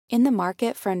In the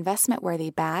market for investment-worthy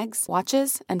bags,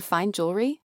 watches, and fine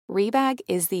jewelry, RHOBH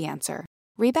is the answer.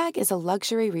 RHOBH is a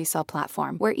luxury resale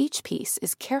platform where each piece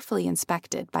is carefully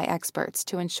inspected by experts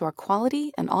to ensure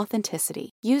quality and authenticity.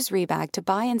 Use RHOBH to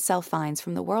buy and sell finds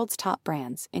from the world's top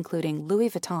brands, including Louis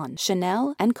Vuitton,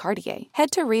 Chanel, and Cartier. Head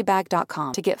to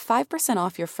RHOBH.com to get 5%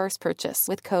 off your first purchase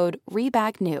with code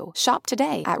RHBAGNEW. Shop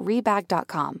today at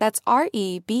RHBAG.com. That's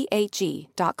REBAG.com.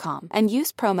 And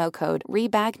use promo code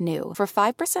RHBAGNEW for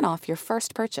 5% off your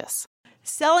first purchase.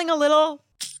 Selling a little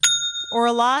or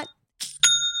a lot?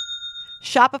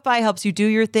 Shopify helps you do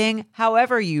your thing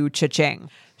however you cha-ching.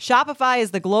 Shopify is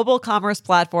the global commerce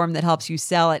platform that helps you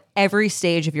sell at every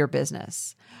stage of your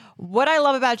business. What I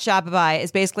love about Shopify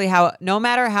is basically how no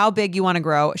matter how big you want to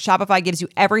grow, Shopify gives you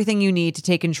everything you need to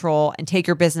take control and take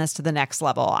your business to the next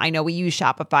level. I know we use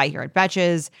Shopify here at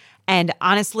Betches, and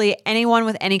honestly, anyone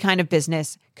with any kind of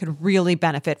business could really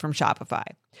benefit from Shopify.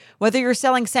 Whether you're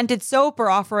selling scented soap or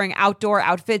offering outdoor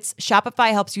outfits,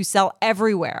 Shopify helps you sell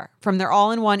everywhere, from their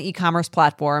all-in-one e-commerce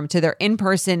platform to their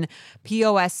in-person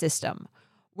POS system.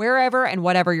 Wherever and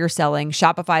whatever you're selling,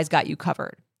 Shopify's got you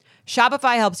covered.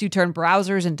 Shopify helps you turn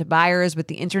browsers into buyers with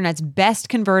the internet's best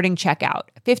converting checkout,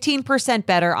 15%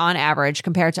 better on average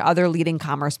compared to other leading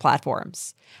commerce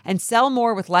platforms. And sell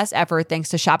more with less effort thanks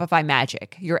to Shopify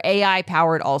Magic, your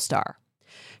AI-powered all-star.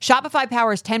 Shopify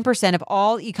powers 10% of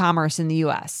all e-commerce in the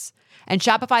U.S., and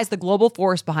Shopify is the global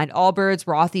force behind Allbirds,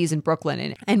 Rothy's, and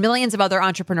Brooklinen, and millions of other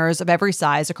entrepreneurs of every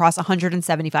size across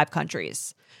 175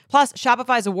 countries. Plus,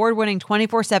 Shopify's award-winning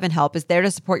 24/7 help is there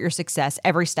to support your success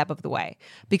every step of the way,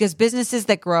 because businesses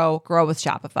that grow, grow with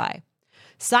Shopify.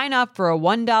 Sign up for a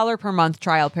 $1 per month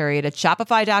trial period at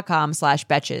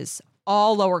shopify.com/betches,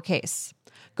 all lowercase.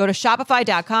 Go to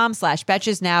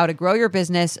shopify.com/betches now to grow your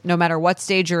business no matter what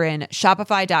stage you're in.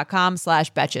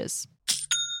 Shopify.com/betches.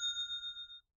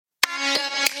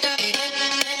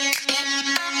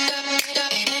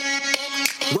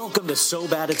 Welcome to So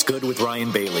Bad It's Good with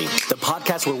Ryan Bailey, the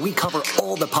podcast where we cover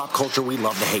all the pop culture we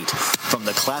love to hate, from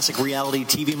the classic reality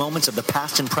TV moments of the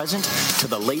past and present to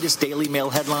the latest Daily Mail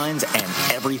headlines and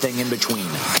everything in between.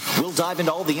 We'll dive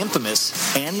into all the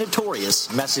infamous and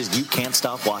notorious messes you can't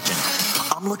stop watching.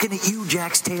 I'm looking at you,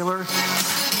 Jax Taylor.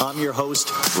 I'm your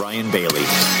host, Ryan Bailey.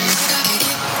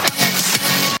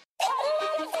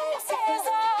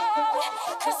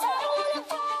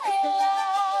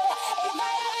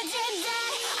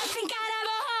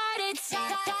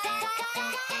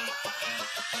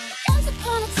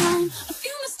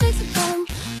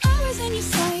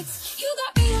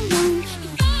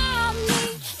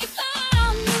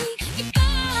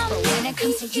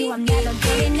 You, I'm never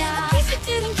good enough. Guess it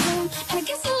didn't come, and I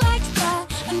guess I liked that.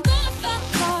 I'm gonna fall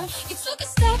apart. You took a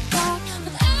step back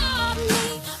without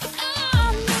me,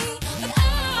 without me,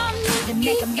 without me. Then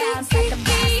make 'em bounce like a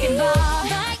basketball.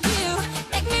 Like you,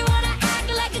 make me wanna act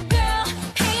like a girl.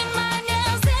 Paint my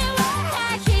nails and wear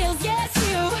high heels. Yes,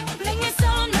 you make me so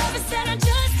nervous that I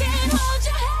just can't hold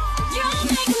your hand. You're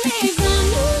making me run.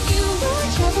 You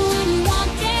were trouble when you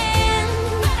walked in,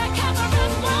 but I cover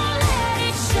up, won't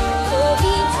let it show.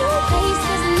 Places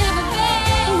I've never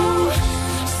been,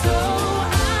 so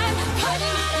I'm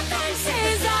putting all the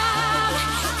fences up,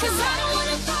 'cause I don't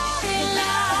wanna fall in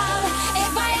love.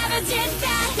 If I ever did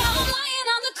that, now I'm lying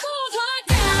on the cold hard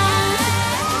ground.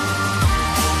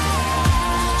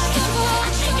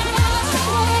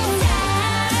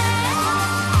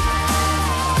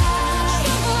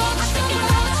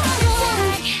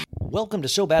 Welcome to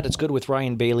So Bad It's Good with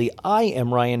Ryan Bailey. I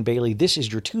am Ryan Bailey. This is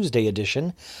your Tuesday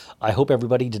edition. I hope did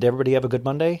everybody have a good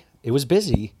Monday? It was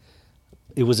busy.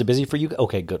 Was it busy for you?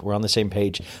 Okay, good. We're on the same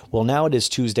page. Well, now it is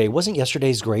Tuesday. Wasn't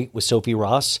yesterday's great with Sophie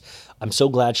Ross? I'm so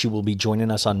glad she will be joining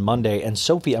us on Monday. And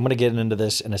Sophie, I'm going to get into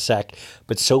this in a sec,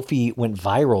 but Sophie went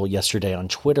viral yesterday on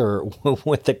Twitter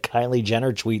with the Kylie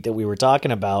Jenner tweet that we were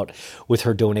talking about with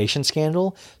her donation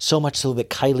scandal. So much so that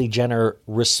Kylie Jenner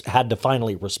had to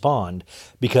finally respond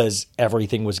because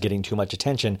everything was getting too much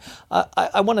attention.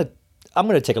 I'm going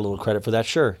to take a little credit for that.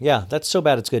 Sure. Yeah, that's So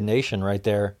Bad It's Good Nation right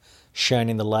there,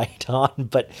 shining the light on.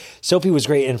 But Sophie was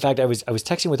great. In fact, I was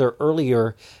texting with her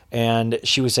earlier, and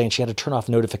she was saying she had to turn off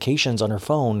notifications on her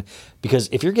phone because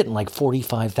if you're getting like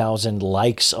 45,000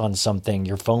 likes on something,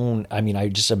 your phone, I mean, I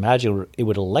just imagine it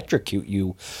would electrocute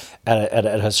you at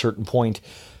a certain point.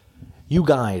 You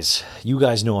guys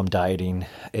know I'm dieting.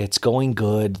 It's going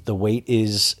good. The weight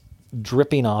is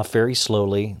dripping off very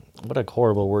slowly. What a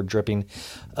horrible word, dripping.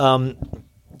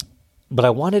 But I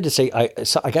wanted to say,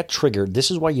 I got triggered. This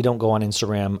is why you don't go on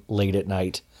Instagram late at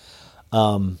night.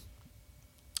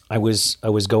 I was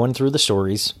going through the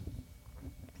stories.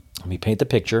 Let me paint the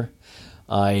picture.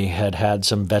 I had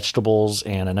some vegetables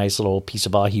and a nice little piece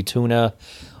of ahi tuna.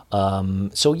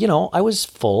 So, I was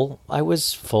full. I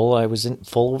was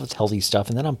full with healthy stuff.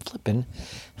 And then I'm flipping.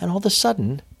 And all of a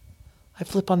sudden, I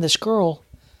flip on this girl.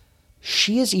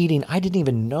 She is eating. I didn't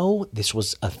even know this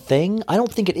was a thing. I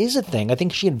don't think it is a thing. I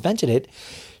think she invented it.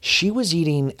 She was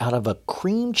eating out of a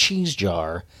cream cheese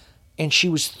jar. And she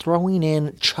was throwing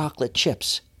in chocolate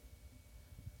chips.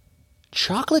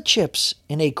 Chocolate chips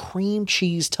in a cream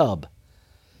cheese tub.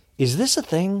 Is this a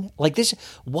thing? Like this?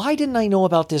 Why didn't I know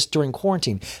about this during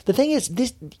quarantine? The thing is,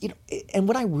 this, and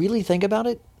when I really think about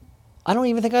it, I don't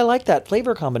even think I like that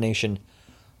flavor combination.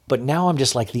 But now I'm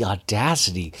just like the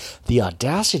audacity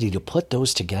to put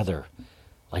those together.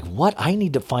 Like what? I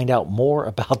need to find out more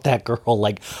about that girl.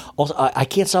 Like, also, I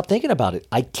can't stop thinking about it.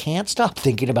 I can't stop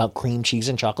thinking about cream cheese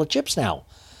and chocolate chips now.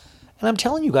 And I'm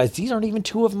telling you guys, these aren't even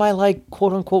two of my, like,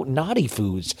 quote-unquote naughty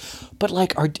foods. But,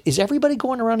 like, is everybody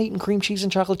going around eating cream cheese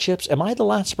and chocolate chips? Am I the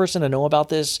last person to know about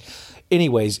this?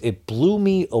 Anyways, it blew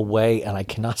me away, and I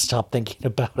cannot stop thinking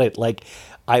about it. Like,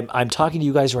 I'm talking to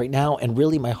you guys right now, and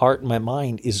really my heart and my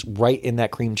mind is right in that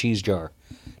cream cheese jar.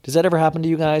 Does that ever happen to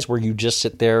you guys, where you just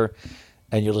sit there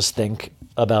and you'll just think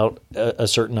about a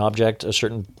certain object, a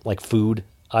certain, like, food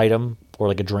item or,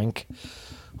 like, a drink?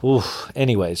 Ooh,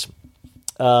 anyways.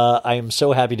 I am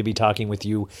so happy to be talking with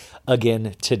you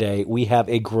again today. We have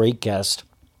a great guest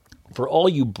for all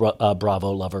you Bravo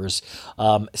lovers,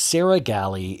 Sarah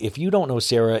Galli. If you don't know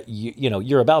Sarah,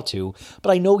 you're about to,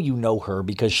 but I know you know her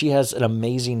because she has an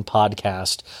amazing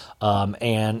podcast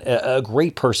and a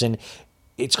great person.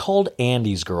 It's called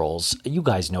Andy's Girls. You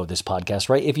guys know this podcast,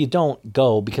 right? If you don't,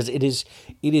 go, because it is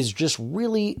just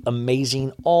really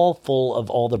amazing, all full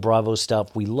of all the Bravo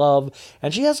stuff we love.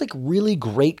 And she has like really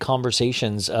great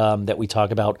conversations that we talk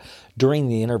about during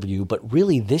the interview. But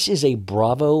really, this is a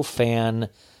Bravo fan.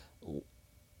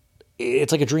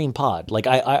 It's like a dream pod. Like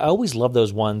I always love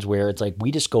those ones where it's like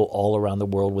we just go all around the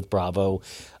world with Bravo.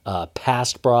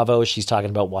 Past Bravo, she's talking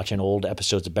about watching old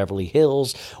episodes of Beverly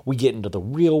Hills. We get into the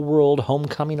real world,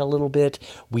 Homecoming a little bit.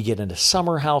 We get into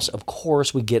Summer House, of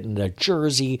course. We get into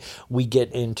Jersey. We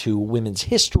get into Women's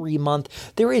History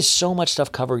Month. There is so much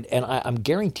stuff covered, and I'm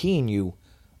guaranteeing you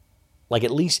like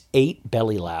at least 8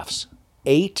 belly laughs.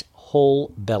 8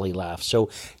 whole belly laughs. So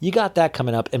you got that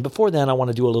coming up. And before then, I want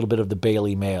to do a little bit of the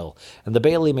Bailey Mail. And the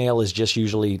Bailey Mail is just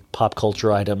usually pop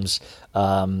culture items,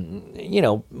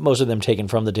 most of them taken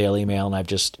from the Daily Mail, and I've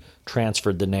just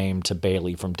transferred the name to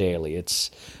Bailey from Daily.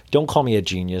 Don't call me a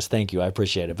genius. Thank you. I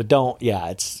appreciate it. But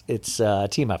it's a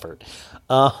team effort.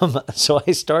 So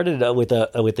I started with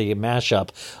a mashup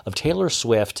of Taylor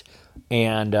Swift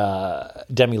and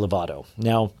Demi Lovato.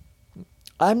 Now,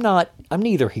 I'm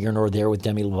neither here nor there with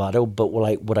Demi Lovato, but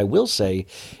what I will say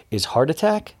is Heart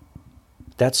Attack,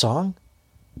 that song,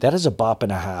 that is a bop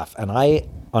and a half. And I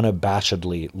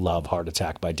unabashedly love Heart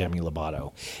Attack by Demi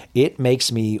Lovato. It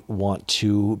makes me want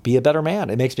to be a better man.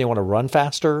 It makes me want to run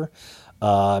faster.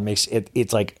 It makes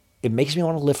me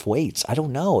want to lift weights. I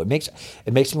don't know. It makes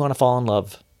me want to fall in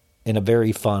love in a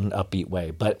very fun, upbeat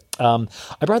way. But I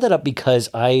brought that up because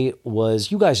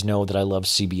you guys know that I love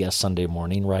CBS Sunday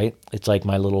Morning, right? It's like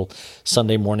my little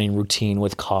Sunday morning routine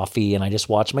with coffee, and I just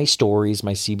watch my stories,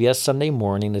 my CBS Sunday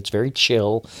Morning. It's very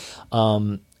chill.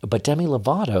 But Demi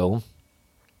Lovato,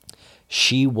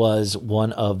 she was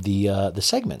one of the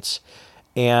segments.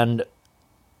 And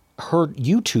her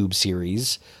YouTube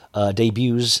series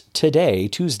debuts today,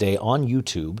 Tuesday, on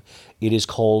YouTube. It is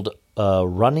called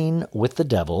Running with the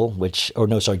Devil,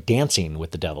 Dancing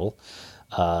with the Devil.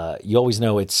 You always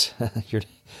know it's you're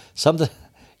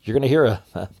going to hear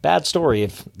a bad story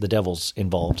if the devil's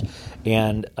involved.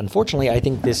 And unfortunately, I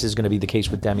think this is going to be the case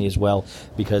with Demi as well,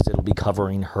 because it'll be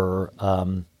covering her,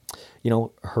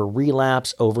 her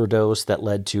relapse, overdose that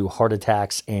led to heart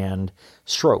attacks and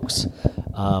strokes.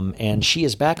 And she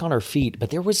is back on her feet,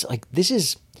 but there was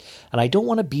and I don't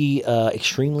want to be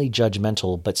extremely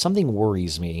judgmental, but something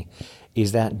worries me,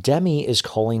 is that Demi is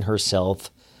calling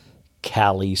herself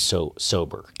Cali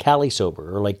sober,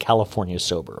 or like California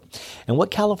sober. And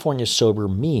what California sober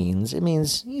means, it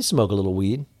means you smoke a little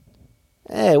weed.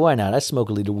 Hey, why not? I smoke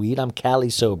a little weed. I'm Cali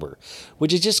sober,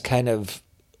 which is just kind of,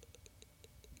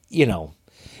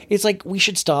 it's like we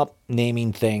should stop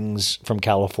naming things from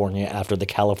California after the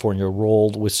California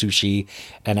Roll with sushi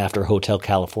and after Hotel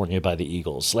California by the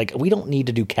Eagles. Like, we don't need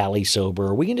to do Cali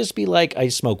sober. We can just be like, I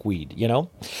smoke weed,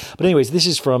 But anyways, this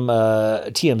is from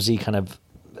TMZ kind of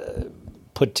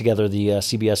put together the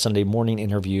CBS Sunday Morning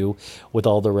interview with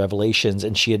all the revelations,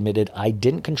 and she admitted, "I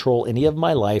didn't control any of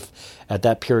my life at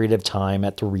that period of time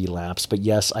at the relapse, but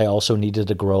yes, I also needed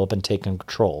to grow up and take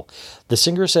control." The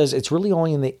singer says it's really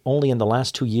only in the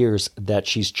last 2 years that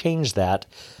she's changed that.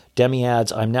 Demi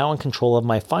adds, "I'm now in control of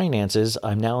my finances.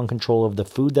 I'm now in control of the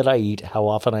food that I eat, how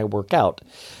often I work out."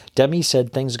 Demi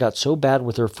said things got so bad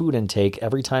with her food intake,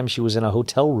 every time she was in a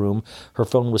hotel room, her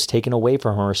phone was taken away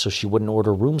from her so she wouldn't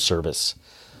order room service.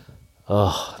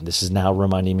 Oh, this is now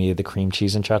reminding me of the cream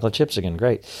cheese and chocolate chips again.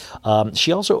 Great.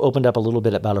 She also opened up a little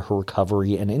bit about her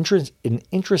recovery, and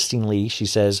interestingly, she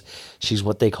says she's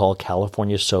what they call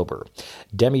California sober.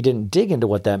 Demi didn't dig into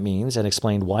what that means and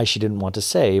explained why she didn't want to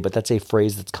say, but that's a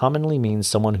phrase that commonly means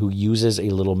someone who uses a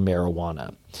little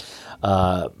marijuana.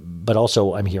 But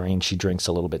also, I'm hearing she drinks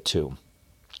a little bit too.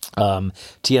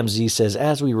 TMZ says,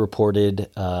 as we reported,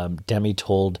 Demi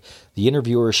told the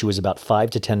interviewer she was about 5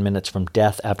 to 10 minutes from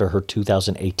death after her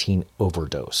 2018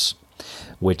 overdose,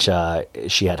 which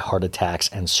she had heart attacks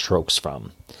and strokes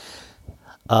from.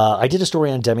 I did a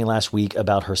story on Demi last week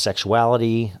about her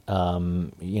sexuality.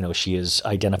 She is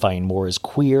identifying more as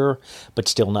queer, but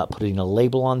still not putting a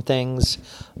label on things.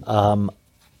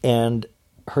 And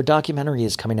her documentary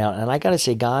is coming out. And I got to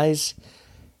say, guys,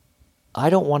 I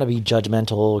don't want to be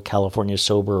judgmental, California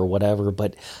sober or whatever,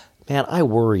 but man, I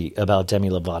worry about Demi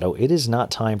Lovato. It is not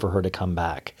time for her to come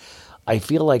back. I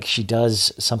feel like she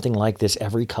does something like this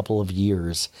every couple of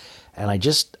years. And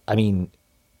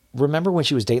remember when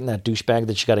she was dating that douchebag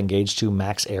that she got engaged to,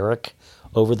 Max Eric,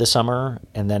 over the summer?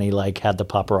 And then he had the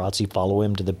paparazzi follow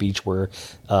him to the beach where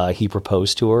he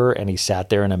proposed to her, and he sat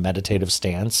there in a meditative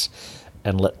stance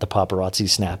and let the paparazzi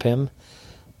snap him.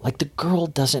 The girl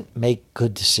doesn't make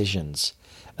good decisions.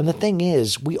 And the thing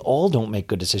is, we all don't make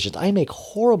good decisions. I make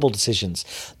horrible decisions.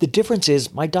 The difference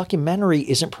is my documentary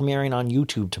isn't premiering on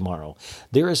YouTube tomorrow.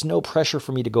 There is no pressure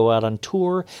for me to go out on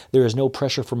tour. There is no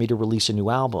pressure for me to release a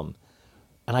new album.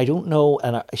 And I don't know,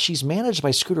 she's managed by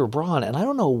Scooter Braun, and I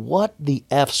don't know what the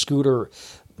F Scooter...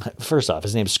 First off,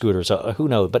 his name's Scooter, so who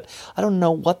knows? But I don't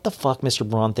know what the fuck Mr.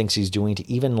 Braun thinks he's doing to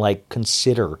even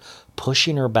consider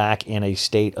pushing her back in a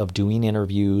state of doing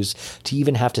interviews, to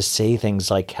even have to say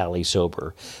things like Cali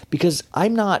sober. Because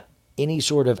I'm not any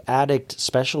sort of addict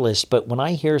specialist, but when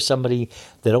I hear somebody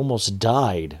that almost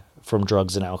died from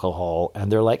drugs and alcohol,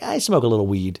 and they're like, I smoke a little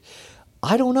weed,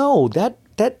 I don't know. That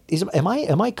is, am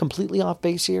I completely off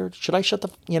base here? Should I shut the,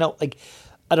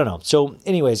 I don't know. So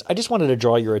anyways, I just wanted to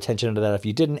draw your attention to that if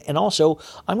you didn't. And also,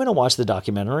 I'm going to watch the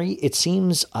documentary. It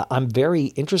seems I'm very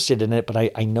interested in it, but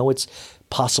I know it's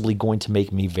possibly going to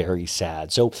make me very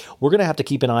sad. So we're going to have to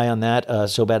keep an eye on that.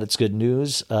 So bad it's good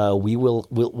news.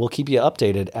 We'll keep you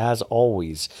updated as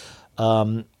always.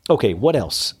 Okay, what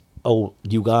else? Oh,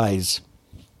 you guys,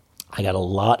 I got a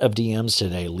lot of DMs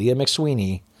today. Leah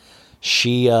McSweeney,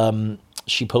 she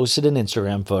posted an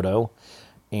Instagram photo,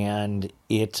 and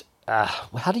it...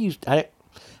 how do you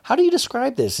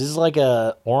describe this? This is like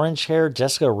a orange hair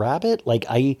Jessica Rabbit.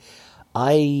 Let's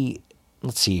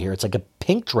see here. It's like a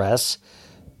pink dress.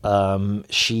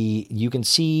 You can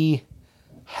see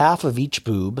half of each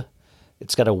boob.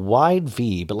 It's got a wide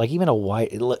V, but even a wide,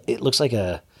 it looks like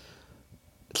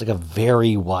it's like a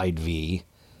very wide V.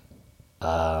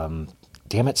 Damn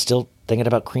it. Still thinking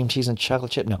about cream cheese and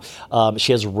chocolate chip. No,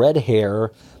 she has red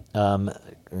hair,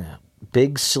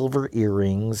 big silver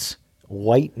earrings,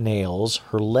 white nails.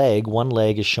 Her one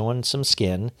leg is showing some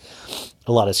skin,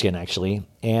 a lot of skin actually.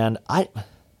 And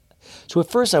so at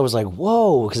first I was like,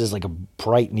 whoa, because it's like a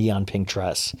bright neon pink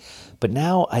dress. But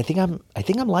now I think I'm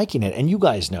liking it. And you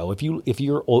guys know, if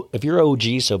you're OG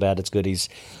So Bad It's Goodies,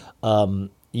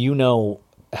 you know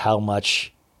how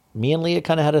much me and Leah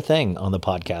kind of had a thing on the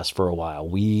podcast for a while.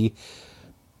 We,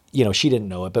 she didn't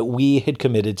know it, but we had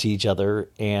committed to each other.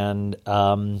 And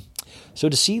so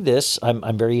to see this,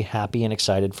 I'm very happy and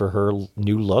excited for her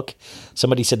new look.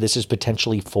 Somebody said this is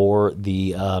potentially for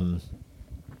the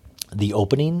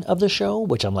opening of the show,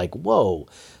 which I'm like, whoa,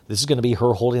 this is going to be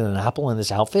her holding an apple in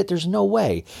this outfit? There's no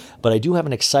way. But I do have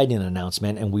an exciting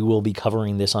announcement, and we will be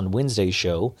covering this on Wednesday's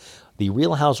show. The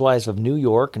Real Housewives of New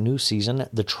York new season,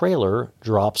 the trailer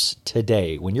drops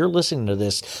today. When you're listening to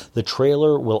this, the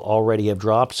trailer will already have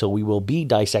dropped, so we will be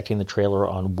dissecting the trailer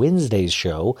on Wednesday's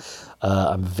show.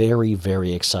 I'm very,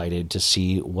 very excited to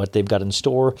see what they've got in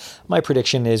store. My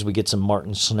prediction is we get some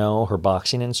Martin Snow, her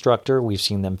boxing instructor. We've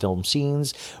seen them film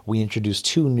scenes. We introduce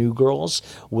 2 new girls.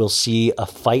 We'll see a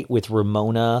fight with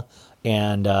Ramona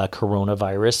and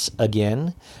coronavirus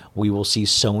again. We will see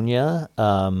Sonia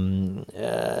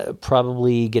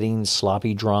probably getting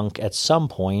sloppy drunk at some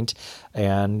point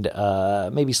and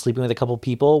maybe sleeping with a couple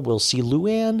people. We'll see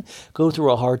Luann go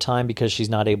through a hard time because she's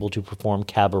not able to perform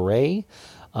cabaret.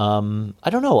 I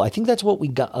don't know. I think that's what we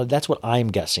got. That's what I'm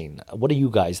guessing. What do you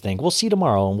guys think? We'll see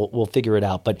tomorrow and we'll figure it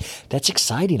out. But that's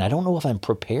exciting. I don't know if I'm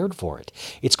prepared for it.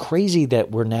 It's crazy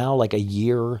that we're now like a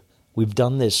year. We've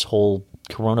done this whole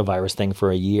coronavirus thing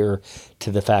for a year,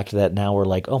 to the fact that now we're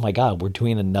like, oh my God, we're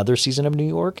doing another season of New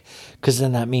York, because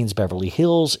then that means Beverly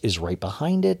Hills is right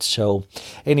behind it. So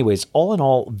anyways, all in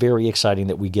all, very exciting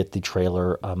that we get the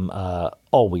trailer. I'm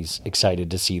always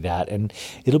excited to see that. And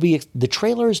it'll be, the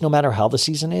trailers, no matter how the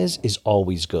season is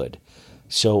always good.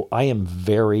 So I am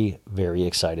very, very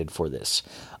excited for this.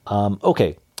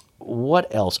 Okay,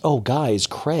 what else? Oh, guys,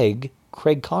 Craig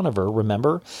Conover,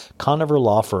 remember? Conover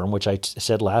Law Firm, which I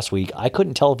said last week. I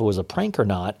couldn't tell if it was a prank or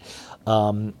not,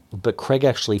 but Craig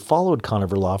actually followed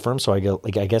Conover Law Firm, so I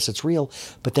guess it's real.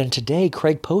 But then today,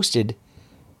 Craig posted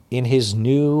in his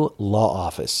new law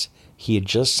office. He had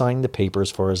just signed the papers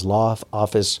for his law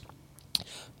office.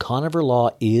 Conover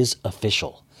Law is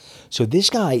official. So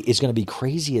this guy is going to be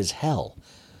crazy as hell.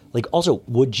 Like, also,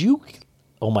 would you...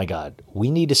 Oh my God, we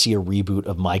need to see a reboot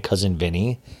of My Cousin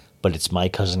Vinny, but it's My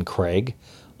Cousin Craig,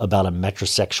 about a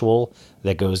metrosexual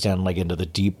that goes down like into the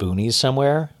deep boonies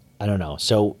somewhere. I don't know.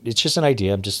 So it's just an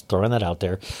idea. I'm just throwing that out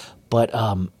there. But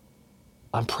I'm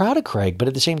proud of Craig. But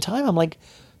at the same time, I'm like,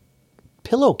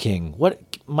 Pillow King. What?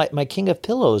 My king of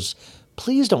pillows.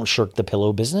 Please don't shirk the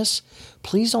pillow business.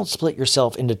 Please don't split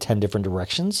yourself into 10 different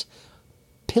directions.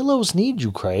 Pillows need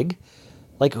you, Craig.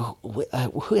 Like, you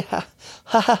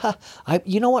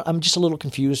know what? I'm just a little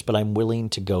confused, but I'm willing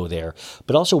to go there.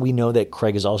 But also, we know that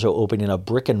Craig is also opening a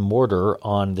brick and mortar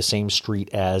on the same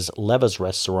street as Leva's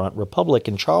restaurant, Republic,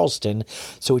 in Charleston.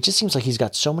 So it just seems like he's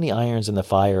got so many irons in the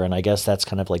fire, and I guess that's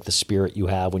kind of like the spirit you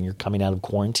have when you're coming out of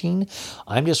quarantine.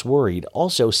 I'm just worried.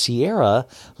 Also, Sierra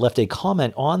left a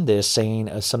comment on this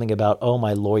saying something about, oh,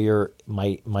 my lawyer,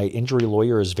 my injury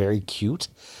lawyer is very cute.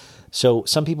 So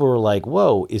some people were like,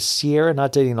 whoa, is Sierra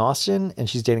not dating Austin and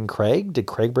she's dating Craig? Did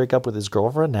Craig break up with his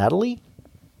girlfriend, Natalie?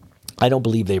 I don't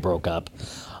believe they broke up.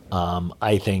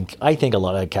 I think a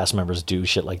lot of cast members do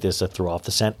shit like this to throw off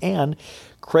the scent. And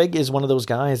Craig is one of those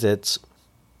guys that's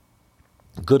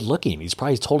good looking. He's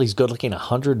probably told he's good looking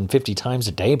 150 times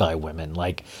a day by women.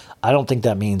 Like, I don't think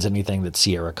that means anything that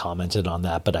Sierra commented on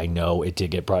that, but I know it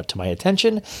did get brought to my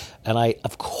attention. And I,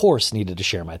 of course, needed to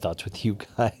share my thoughts with you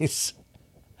guys.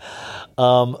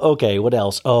 Okay, what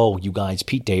else? Oh, you guys,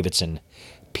 Pete Davidson,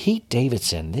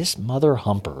 this mother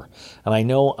humper. And I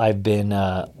know I've been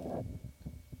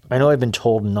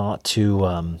told not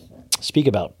to speak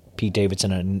about Pete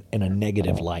Davidson in a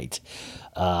negative light,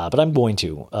 but I'm going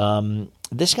to.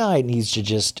 This guy needs to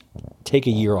just take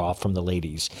a year off from the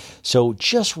ladies. So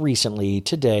just recently,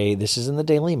 today, this is in the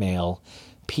Daily Mail.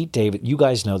 Pete Davidson, you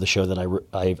guys know the show that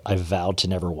I vowed to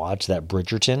never watch, that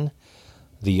Bridgerton.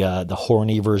 The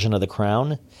horny version of The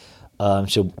Crown.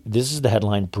 So this is the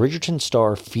headline. Bridgerton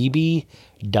star Phoebe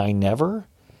Dynevor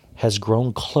has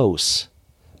grown close.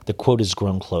 The quote is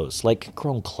grown close. Like,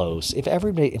 grown close. If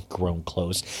everybody grown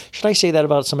close. Should I say that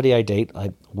about somebody I date?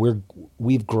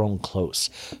 We've grown close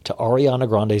to Ariana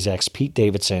Grande's ex, Pete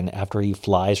Davidson, after he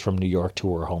flies from New York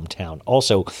to her hometown.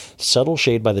 Also, subtle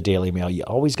shade by the Daily Mail. You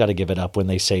always got to give it up when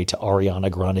they say to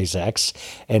Ariana Grande's ex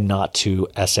and not to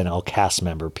SNL cast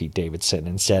member Pete Davidson.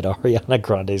 Instead, Ariana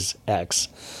Grande's ex,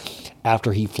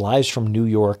 after he flies from New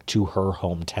York to her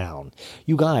hometown.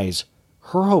 You guys,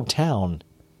 her hometown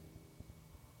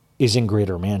is in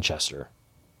Greater Manchester.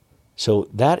 So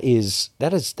that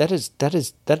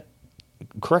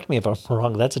correct me if I'm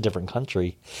wrong, that's a different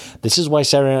country. This is why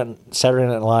Saturday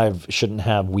Night Live shouldn't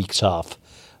have weeks off.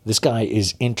 This guy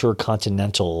is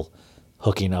intercontinental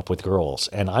hooking up with girls.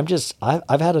 And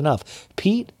I've had enough.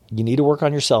 Pete, you need to work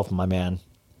on yourself, my man.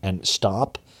 And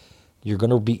stop. You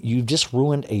just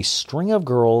ruined a string of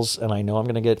girls, and I know I'm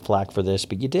going to get flack for this,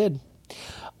 but you did.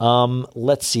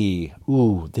 Let's see.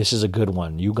 Ooh, this is a good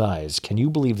one. You guys, can you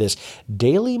believe this?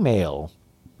 Daily Mail,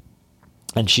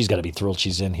 and she's got to be thrilled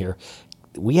she's in here.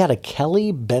 We had a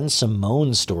Kelly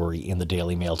Bensimon story in the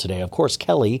Daily Mail today. Of course,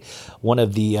 Kelly, one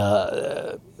of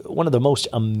the most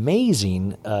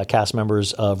amazing cast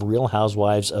members of Real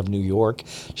Housewives of New York.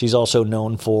 She's also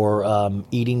known for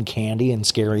eating candy in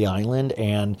Scary Island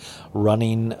and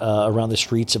running around the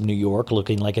streets of New York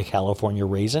looking like a California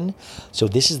raisin. So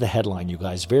this is the headline, you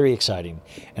guys. Very exciting.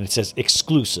 And it says,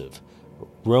 exclusive.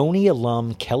 RHONY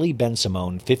alum Kelly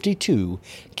Bensimon, 52,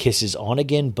 kisses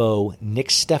on-again beau Nick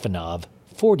Stefanov,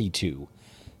 42. ...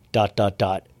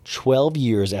 12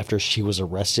 years after she was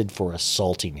arrested for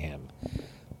assaulting him.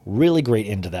 Really great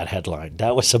end to that headline.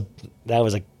 That was a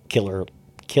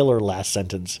killer last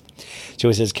sentence. So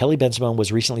it says, Kelly Bensimon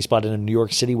was recently spotted in New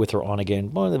York City with her on again.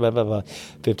 Blah, blah, blah, blah.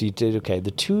 52. Okay.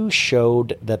 The two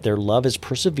showed that their love has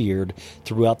persevered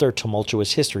throughout their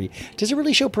tumultuous history. Does it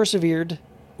really show persevered?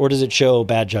 Or does it show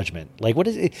bad judgment? Like, what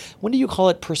is it? When do you call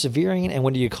it persevering and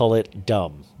when do you call it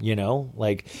dumb? You know?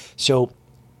 Like, so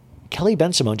Kelly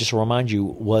Bensimon, just to remind you,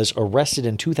 was arrested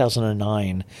in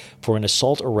 2009 for an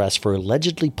assault arrest for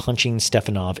allegedly punching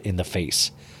Stefanov in the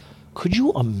face. Could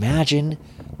you imagine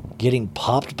getting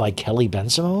popped by Kelly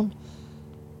Bensimon?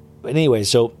 But anyway,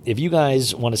 so if you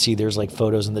guys want to see, there's like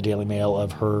photos in the Daily Mail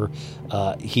of her.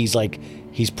 He's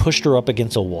pushed her up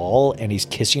against a wall and he's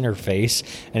kissing her face.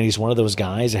 And he's one of those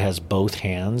guys that has both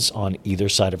hands on either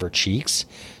side of her cheeks.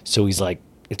 So he's like,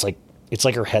 it's like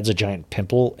her head's a giant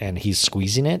pimple and he's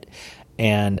squeezing it.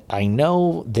 And I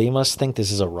know they must think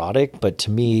this is erotic, but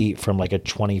to me, from like a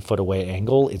 20-foot away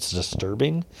angle, it's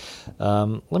disturbing.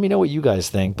 Let me know what you guys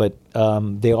think. But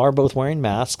they are both wearing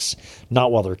masks,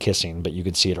 not while they're kissing, but you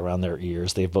can see it around their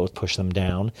ears. They've both pushed them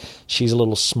down. She's a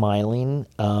little smiling.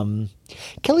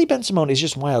 Kelly Bensimon is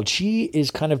just wild. She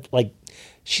is kind of like,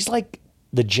 she's like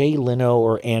the Jay Leno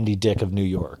or Andy Dick of New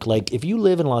York. Like, if you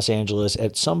live in Los Angeles,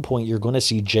 at some point you're going to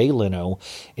see Jay Leno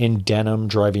in denim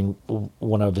driving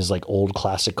one of his like old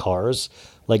classic cars.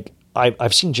 Like,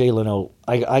 I've seen Jay Leno,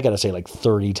 I got to say, like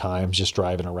 30 times just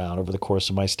driving around over the course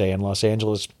of my stay in Los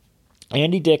Angeles.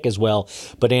 Andy Dick as well,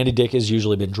 but Andy Dick has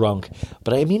usually been drunk.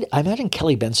 But I mean, I imagine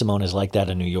Kelly Bensimon is like that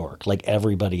in New York. Like,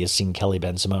 everybody has seen Kelly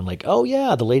Bensimon, like, oh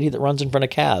yeah, the lady that runs in front of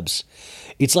cabs.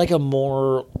 It's like a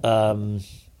more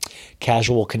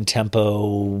casual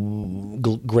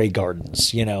contempo Grey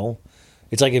Gardens, you know?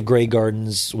 It's like if Grey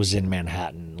Gardens was in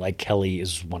Manhattan. Like, Kelly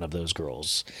is one of those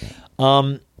girls.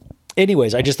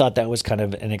 Anyways, I just thought that was kind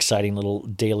of an exciting little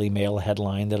Daily Mail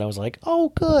headline that I was like, oh,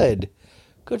 good.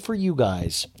 Good for you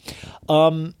guys.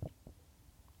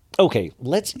 Okay,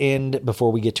 let's end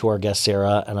before we get to our guest,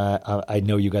 Sarah, and I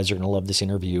know you guys are going to love this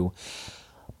interview.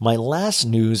 My last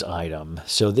news item.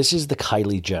 So this is the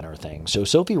Kylie Jenner thing. So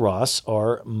Sophie Ross,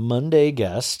 our Monday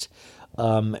guest,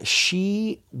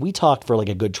 we talked for like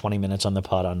a good 20 minutes on the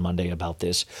pod on Monday about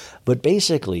this, but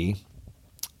basically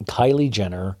Kylie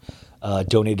Jenner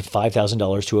donated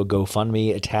 $5,000 to a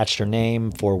GoFundMe, attached her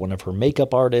name for one of her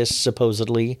makeup artists,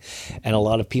 supposedly. And a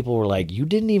lot of people were like, you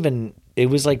didn't even,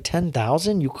 it was like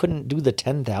 10,000. You couldn't do the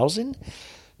 10,000.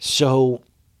 So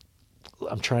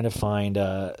I'm trying to find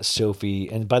Sophie.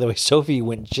 And by the way, Sophie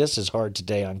went just as hard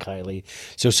today on Kylie.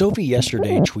 So Sophie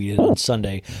yesterday tweeted on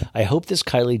Sunday, I hope this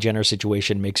Kylie Jenner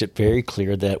situation makes it very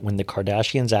clear that when the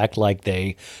Kardashians act like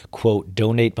they, quote,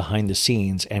 donate behind the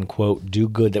scenes and, quote, do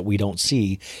good that we don't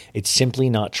see, it's simply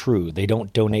not true. They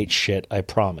don't donate shit, I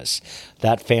promise.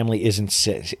 That family isn't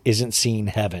seeing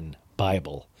heaven.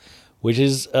 Bible. Which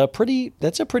is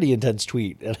that's a pretty intense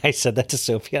tweet. And I said that to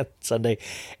Sophie on Sunday,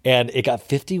 and it got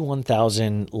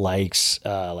 51,000 likes,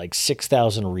 like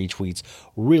 6,000 retweets,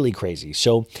 really crazy.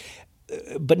 So,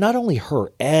 but not only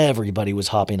her, everybody was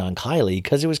hopping on Kylie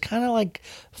because it was kind of like,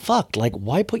 fuck, like,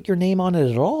 why put your name on it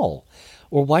at all?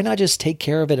 Or why not just take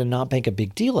care of it and not make a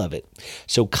big deal of it?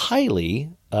 So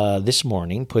Kylie, this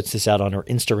morning, puts this out on her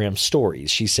Instagram stories.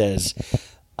 She says,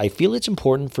 I feel it's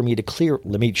important for me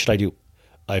to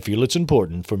I feel it's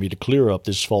important for me to clear up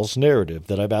this false narrative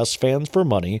that I've asked fans for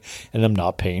money and I'm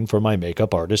not paying for my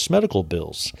makeup artist's medical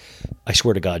bills. I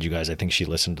swear to God, you guys, I think she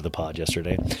listened to the pod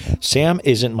yesterday. Sam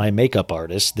isn't my makeup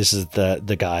artist. This is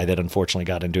the guy that unfortunately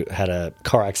had a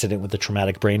car accident with a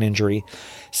traumatic brain injury.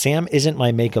 Sam isn't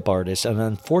my makeup artist, and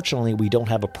unfortunately, we don't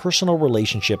have a personal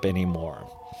relationship anymore.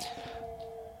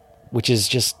 Which is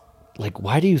just, like,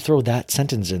 why do you throw that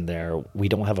sentence in there? We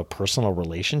don't have a personal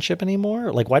relationship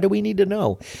anymore? Like, why do we need to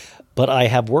know? But I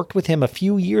have worked with him a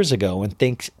few years ago and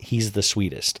think he's the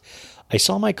sweetest. I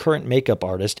saw my current makeup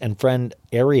artist and friend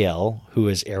Ariel, who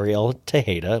is Ariel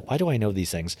Tejeda, why do I know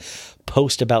these things,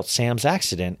 post about Sam's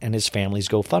accident and his family's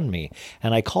GoFundMe,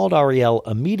 and I called Ariel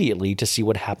immediately to see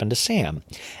what happened to Sam.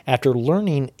 After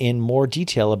learning in more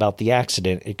detail about the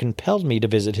accident, it compelled me to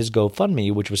visit his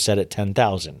GoFundMe, which was set at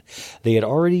 $10,000. They had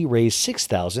already raised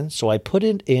 $6,000, so I put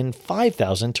it in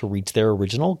 $5,000 to reach their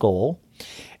original goal.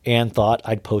 and thought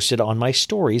I'd post it on my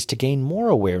stories to gain more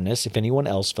awareness if anyone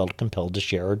else felt compelled to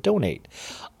share or donate.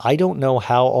 I don't know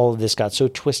how all of this got so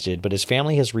twisted, but his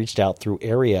family has reached out through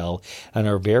Ariel and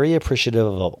are very appreciative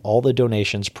of all the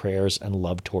donations, prayers, and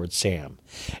love towards Sam.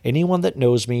 Anyone that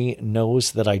knows me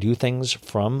knows that I do things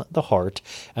from the heart,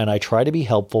 and I try to be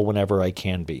helpful whenever I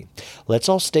can be. Let's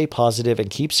all stay positive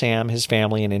and keep Sam, his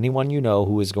family, and anyone you know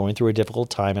who is going through a difficult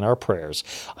time in our prayers.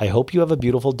 I hope you have a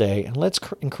beautiful day, and let's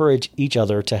encourage each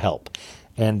other to help.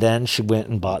 And then she went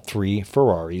and bought 3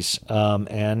 Ferraris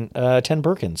and 10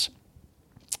 Birkins.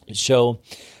 So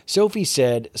Sophie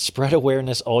said, spread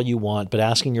awareness all you want, but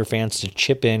asking your fans to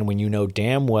chip in when you know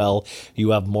damn well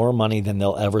you have more money than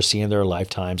they'll ever see in their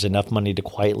lifetimes, enough money to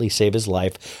quietly save his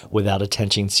life without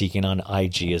attention seeking on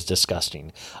IG is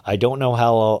disgusting. I don't know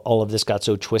how all of this got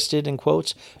so twisted, in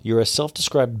quotes. You're a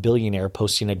self-described billionaire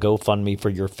posting a GoFundMe for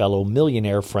your fellow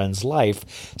millionaire friend's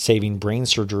life, saving brain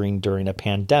surgery during a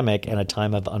pandemic and a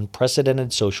time of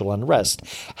unprecedented social unrest.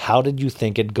 How did you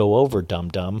think it'd go over,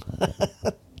 dum-dum?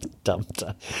 Dumb.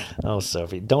 Oh,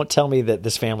 Sophie, don't tell me that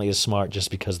this family is smart just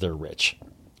because they're rich.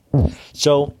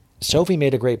 So Sophie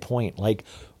made a great point. Like,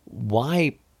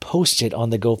 why post it on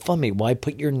the GoFundMe? Why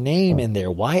put your name in there?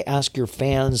 Why ask your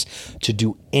fans to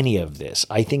do any of this?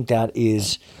 I think that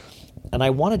is, and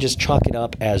I want to just chalk it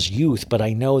up as youth, but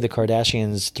I know the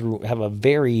Kardashians have a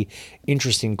very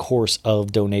interesting course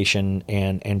of donation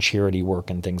and charity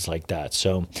work and things like that.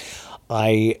 So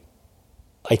I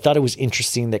thought it was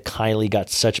interesting that Kylie got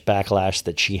such backlash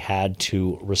that she had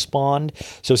to respond.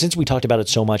 So since we talked about it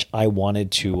so much, I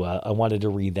wanted to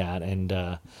read that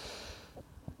and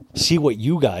see what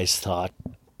you guys thought.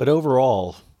 But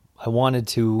overall, I wanted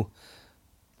to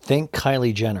thank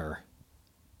Kylie Jenner,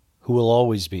 who will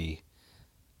always be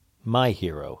my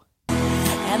hero.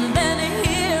 And then a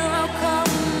hero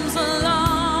comes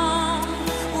along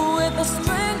with the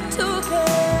strength to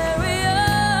carry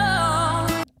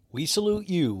on. We salute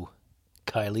you,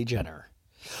 Kylie Jenner.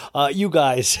 You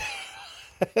guys,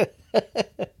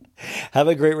 have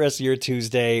a great rest of your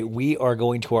Tuesday. We are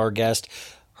going to our guest.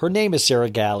 Her name is Sarah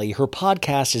Galli. Her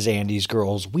podcast is Andy's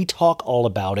Girls. We talk all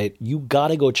about it. You got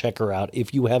to go check her out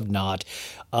if you have not.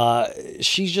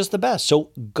 She's just the best.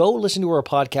 So go listen to her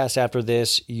podcast after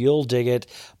this. You'll dig it.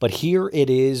 But here it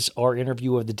is, our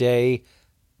interview of the day,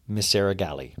 Miss Sarah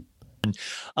Galli.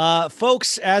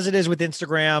 Folks, as it is with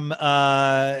Instagram,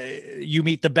 you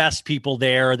meet the best people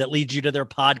there that leads you to their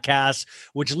podcasts,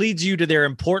 which leads you to their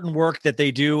important work that they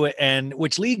do and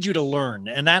which leads you to learn.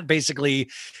 And that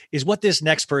basically is what this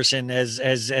next person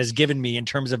has given me in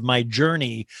terms of my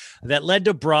journey that led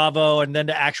to Bravo and then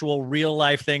to actual real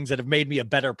life things that have made me a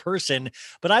better person.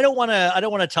 But I don't want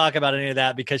to talk about any of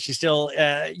that because she's still,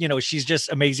 she's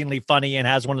just amazingly funny and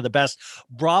has one of the best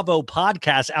Bravo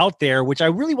podcasts out there, which I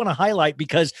really want to highlight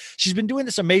because she's been doing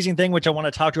this amazing thing, which I want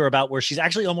to talk to her about, where she's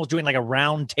actually almost doing like a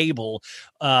round table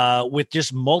with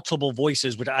just multiple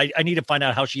voices, which I need to find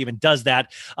out how she even does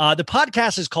that. The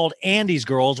podcast is called Andy's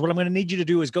Girls. What I'm going to need you to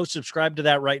do is go subscribe to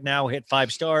that right now, hit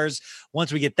 5 stars.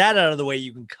 Once we get that out of the way,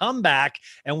 you can come back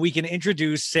and we can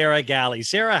introduce Sarah Galli.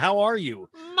 Sarah, how are you?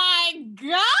 My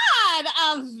God,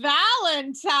 a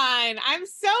Valentine. I'm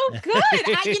so good.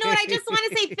 I just want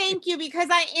to say thank you because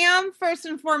I am first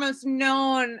and foremost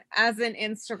known as an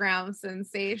Instagram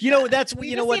sensation. That's,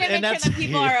 we what, and that's sure that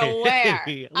people are aware.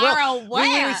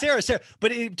 Wait, Sarah.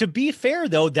 But to be fair,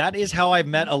 though, that is how I've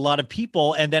met a lot of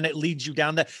people. And then it leads you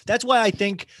down that. That's why I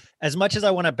think, as much as I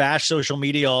want to bash social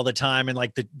media all the time and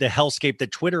like the hellscape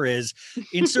that Twitter is,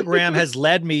 Instagram has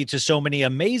led me to so many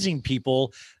amazing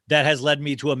people that has led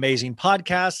me to amazing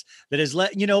podcasts that has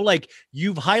let,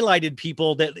 you've highlighted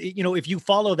people that, if you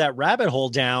follow that rabbit hole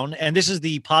down, and this is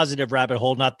the positive rabbit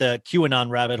hole, not the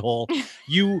QAnon rabbit hole,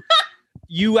 you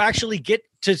actually get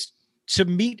to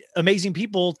meet amazing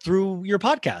people through your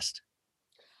podcast.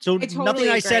 So nothing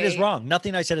I said is wrong.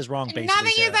 Nothing I said is wrong, basically.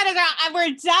 Nothing you said is wrong. And we're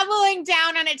doubling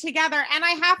down on it together. And I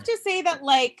have to say that,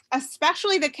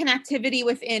 especially the connectivity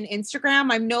within Instagram,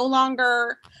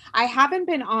 I haven't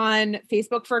been on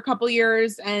Facebook for a couple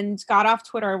years and got off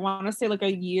Twitter, I want to say a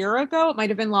year ago. It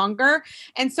might have been longer.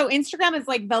 And so Instagram is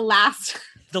the last...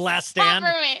 The last stand.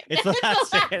 It's the last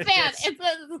stand.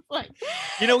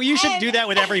 You should do that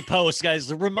with every post, guys.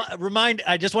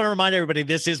 I just want to remind everybody,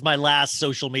 this is my last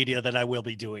social media that I will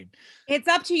be doing. It's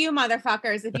up to you,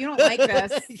 motherfuckers. If you don't like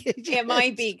this, it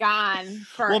might be gone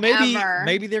forever. Well,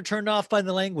 maybe they're turned off by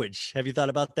the language. Have you thought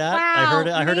about that?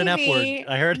 Wow, I heard an F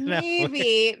word.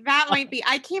 Maybe that might be.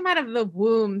 I came out of the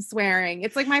womb swearing.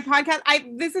 It's like my podcast.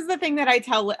 This is the thing that I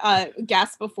tell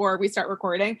guests before we start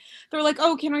recording. They're like,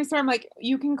 "Oh, can we swear?" I'm like,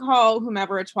 "You can call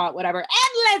whomever a twat, whatever."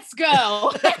 let's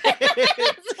go.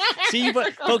 See,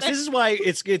 but folks, this is why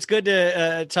it's good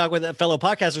to talk with fellow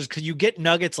podcasters, because you get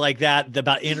nuggets like that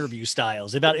about interview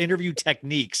styles, about interview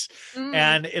techniques.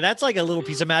 And that's like a little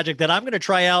piece of magic that I'm going to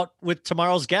try out with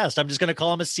tomorrow's guest. I'm just going to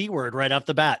call him a C word right off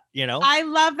the bat, you know? I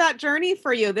love that journey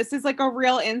for you. This is like a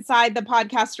real inside the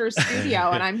podcaster's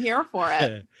studio, and I'm here for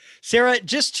it. Sarah,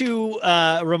 just to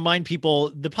remind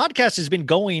people, the podcast has been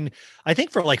going, I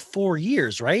think, for like 4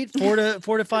 years, right? 4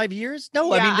 to 5 years.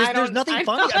 No, Yeah, I mean, there's nothing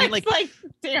funny. I mean, it's like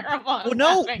terrible. well,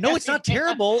 no, it's not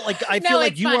terrible. Like, I feel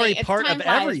like it's you funny. are a It's part time of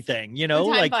flies. everything, you know,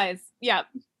 The time like, flies. Yeah.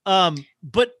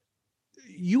 but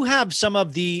you have some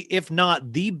of the, if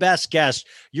not the best guests.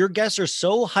 Your guests are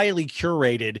so highly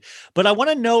curated, but I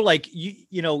want to know, like,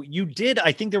 you did,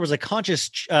 I think there was a conscious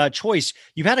choice.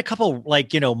 You've had a couple,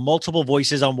 like, multiple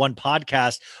voices on one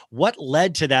podcast. What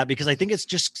led to that? Because I think it's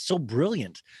just so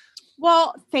brilliant.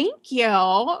 Well, thank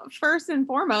you. First and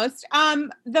foremost, I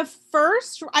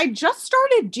just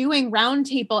started doing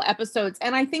roundtable episodes,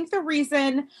 and I think the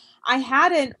reason I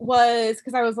hadn't was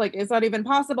because I was like, is that even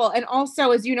possible? And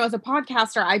also, as you know, as a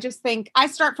podcaster, I just think I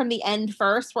start from the end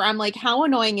first, where I'm like, how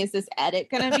annoying is this edit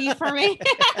going to be for me? And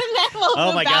then we'll Oh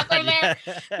move my back God. from there.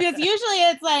 Yeah. Because usually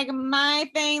it's like my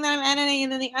thing that I'm editing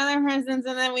and then the other person's,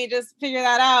 and then we just figure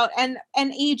that out. And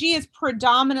AG is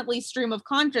predominantly stream of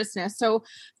consciousness. So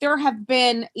there have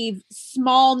been a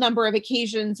small number of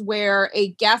occasions where a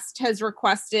guest has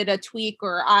requested a tweak,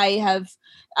 or I have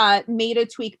made a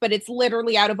tweak, but it's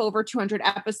literally out of over 200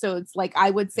 episodes, like I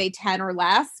would say 10 or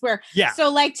less, where, Yeah. so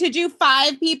like to do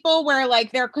 5 people where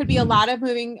like there could be a lot of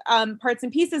moving parts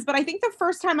and pieces. But I think the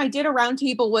first time I did a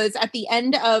roundtable was at the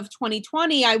end of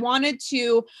 2020. I wanted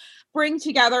to bring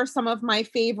together some of my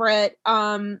favorite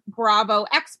Bravo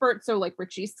experts. So like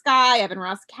Richie Sky, Evan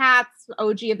Ross Katz,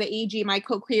 OG of the AG, my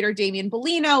co-creator, Damian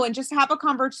Bellino, and just have a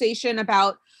conversation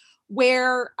about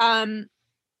where,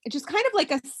 just kind of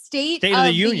like a state of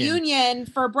the union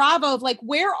for Bravo, of like,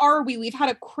 where are we? We've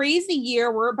had a crazy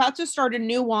year. We're about to start a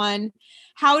new one.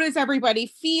 How does everybody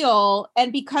feel?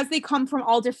 And because they come from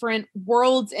all different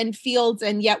worlds and fields,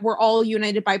 and yet we're all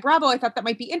united by Bravo, I thought that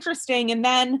might be interesting. And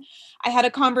then I had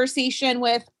a conversation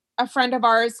with a friend of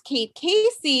ours, Kate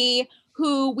Casey,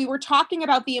 who we were talking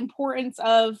about the importance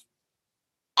of,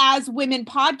 as women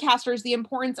podcasters, the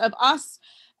importance of us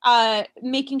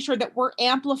making sure that we're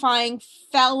amplifying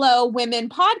fellow women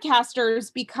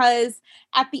podcasters, because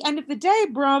at the end of the day,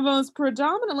 Bravo's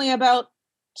predominantly about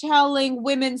telling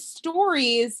women's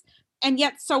stories. And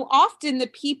yet so often the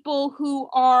people who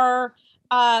are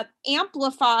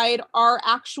amplified are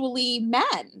actually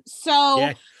men. So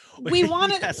Yeah. we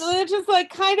want to Yes. just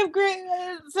like kind of great.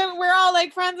 So we're all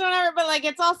like friends and whatever, but like,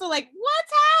 it's also like,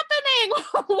 what's happening?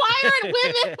 Why aren't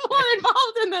women more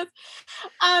involved in this?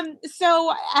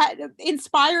 So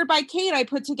inspired by Kate, I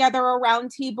put together a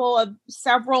roundtable of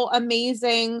several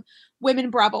amazing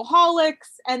women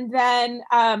Bravoholics. And then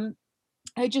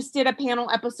I just did a panel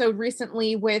episode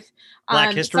recently with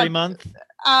Black History Month.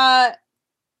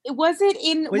 Was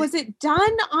it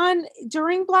done on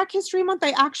during Black History Month?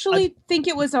 I actually think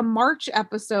it was a March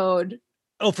episode.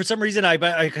 Oh, for some reason,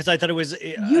 because I thought it was.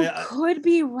 You could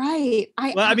be right.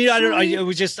 I don't know. It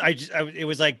was just, it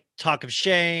was like talk of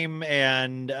shame,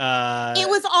 and it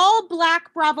was all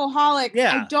Black Bravoholics.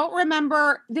 Yeah. I don't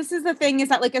remember. This is the thing, is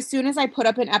that like, as soon as I put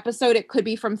up an episode, it could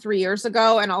be from 3 years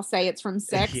ago, and I'll say it's from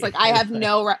 6. Yeah. Like, I have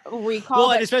no recall. Well,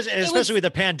 but and especially with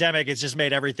the pandemic, it's just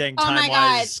made everything Oh my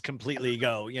time-wise completely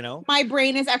go, you know? my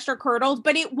brain is extra curdled,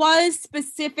 but it was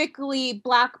specifically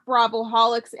Black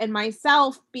Bravoholics and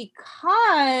myself,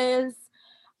 because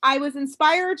I was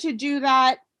inspired to do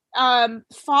that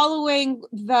following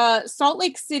the Salt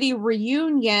Lake City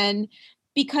reunion,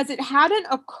 because it hadn't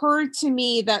occurred to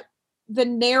me that the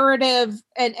narrative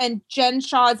and Jen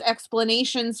Shaw's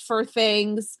explanations for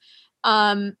things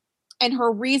and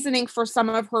her reasoning for some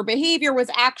of her behavior was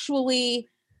actually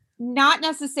not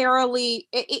necessarily,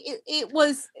 it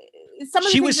was some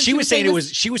of the she things was saying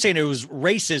it was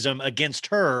racism against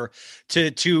her.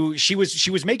 She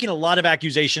was making a lot of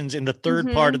accusations in the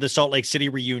third part of the Salt Lake City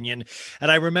reunion,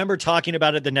 and I remember talking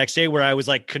about it the next day, where I was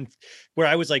like,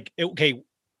 okay,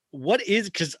 what is,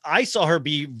 because I saw her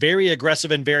be very aggressive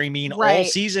and very mean all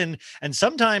season, and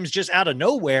sometimes just out of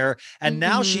nowhere. And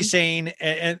now she's saying,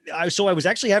 so I was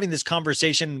actually having this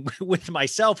conversation with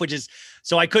myself, which is,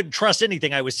 so I couldn't trust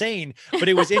anything I was saying, but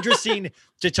it was interesting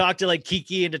to talk to like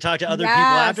Kiki and to talk to other people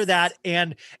after that,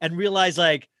 and realize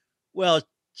like, well,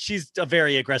 she's a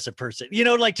very aggressive person, you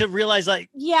know, like to realize like,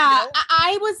 yeah, you know?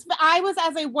 I was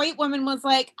as a white woman was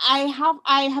like,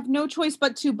 I have no choice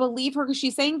but to believe her because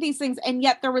she's saying these things. And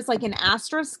yet there was like an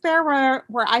asterisk there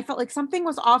where I felt like something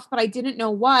was off, but I didn't know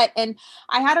what. And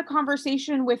I had a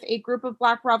conversation with a group of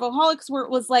Black Bravoholics where it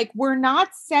was like, we're not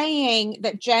saying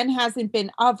that Jen hasn't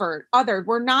been othered.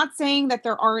 We're not saying that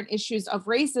there aren't issues of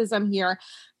racism here,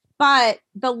 but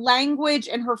the language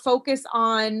and her focus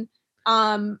on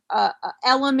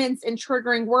elements and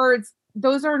triggering words,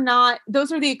 those are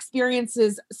the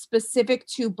experiences specific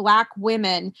to Black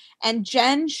women. And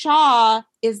Jen Shah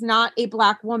is not a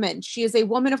Black woman. She is a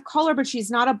woman of color, but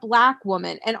she's not a Black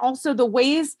woman. And also the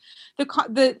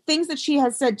things that she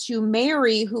has said to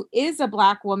Mary, who is a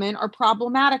Black woman, are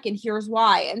problematic. And here's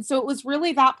why. And so it was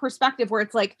really that perspective where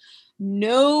it's like,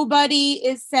 nobody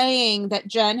is saying that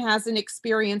Jen hasn't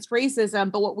experienced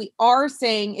racism, but what we are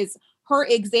saying is her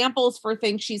examples for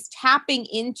things, she's tapping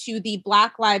into the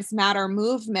Black Lives Matter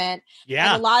movement.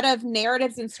 Yeah. And a lot of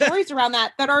narratives and stories around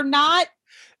that are not,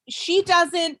 she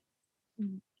is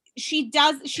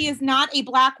not a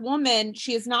Black woman.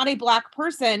 She is not a Black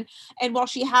person. And while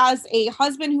she has a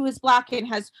husband who is Black and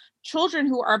has children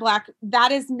who are Black,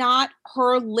 that is not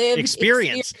her lived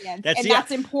experience. That's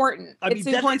important. It's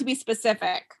important to be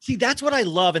specific. See, that's what I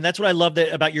love. And that's what I love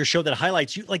about your show that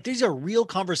highlights you. Like, these are real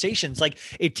conversations. Like,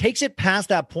 it takes it past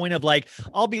that point of like,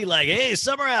 I'll be like, hey,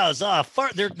 Summer House,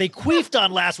 they queefed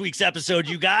on last week's episode,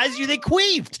 you guys, they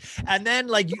queefed. And then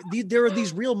like, there are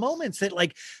these real moments that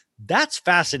like, that's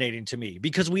fascinating to me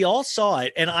because we all saw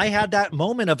it. And I had that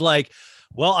moment of like,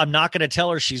 well, I'm not going to tell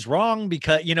her she's wrong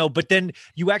because, you know, but then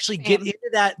you actually get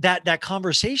into that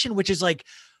conversation, which is like,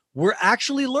 we're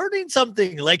actually learning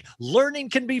something. Like, learning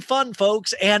can be fun,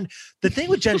 folks. And the thing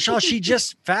with Jen Shah, she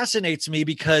just fascinates me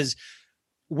because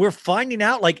we're finding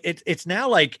out like it's now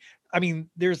like, I mean,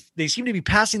 they seem to be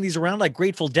passing these around like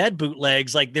Grateful Dead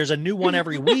bootlegs. Like there's a new one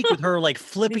every week with her like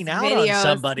flipping out on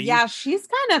somebody. Yeah, she's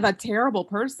kind of a terrible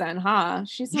person, huh?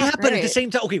 She's not great. But at the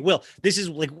same time, okay, well, this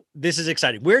is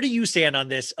exciting. Where do you stand on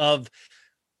this?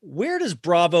 Where does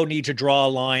Bravo need to draw a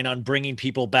line on bringing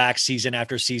people back season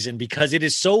after season? Because it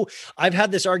is so, I've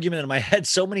had this argument in my head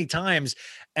so many times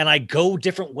and I go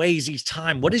different ways each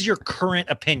time. What is your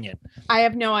current opinion? I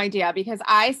have no idea because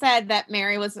I said that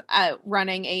Mary was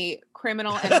running a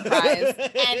criminal enterprise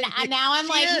and now I'm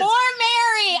like, more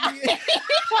Mary.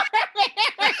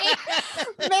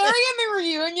 Mary in the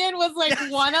reunion was like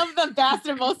one of the best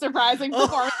and most surprising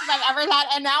performances I've ever had.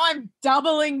 And now I'm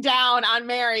doubling down on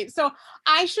Mary. So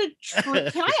I should,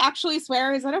 can I actually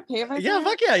swear? Is that okay if I say Yeah,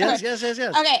 fuck yeah. Yes, okay. yes.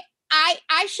 Okay.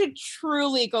 I should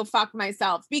truly go fuck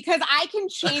myself because I can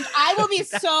change. I will be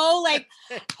so like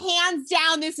hands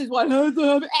down. This is what,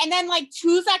 and then like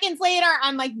 2 seconds later,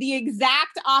 I'm like the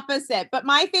exact opposite. But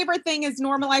my favorite thing is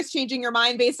normalize changing your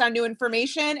mind based on new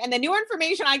information. And the new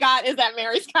information I got is that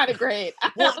Mary's kind of great.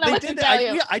 Well,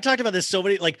 I talked about this so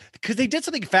many, like, because they did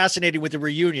something fascinating with the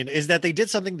reunion is that they did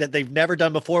something that they've never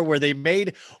done before where they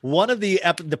made one of the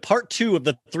part 2 of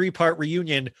the 3-part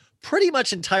reunion pretty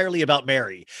much entirely about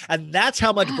Mary. And that's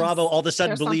how much Bravo all of a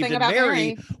sudden believed in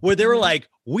Mary, where they were like,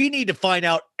 we need to find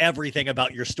out everything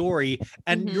about your story.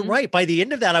 And you're right. By the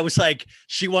end of that, I was like,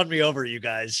 she won me over, you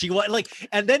guys. She won, like,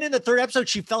 and then in the 3rd episode,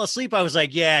 she fell asleep. I was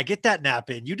like, yeah, get that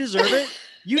nap in. You deserve it.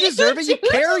 You deserve it. You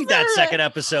carried that 2nd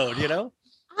episode, you know?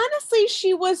 Honestly,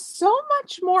 she was so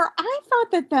much more. I thought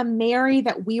that the Mary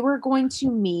that we were going to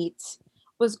meet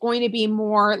was going to be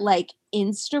more like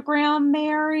Instagram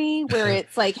Mary, where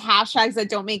it's like hashtags that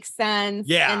don't make sense.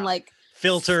 Yeah. And like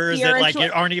filters that like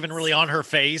aren't even really on her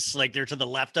face. Like they're to the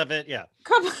left of it. Yeah.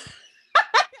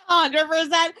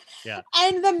 100%. Yeah.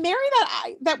 And the Mary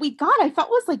that we got, I felt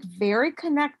was like very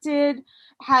connected,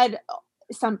 had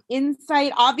some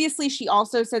insight. Obviously, she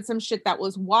also said some shit that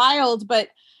was wild, but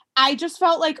I just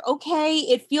felt like, okay,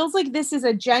 it feels like this is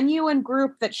a genuine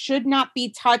group that should not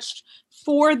be touched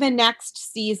for the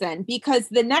next season, because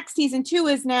the next season 2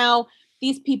 is now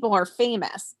these people are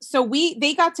famous. So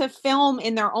they got to film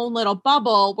in their own little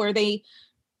bubble where they,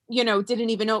 you know, didn't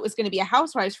even know it was going to be a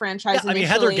Housewives franchise. Yeah, I mean,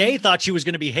 Heather Gay thought she was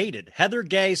going to be hated. Heather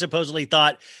Gay supposedly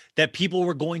thought that people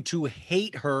were going to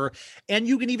hate her. And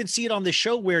you can even see it on the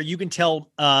show where you can tell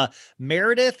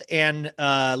Meredith and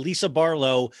Lisa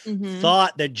Barlow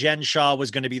thought that Jen Shah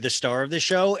was going to be the star of the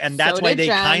show. And that's why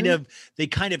they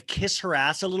kind of kiss her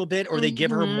ass a little bit, or they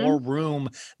give her more room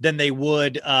than they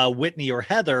would Whitney or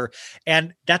Heather.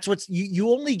 And that's what's you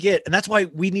only get. And that's why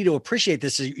we need to appreciate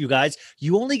this, you guys.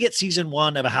 You only get season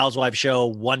 1 of a Housewives show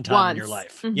one time in your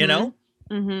life, you know?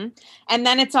 And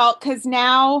then it's all because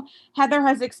now Heather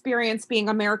has experienced being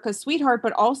America's sweetheart,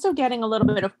 but also getting a little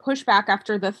bit of pushback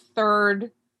after the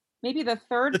 3rd maybe the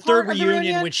third third part of the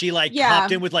reunion when she like Yeah.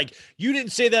 hopped in with like, you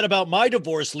didn't say that about my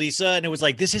divorce, Lisa. And it was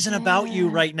like, this isn't about you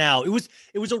right now. It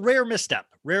was a rare misstep.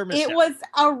 It was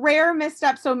a rare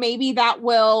misstep. So maybe that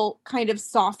will kind of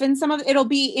soften some of it. It'll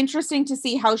be interesting to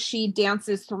see how she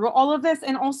dances through all of this.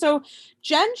 And also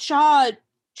Jen Shaw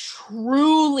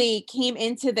truly came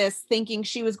into this thinking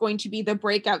she was going to be the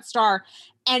breakout star.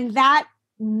 And that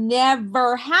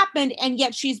never happened. And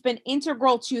yet she's been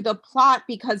integral to the plot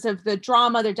because of the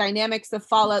drama, the dynamics, the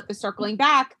fallout, the circling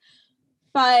back.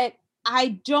 But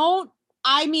I know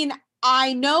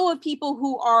of people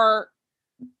who are,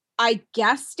 I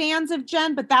guess, stans of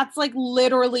Jen, but that's like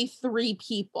literally 3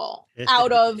 people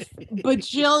out of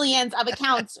bajillions of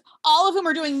accounts, all of whom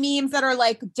are doing memes that are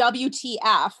like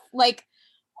WTF. Like,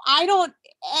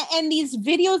 and these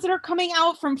videos that are coming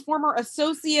out from former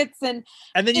associates and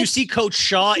then you see Coach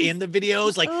Shaw in the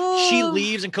videos, like she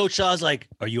leaves and Coach Shaw's like,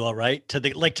 are you all right? To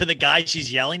the guy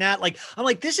she's yelling at. Like, I'm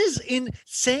like, this is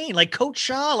insane. Like Coach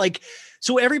Shaw, like,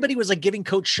 so everybody was like giving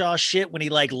Coach Shaw shit when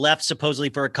he like left supposedly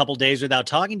for a couple days without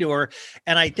talking to her.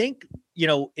 And I think,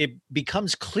 it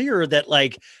becomes clear that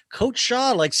like Coach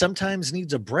Shaw, like sometimes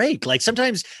needs a break. Like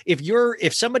sometimes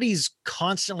if somebody's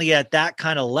constantly at that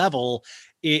kind of level,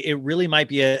 it really might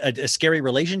be a scary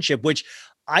relationship, which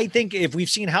I think if we've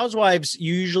seen Housewives,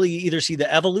 you usually either see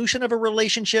the evolution of a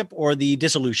relationship or the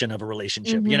dissolution of a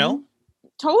relationship,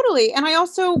 Totally. And I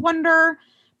also wonder,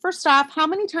 first off, how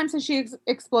many times has she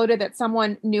exploded that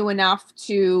someone knew enough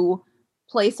to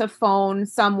place a phone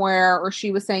somewhere, or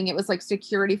she was saying it was like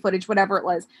security footage, whatever it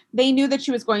was. They knew that she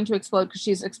was going to explode because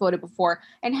she's exploded before.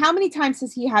 And how many times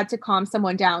has he had to calm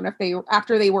someone down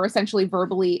after they were essentially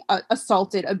verbally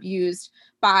assaulted, abused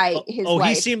by his wife?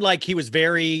 He seemed like he was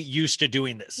very used to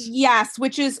doing this. Yes,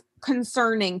 which is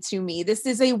concerning to me. This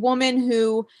is a woman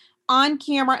who on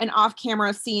camera and off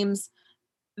camera seems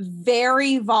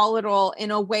very volatile in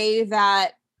a way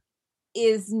that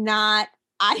is not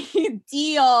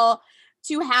ideal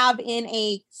to have in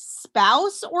a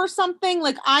spouse or something.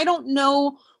 Like, I don't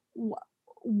know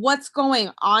what's going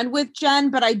on with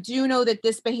Jen, but I do know that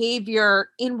this behavior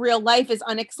in real life is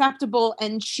unacceptable.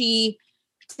 And she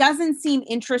doesn't seem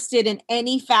interested in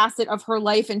any facet of her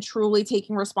life and truly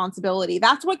taking responsibility.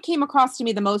 That's what came across to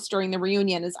me the most during the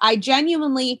reunion, is I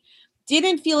genuinely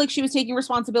didn't feel like she was taking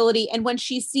responsibility. And when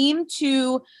she seemed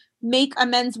to make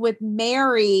amends with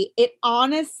Mary, it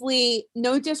honestly,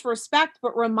 no disrespect,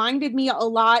 but reminded me a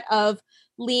lot of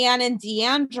Leanne and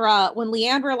Deandra when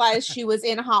Leanne realized she was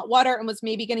in hot water and was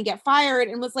maybe going to get fired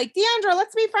and was like, Deandra,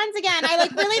 let's be friends again. I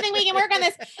like really think we can work on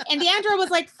this. And Deandra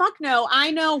was like, fuck no, I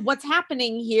know what's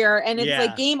happening here. And it's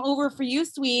like game over for you,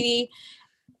 sweetie.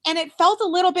 And it felt a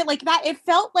little bit like that. It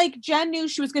felt like Jen knew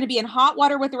she was going to be in hot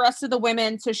water with the rest of the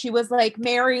women. So she was like,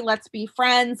 Mary, let's be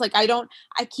friends. Like, I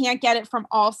can't get it from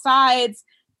all sides.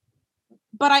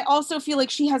 But I also feel like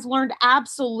she has learned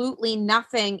absolutely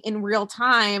nothing in real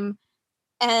time.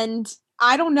 And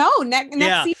I don't know, next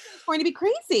season is going to be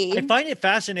crazy. I find it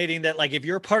fascinating that like, if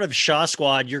you're part of Shaw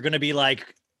Squad, you're going to be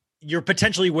like, you're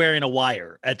potentially wearing a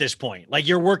wire at this point. Like,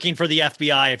 you're working for the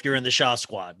FBI if you're in the Shaw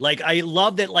Squad. Like, I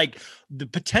love that, like,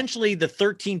 potentially the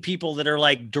 13 people that are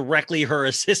like directly her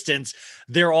assistants,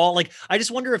 they're all like, I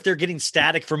just wonder if they're getting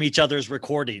static from each other's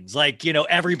recordings. Like,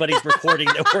 everybody's recording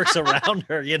that works around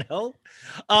her, Totally.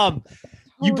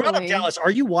 You brought up Dallas.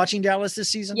 Are you watching Dallas this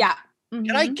season? Yeah. Mm-hmm.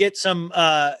 Can I get some,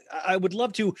 I would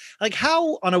love to, like,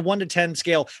 how on a 1 to 10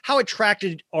 scale, how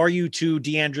attracted are you to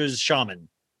Deandra's shaman?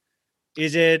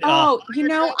 Is it? I'm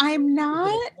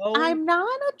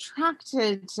not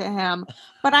attracted to him,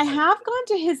 but I have gone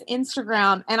to his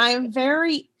Instagram and I am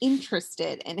very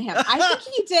interested in him. I think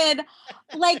he did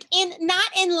not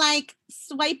in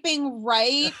swiping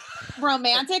right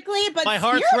romantically, but my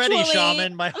heart's ready,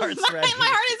 shaman. My heart's ready. My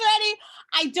heart is ready.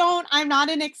 I'm not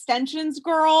an extensions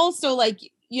girl. So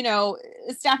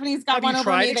Stephanie's got one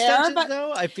over me there, but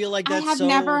though? I feel like that's I have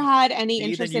never had any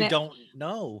interest in it. Don't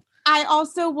know. I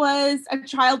also was a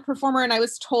child performer, and I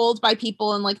was told by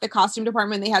people in the costume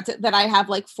department that I have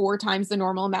 4 times the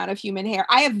normal amount of human hair.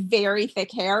 I have very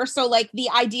thick hair, so the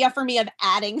idea for me of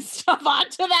adding stuff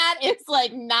onto that is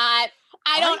not.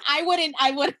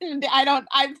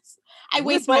 I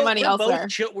waste my money elsewhere.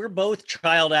 We're both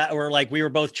we were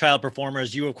both child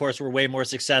performers. You, of course, were way more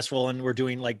successful, and we're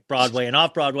doing Broadway and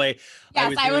off Broadway.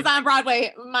 Yes, I was on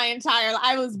Broadway my entire life.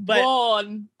 I was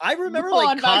born. I remember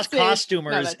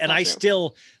costumers, and I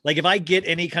still if I get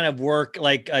any kind of work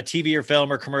like a TV or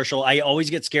film or commercial, I always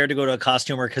get scared to go to a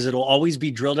costumer because it'll always be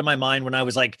drilled in my mind when I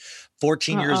was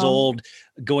 14 years old,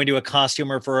 going to a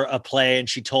costumer for a play, and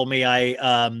she told me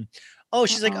Oh,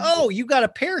 she's like, oh, you got a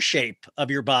pear shape of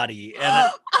your body. And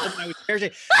I was pear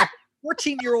shape. A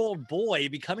 14-year-old boy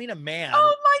becoming a man.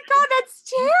 Oh my God, that's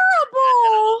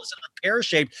terrible. Pear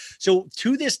shaped. So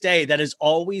to this day, that has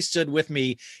always stood with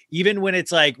me, even when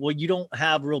it's like, well, you don't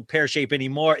have real pear shape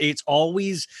anymore. It's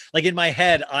always like in my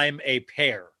head, I'm a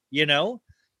pear, you know?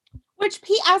 Which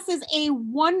PS is a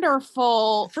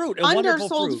wonderful fruit,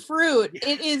 undersold fruit.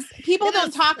 It is. People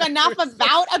don't talk enough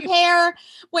about a pear.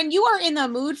 When you are in the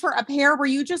mood for a pear where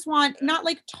you just want not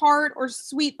like tart or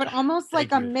sweet, but almost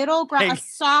like a middle ground, a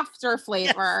softer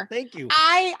flavor. Yes, thank you.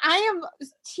 I am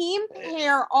team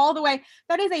pear all the way.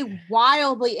 That is a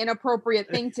wildly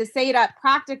inappropriate thing to say to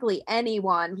practically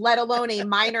anyone, let alone a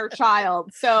minor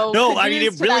child. So no, I mean,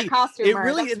 and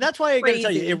that's why I got to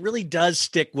tell you, it really does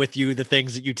stick with you, the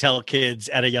things that you tell kids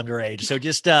at a younger age. So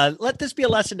just let this be a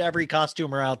lesson to every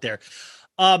costumer out there.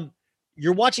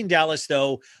 You're watching Dallas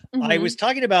though. I was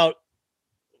talking about,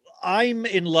 I'm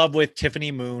in love with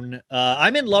Tiffany Moon.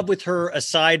 I'm in love with her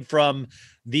aside from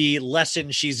the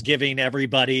lesson she's giving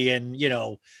everybody and, you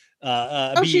know,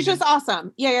 she's just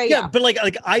awesome. Yeah. But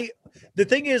the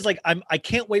thing is, like, I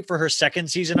can't wait for her second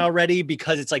season already,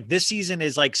 because it's like this season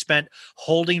is like spent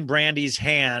holding Brandy's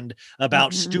hand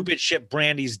about stupid shit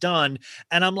Brandy's done.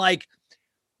 And I'm like,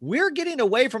 we're getting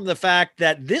away from the fact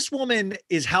that this woman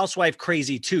is housewife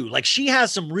crazy too. Like, she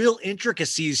has some real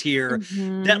intricacies here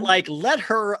that like,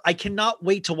 I cannot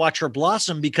wait to watch her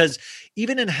blossom, because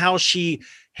even in how she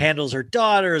handles her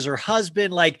daughters, her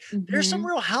husband, like there's some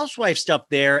real housewife stuff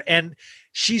there. And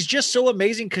she's just so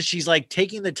amazing, because she's like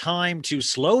taking the time to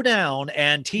slow down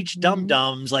and teach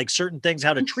dum-dums like certain things,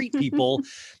 how to treat people.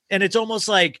 And it's almost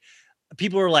like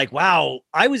people are like, wow,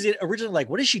 I was originally like,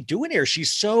 what is she doing here?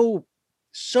 She's so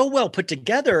well put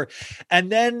together. And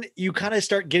then you kind of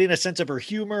start getting a sense of her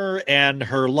humor and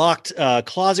her locked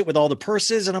closet with all the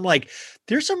purses. And I'm like,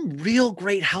 there's some real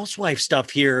great housewife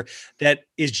stuff here that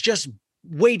is just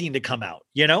waiting to come out,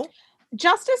 you know?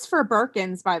 Justice for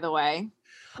Birkins, by the way.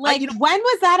 Like, when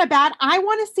was that about? I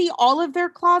want to see all of their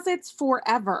closets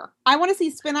forever. I want to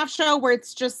see spin-off show where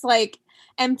it's just like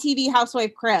MTV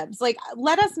Housewife Cribs. Like,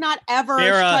 let us not ever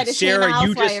try to shame a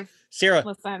housewife.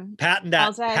 Listen, patent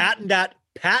that.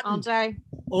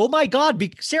 Oh my God.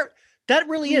 Sarah, that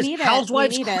really is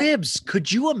Housewives Cribs.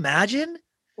 Could you imagine?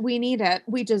 We need it.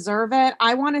 We deserve it.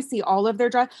 I want to see all of their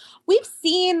dress. We've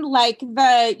seen like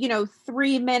the,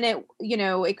 3-minute,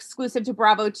 exclusive to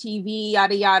Bravo TV,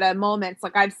 yada, yada moments.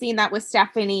 Like, I've seen that with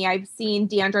Stephanie. I've seen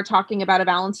Deandra talking about a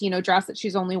Valentino dress that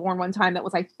she's only worn one time. That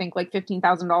was, I think, like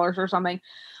 $15,000 or something.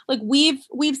 Like, we've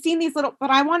seen these little,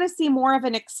 but I want to see more of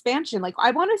an expansion. Like,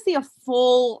 I want to see a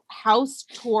full house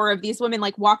tour of these women,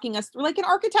 like walking us through like an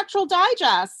Architectural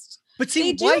Digest. But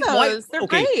see, they're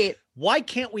great. Why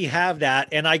can't we have that?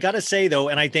 And I got to say, though,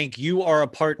 and I think you are a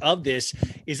part of this,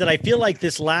 is that I feel like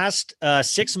this last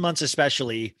 6 months,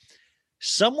 especially,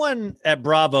 someone at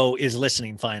Bravo is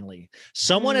listening finally.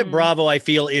 Someone at Bravo, I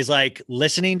feel, is like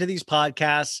listening to these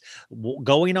podcasts,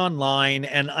 going online.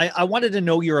 And I wanted to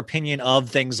know your opinion of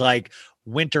things like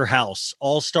Winter House,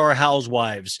 All-Star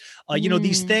Housewives,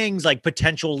 these things like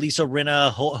potential Lisa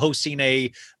Rinna hosting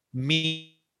a meme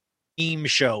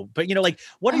show. But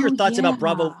what are your thoughts about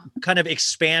Bravo kind of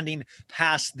expanding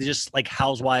past just like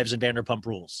Housewives and Vanderpump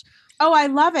Rules? Oh, I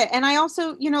love it. And I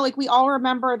also, we all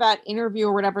remember that interview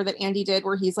or whatever that Andy did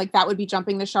where he's like, that would be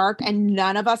jumping the shark. And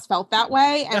none of us felt that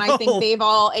way. And I think they've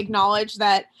all acknowledged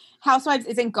that Housewives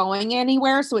isn't going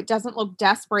anywhere. So it doesn't look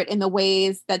desperate in the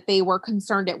ways that they were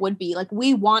concerned it would be. Like,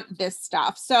 we want this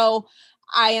stuff. So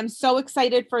I am so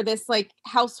excited for this, like,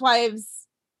 Housewives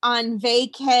on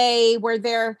vacay, where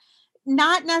they're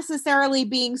not necessarily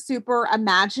being super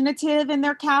imaginative in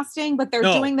their casting, but they're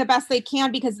doing the best they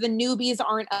can because the newbies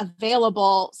aren't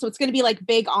available. So it's going to be like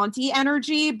big auntie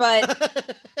energy, but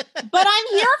I'm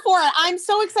here for it. I'm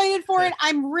so excited for it.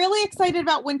 I'm really excited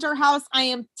about Winter House. I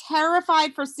am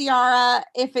terrified for Ciara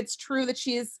if it's true that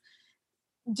she's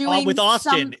doing with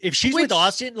Austin. If she's with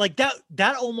Austin, like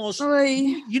that almost,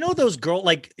 those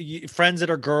friends that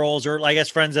are girls, or I guess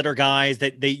friends that are guys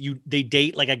that they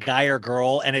date like a guy or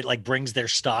girl, and it like brings their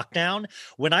stock down.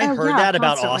 When I heard that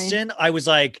about Austin, I was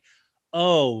like,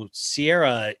 oh,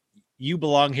 Ciara, you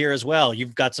belong here as well.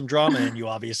 You've got some drama in you,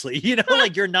 obviously,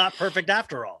 like you're not perfect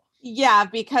after all. Yeah,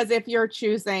 because if you're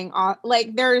choosing,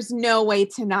 there's no way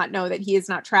to not know that he is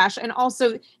not trash. And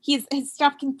also his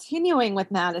stuff continuing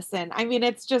with Madison. I mean,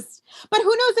 it's just, but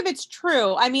who knows if it's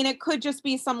true? I mean, it could just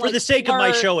be some, for the sake of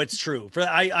my show, it's true. It's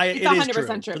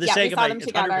 100% true. For the sake of my, it's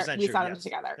 100% true. We saw them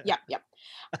together. Yep.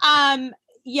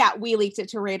 Yeah, we leaked it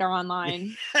to Radar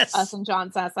Online. Yes. Us and John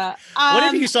Sessa.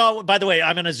 What if you saw, by the way,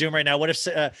 I'm going to Zoom right now. What if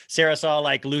Sarah saw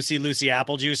like Lucy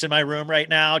Apple Juice in my room right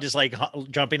now, just like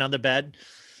jumping on the bed?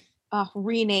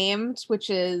 Renamed, which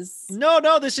is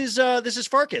No, this is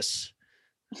Farkas.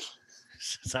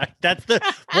 Sorry,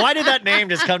 why did that name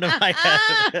just come to my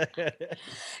head?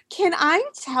 Can I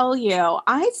tell you,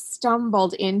 I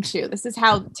stumbled into, this is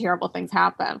how terrible things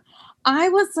happen. I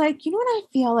was like, you know what I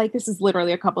feel like? This is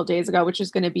literally a couple of days ago, which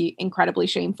is going to be incredibly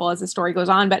shameful as the story goes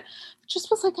on, but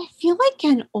just was like, I feel like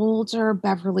an older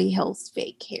Beverly Hills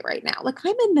vacay right now. Like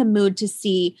I'm in the mood to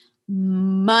see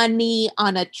money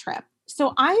on a trip.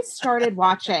 So I started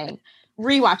rewatching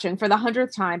for the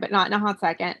 100th time, but not in a hot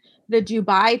second, the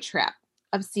Dubai trip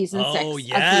of season 6. Oh,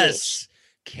 yes.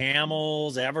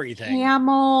 Camels, everything.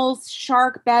 Camels,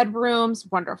 shark bedrooms,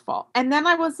 wonderful. And then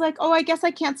I was like, oh, I guess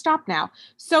I can't stop now.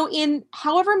 So in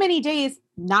however many days,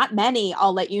 not many,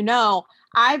 I'll let you know,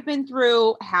 I've been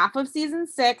through half of season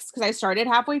 6 because I started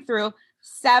halfway through,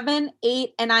 7,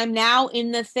 8, and I'm now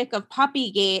in the thick of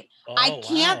Puppygate. I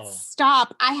can't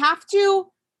stop. I have to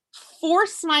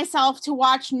force myself to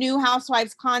watch new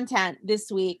Housewives content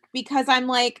this week because I'm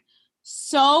like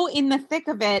so in the thick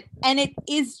of it, and it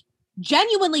is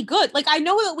genuinely good. Like I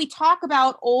know that we talk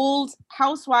about old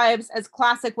Housewives as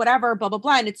classic, whatever, blah, blah,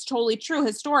 blah. And it's totally true,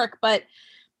 historic, but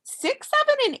 6,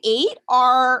 7, and 8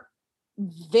 are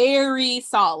very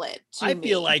solid. I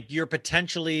feel like you're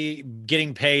potentially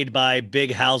getting paid by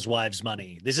big Housewives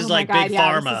money. This is like big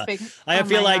pharma. I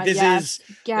feel like this is,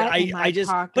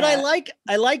 but I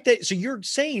like that. So you're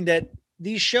saying that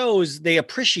these shows, they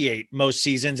appreciate most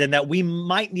seasons and that we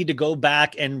might need to go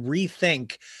back and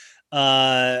rethink,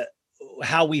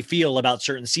 how we feel about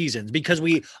certain seasons because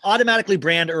we automatically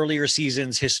brand earlier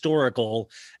seasons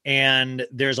historical and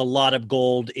there's a lot of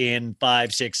gold in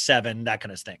 5, 6, 7, that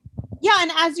kind of thing. Yeah.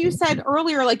 And as you said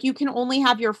earlier, like you can only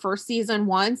have your first season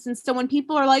once. And so when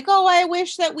people are like, oh, I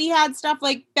wish that we had stuff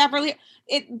like Beverly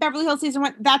Hills season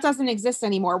 1, that doesn't exist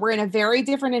anymore. We're in a very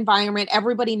different environment.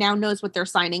 Everybody now knows what they're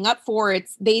signing up for.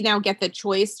 They now get the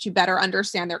choice to better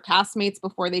understand their castmates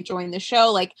before they join the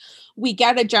show. Like we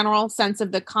get a general sense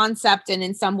of the concept and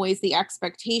in some ways the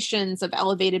expectations of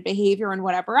elevated behavior and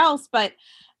whatever else. But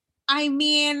I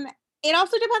mean, it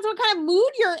also depends what kind of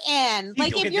mood you're in.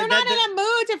 Like if you're not in a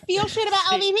mood to feel shit about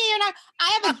LVP, you're not.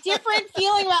 I have a different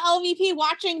feeling about LVP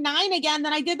watching 9 again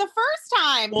than I did the first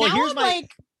time. Well, now here's I'm my,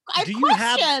 like, I have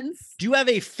questions. Do you have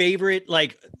a favorite,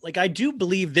 like I do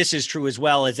believe this is true as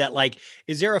well, is that like,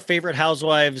 is there a favorite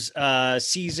Housewives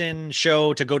season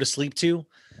show to go to sleep to?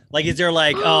 Like, is there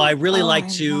like, I really like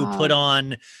to put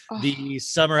on the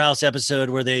Summer House episode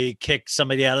where they kick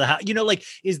somebody out of the house? You know, like,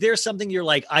 is there something you're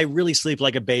like, I really sleep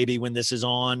like a baby when this is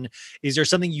on? Is there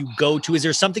something you go to? Is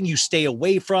there something you stay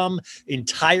away from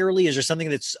entirely? Is there something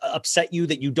that's upset you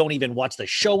that you don't even watch the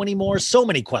show anymore? So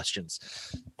many questions.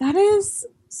 That is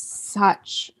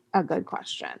such a good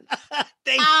question.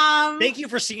 Thank you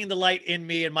for seeing the light in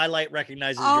me, and my light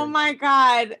recognizes. Oh my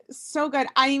God. So good.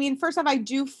 I mean, first off, I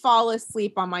do fall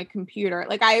asleep on my computer.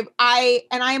 Like I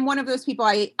am one of those people,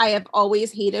 I have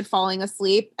always hated falling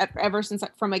asleep ever since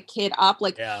from a kid up.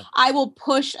 Like I will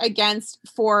push against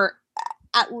for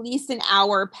at least an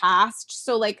hour past.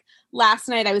 So like last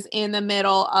night I was in the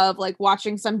middle of like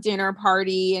watching some dinner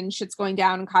party and shit's going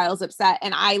down and Kyle's upset.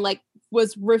 And I like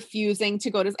was refusing to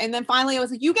go to, and then finally I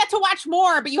was like, you get to watch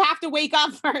more, but you have to wake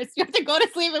up first. You have to go to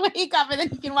sleep and wake up and then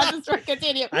you can watch the story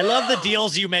continue. I love the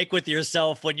deals you make with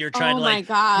yourself when you're trying to like,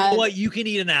 God. You know what, you can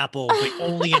eat an apple, but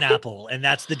only an apple. And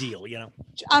that's the deal, you know?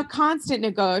 A constant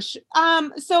negotiation.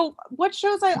 So what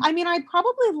shows I mean, I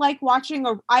probably like watching,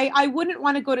 I wouldn't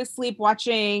want to go to sleep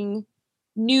watching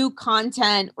new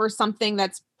content or something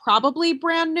that's probably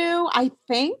brand new, I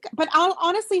think. But I'll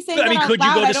honestly say, could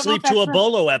you go to sleep to a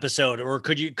Bolo episode, or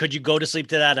could you go to sleep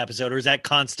to that episode, or is that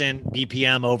constant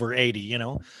BPM over 80? You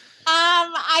know,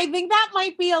 I think that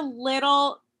might be a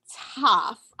little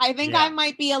tough. I think I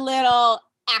might be a little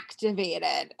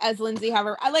activated, as Lindsay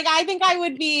Hover. Like, I think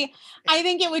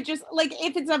it would just like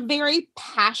if it's a very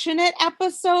passionate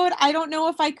episode. I don't know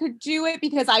if I could do it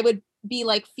because I would be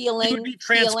like feeling you would be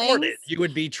transported.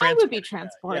 I would be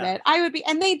transported. I would be,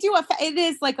 and they do it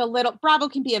is like a little Bravo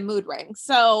can be a mood ring.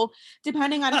 So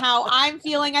depending on how I'm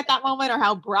feeling at that moment or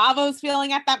how Bravo's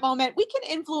feeling at that moment, we can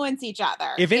influence each other.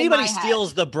 If anybody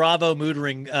steals the Bravo mood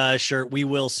ring shirt, we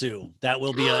will sue. That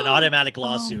will be an automatic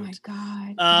lawsuit. Oh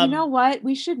my God. You know what?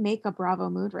 We should make a Bravo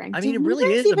mood ring. I mean, it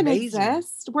really is even amazing.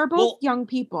 Exist? We're both young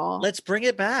people. Let's bring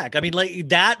it back. I mean, like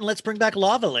that, and let's bring back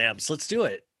lava lamps. Let's do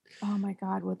it. Oh my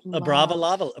God, with love. A Bravo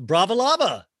lava. Bravo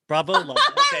lava.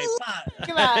 Okay,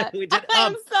 fine. We did,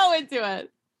 I'm so into it.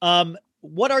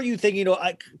 what are you thinking?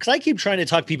 Because I keep trying to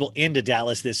talk people into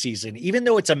Dallas this season, even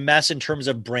though it's a mess in terms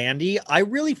of brandy. I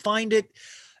really find it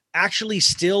actually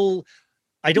still.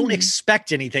 I don't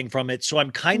expect anything from it. So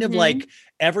I'm kind of like,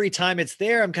 every time it's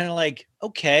there, I'm kind of like,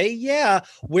 okay, yeah.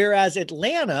 Whereas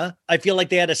Atlanta, I feel like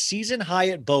they had a season high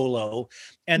at Bolo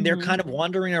and they're kind of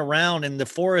wandering around in the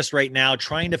forest right now,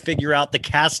 trying to figure out the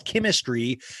cast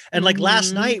chemistry. And like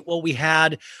last night, what we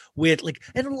had with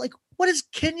what is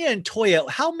Kenya and Toya?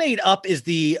 How made up is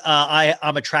the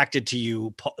I'm attracted to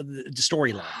you the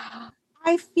storyline?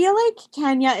 I feel like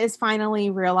Kenya is finally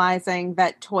realizing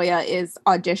that Toya is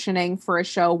auditioning for a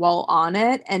show while on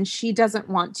it, and she doesn't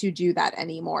want to do that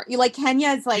anymore. Like Kenya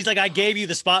is like, she's like, I gave you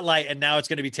the spotlight, and now it's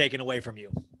going to be taken away from you.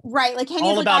 Right? Like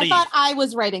Kenya's like, I thought I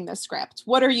was writing the script.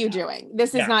 What are you doing?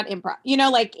 This is not improv.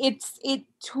 Like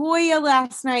Toya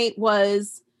last night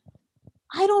was.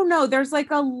 I don't know. There's like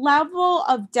a level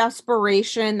of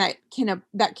desperation that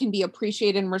can be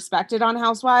appreciated and respected on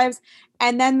Housewives.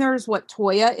 And then there's what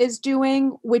Toya is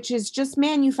doing, which is just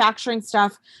manufacturing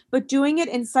stuff, but doing it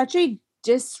in such a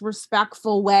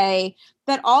disrespectful way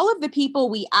that all of the people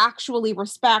we actually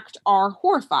respect are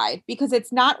horrified because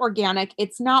it's not organic,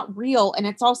 it's not real, and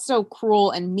it's also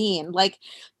cruel and mean. Like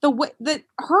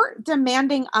her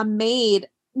demanding a maid.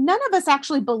 None of us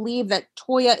actually believe that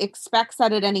Toya expects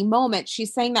that at any moment.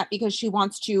 She's saying that because she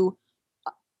wants to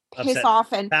piss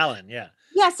off and Fallon. Yeah.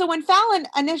 Yeah. So when Fallon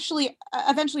eventually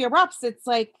erupts, it's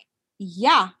like,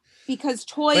 yeah, because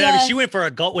Toya. But, she went for a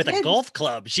golf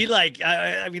club. She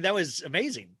that was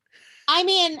amazing. I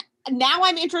mean, now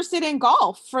I'm interested in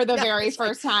golf for the very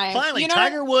first time. Finally,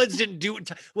 Tiger Woods didn't do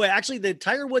it. Well, actually, the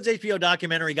Tiger Woods HBO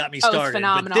documentary got me started.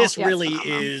 Phenomenal. But this really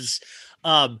is.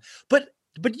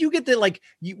 But you get that,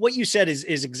 what you said is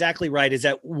exactly right, is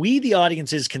that we, the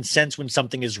audiences, can sense when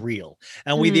something is real.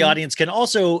 And we, the audience, can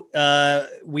also,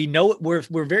 we know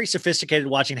we're very sophisticated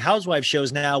watching Housewives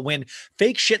shows now when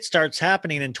fake shit starts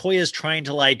happening and Toya's trying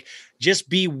to just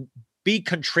be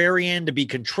contrarian to be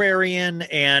contrarian.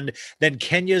 And then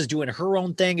Kenya's doing her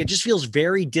own thing. It just feels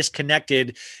very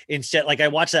disconnected. Instead, I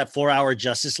watched that 4-hour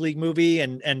Justice League movie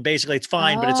and basically it's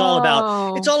fine, but it's all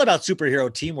about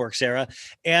superhero teamwork, Sarah.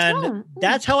 And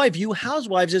that's how I view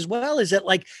Housewives as well, is that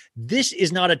this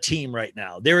is not a team right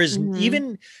now. There is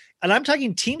even, and I'm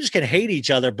talking teams can hate each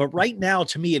other, but right now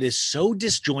to me, it is so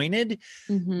disjointed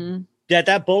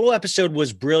that Bolo episode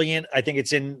was brilliant. I think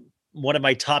it's in one of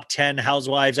my top 10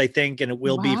 Housewives, I think, and it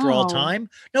will be for all time.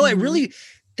 No, I really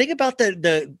think about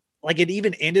the it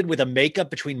even ended with a makeup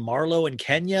between Marlo and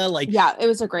Kenya. Yeah, it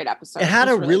was a great episode. It had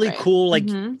a really cool,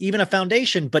 even a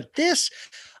foundation, but this,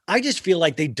 I just feel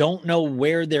like they don't know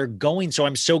where they're going. So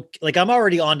I'm I'm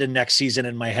already on to next season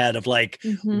in my head of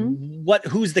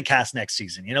who's the cast next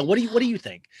season? What do you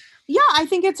think? Yeah, I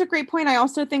think it's a great point. I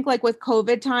also think with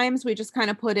COVID times, we just kind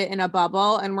of put it in a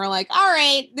bubble and we're like, all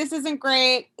right, this isn't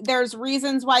great. There's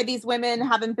reasons why these women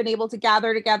haven't been able to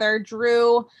gather together.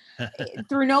 Drew,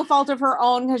 through no fault of her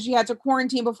own, because she had to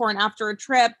quarantine before and after a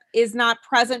trip, is not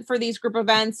present for these group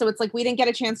events. So it's we didn't get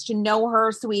a chance to know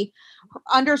her. So we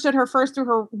understood her first through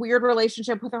her weird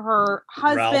relationship with her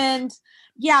husband. Ralph.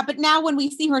 Yeah, but now when we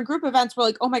see her in group events, we're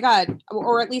like, oh my God,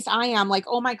 or at least I am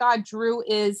oh my God, Drew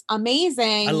is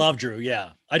amazing. I love Drew.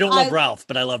 Yeah. I don't love Ralph,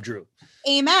 but I love Drew.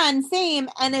 Amen. Same.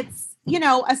 And it's,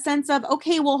 a sense of,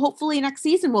 okay, well, hopefully next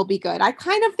season will be good. I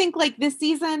kind of think this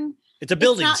season. It's a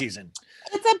building season.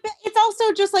 It's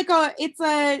also just the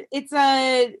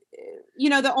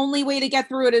only way to get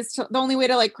through it is the only way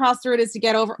to cross through it is to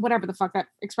get over whatever the fuck that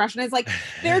expression is.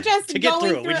 They're just to get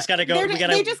through it. We just got to go. We just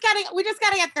got to get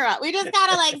through it. We just got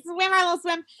to swim our little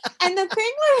swim. And the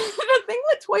thing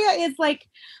with Toya is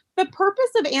the purpose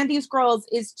of Andy's Girls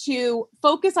is to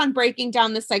focus on breaking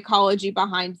down the psychology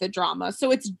behind the drama.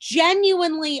 So it's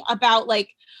genuinely about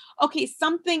okay,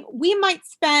 something we might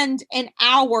spend an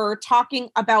hour talking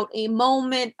about a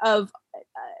moment of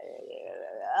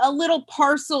a little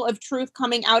parcel of truth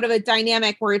coming out of a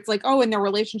dynamic where it's in their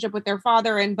relationship with their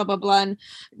father and blah, blah, blah, and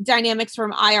dynamics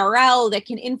from IRL that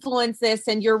can influence this.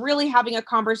 And you're really having a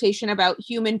conversation about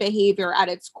human behavior at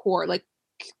its core,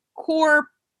 core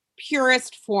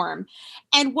purest form.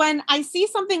 And when I see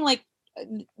something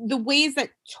the ways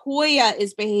that Toya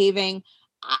is behaving,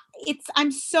 I'm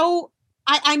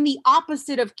the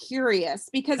opposite of curious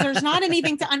because there's not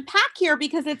anything to unpack here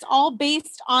because it's all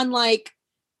based on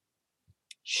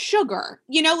sugar,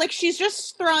 she's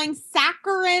just throwing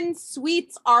saccharine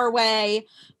sweets our way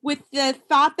with the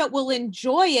thought that we'll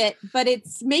enjoy it, but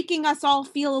it's making us all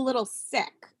feel a little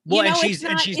sick. Well, and it's she's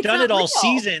it's done not it all real.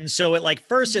 season. So at like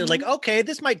first it was like, okay,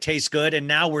 this might taste good. And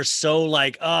now we're so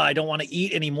like, oh, I don't want to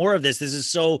eat any more of this.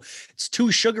 It's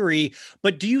too sugary.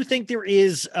 But do you think there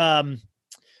is to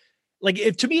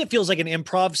me, it feels like an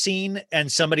improv scene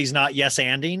and somebody's not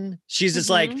yes-anding. She's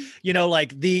just like,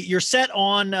 like you're set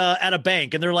on at a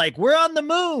bank and they're like, we're on the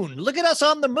moon. Look at us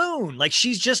on the moon. Like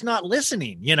she's just not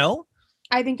listening,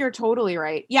 I think you're totally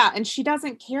right. Yeah. And she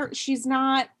doesn't care. She's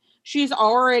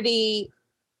already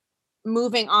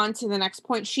moving on to the next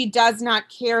point. She does not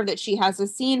care that she has a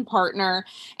scene partner.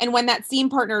 And when that scene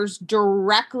partner is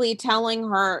directly telling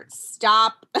her,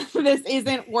 stop, this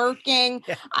isn't working.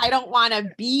 I don't want to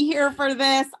be here for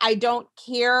this. I don't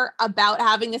care about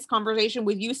having this conversation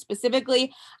with you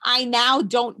specifically. I now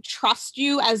don't trust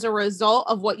you as a result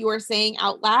of what you are saying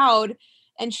out loud.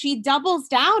 And she doubles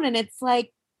down, and it's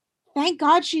like, thank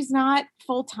God she's not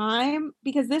full time,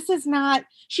 because this is not,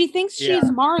 she thinks she's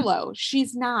Marlo.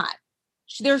 She's not.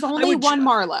 There's only one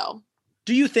Marlo.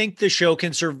 Do you think the show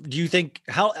can serve? Do you think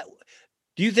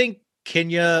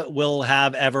Kenya will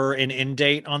have ever an end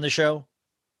date on the show?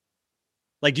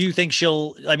 Like, do you think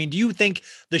do you think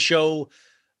the show,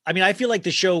 I feel like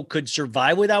the show could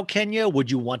survive without Kenya.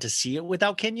 Would you want to see it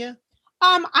without Kenya?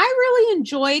 I really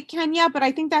enjoyed Kenya, but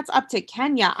I think that's up to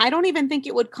Kenya. I don't even think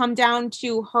it would come down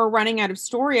to her running out of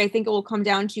story. I think it will come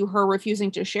down to her refusing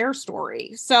to share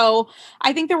story. So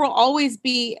I think there will always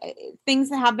be things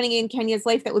happening in Kenya's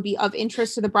life that would be of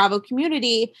interest to the Bravo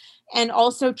community, and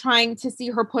also trying to see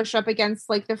her push up against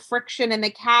like the friction in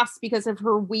the cast because of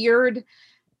her weird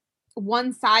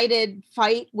one-sided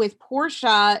fight with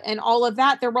Portia and all of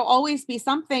that. There will always be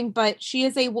something, but she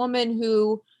is a woman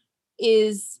who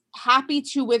is happy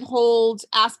to withhold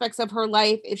aspects of her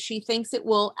life if she thinks it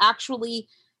will actually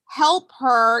help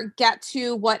her get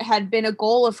to what had been a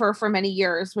goal of her for many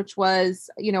years, which was,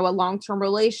 a long-term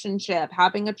relationship,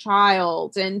 having a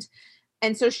child. And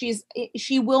so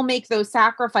she will make those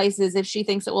sacrifices if she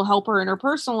thinks it will help her in her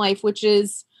personal life, which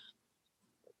is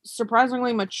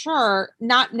surprisingly mature,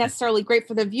 not necessarily great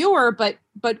for the viewer, but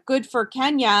good for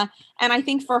Kenya. And I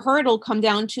think for her, it'll come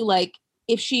down to like,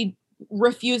 if she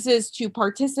refuses to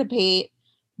participate,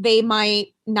 they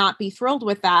might not be thrilled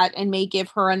with that and may give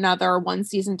her another one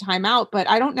season timeout. But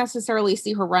I don't necessarily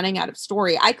see her running out of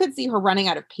story. I could see her running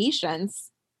out of patience.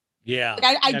 Yeah.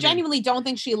 Like I genuinely don't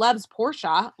think she loves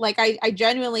Portia. Like I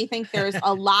genuinely think there's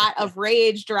a lot of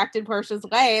rage directed Portia's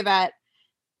way that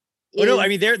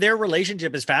their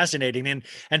relationship is fascinating.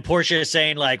 And Portia is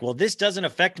saying like, well, this doesn't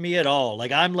affect me at all.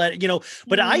 Like I'm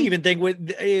but I even think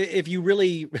if you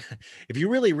really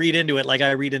read into it, like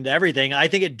I read into everything, I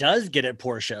think it does get at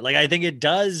Portia. Like, I think it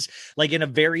does, like in a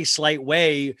very slight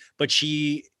way, but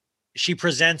she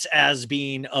presents as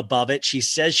being above it. She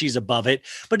says she's above it,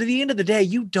 but at the end of the day,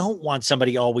 you don't want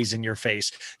somebody always in your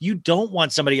face. You don't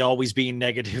want somebody always being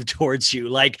negative towards you.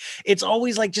 Like, it's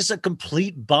always like just a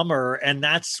complete bummer. And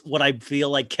that's what I feel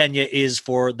like Kenya is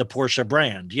for the Portia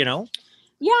brand, Yeah.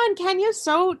 And Kenya's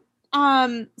so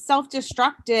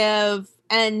self-destructive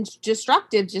and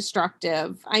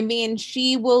destructive. I mean,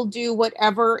 she will do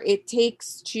whatever it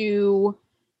takes to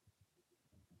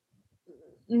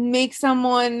make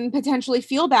someone potentially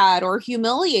feel bad or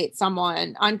humiliate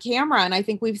someone on camera. And I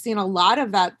think we've seen a lot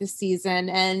of that this season.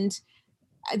 And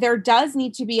there does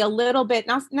need to be a little bit,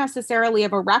 not necessarily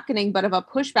of a reckoning, but of a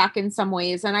pushback in some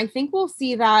ways. And I think we'll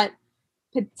see that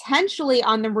potentially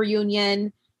on the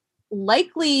reunion,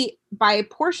 likely by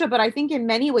Portia, but I think in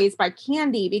many ways by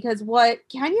Kandi, because what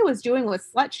Kenya was doing was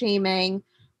slut shaming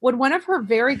when one of her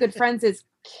very good friends is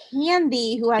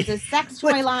Kandi, who has a sex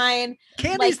toy line.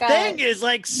 Candy's thing is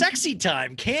like sexy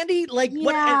time. Kandi, like,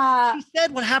 what she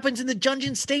said, what happens in the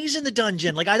dungeon stays in the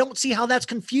dungeon. Like, I don't see how that's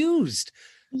confused.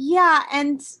 Yeah.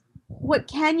 And what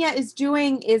Kenya is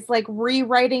doing is like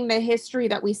rewriting the history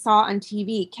that we saw on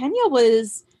TV. Kenya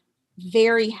was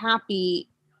very happy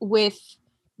with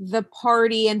the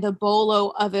party and the bolo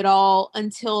of it all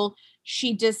until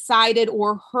she decided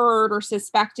or heard or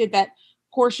suspected that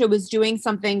Portia was doing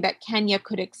something that Kenya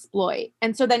could exploit.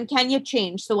 And so then Kenya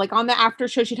changed. So like on the after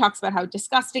show, she talks about how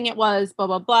disgusting it was, blah,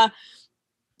 blah, blah.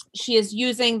 She is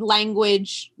using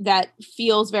language that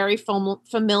feels very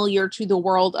familiar to the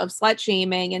world of slut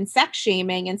shaming and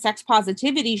sex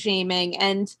positivity shaming.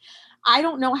 And I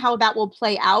don't know how that will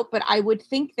play out, but I would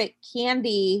think that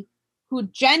Kandi, who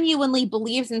genuinely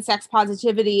believes in sex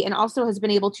positivity and also has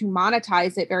been able to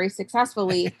monetize it very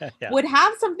successfully, would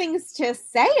have some things to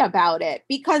say about it.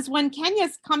 Because when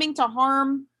Kenya's coming to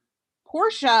harm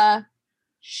Portia,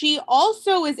 she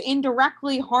also is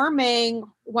indirectly harming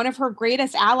one of her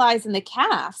greatest allies in the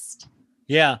cast.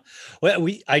 Yeah. Well,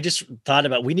 I just thought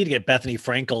about, we need to get Bethany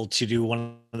Frankel to do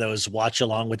one of those watch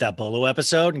along with that Bolo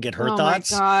episode and get her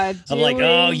thoughts. Oh my God. I'm like,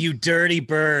 oh, you dirty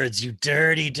birds, you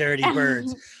dirty, dirty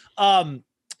birds.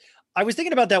 I was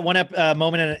thinking about that one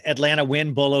moment in Atlanta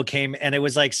when Bolo came, and it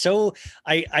was like, so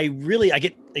I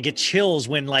get chills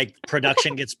when like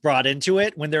production gets brought into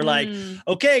it, when they're like,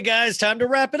 okay, guys, time to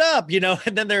wrap it up,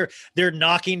 and then they're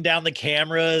knocking down the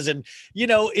cameras, and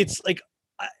it's like,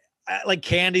 like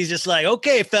Candy's just like,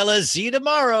 okay, fellas, see you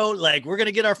tomorrow. Like, we're going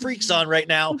to get our freaks on right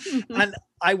now. And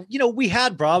we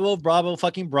had Bravo,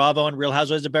 and Real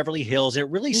Housewives of Beverly Hills. It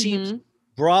really seems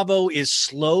Bravo is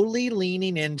slowly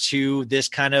leaning into this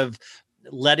kind of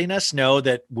letting us know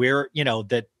that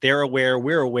that they're aware,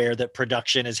 we're aware that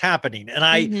production is happening. And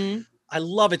I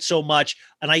love it so much.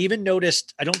 And I even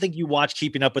noticed, I don't think you watch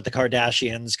Keeping Up with the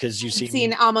Kardashians because you've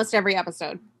seen almost every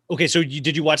episode. Okay, so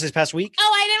did you watch this past week?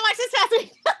 Oh, I didn't watch this past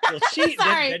week.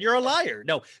 Well, then you're a liar.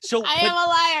 No, so I am a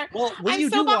liar. Well, when I'm you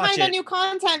so do watch behind on it, new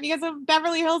content because of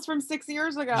Beverly Hills from 6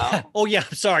 years ago. oh yeah,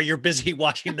 I'm sorry, you're busy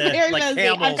watching the Very like busy.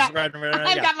 camels.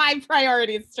 I've got my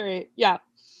priorities straight. Yeah.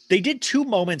 They did two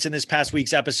moments in this past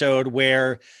week's episode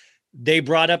where they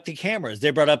brought up the cameras.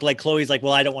 They brought up like Chloe's like,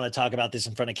 well, I don't want to talk about this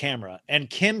in front of camera, and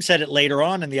Kim said it later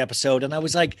on in the episode, and I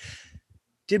was like,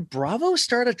 did Bravo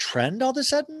start a trend all of a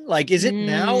sudden? Like, is it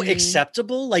now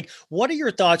acceptable? Like, what are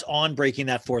your thoughts on breaking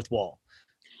that fourth wall?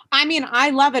 I mean,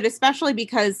 I love it, especially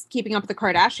because Keeping Up with the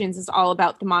Kardashians is all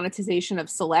about the monetization of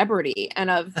celebrity and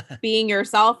of being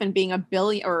yourself and being an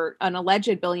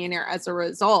alleged billionaire as a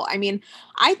result. I mean,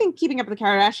 I think Keeping Up with the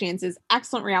Kardashians is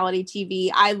excellent reality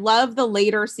TV. I love the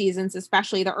later seasons,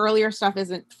 especially the earlier stuff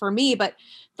isn't for me, but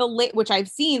which I've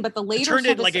seen, but the later it turned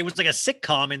stuff it like it was like a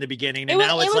sitcom in the beginning, and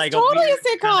now it's like totally a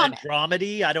sitcom,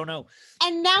 dramedy. I don't know.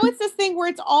 And now it's this thing where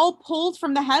it's all pulled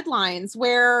from the headlines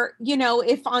where,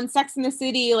 if on Sex and the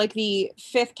City, like the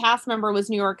fifth cast member was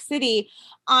New York City,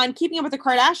 on Keeping Up with the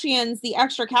Kardashians, the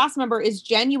extra cast member is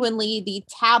genuinely the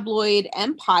tabloid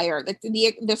empire,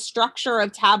 the structure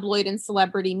of tabloid and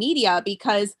celebrity media,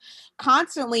 because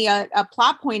constantly a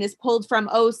plot point is pulled from,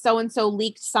 oh, so-and-so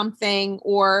leaked something,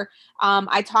 or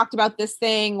I talked about this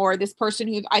thing, or this person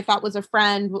who I thought was a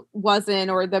friend wasn't,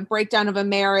 or the breakdown of a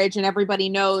marriage and everybody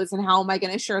knows, and how am I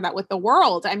going to share that with the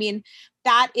world? I mean,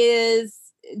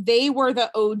 they were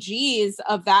the OGs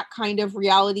of that kind of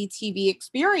reality TV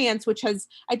experience, which has,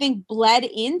 I think, bled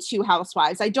into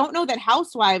Housewives. I don't know that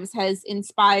Housewives has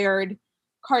inspired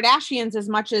Kardashians as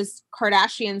much as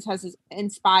Kardashians has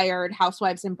inspired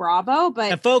Housewives and Bravo.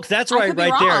 But and folks, that's right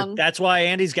there. That's why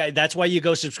Andy's guy. That's why you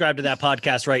go subscribe to that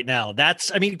podcast right now.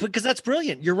 Because that's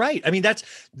brilliant. You're right. I mean,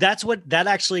 that's what that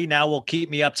actually now will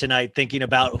keep me up tonight thinking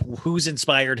about who's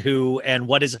inspired who and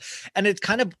what is, and it's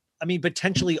kind of,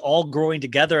 potentially all growing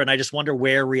together. And I just wonder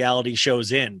where reality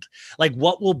shows end. Like,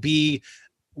 what will be,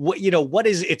 what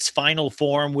is its final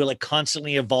form? Will it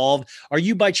constantly evolve? Are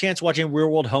you by chance watching Real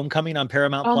World Homecoming on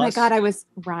Paramount Plus? Oh my God, I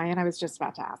was just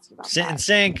about to ask you about that.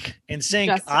 In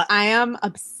sync. I am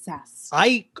obsessed.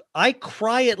 I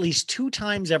cry at least 2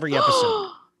 times every episode.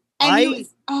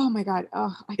 Oh my God.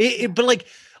 Oh, but like,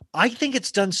 I think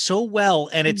it's done so well,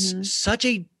 and it's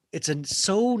it's a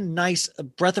so nice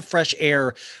breath of fresh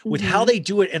air with how they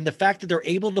do it, and the fact that they're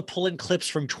able to pull in clips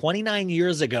from 29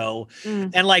 years ago.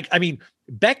 And like,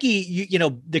 Becky,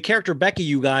 the character Becky,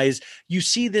 you guys, you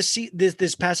see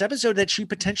this past episode that she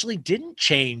potentially didn't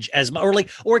change as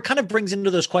much, or it kind of brings into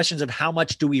those questions of how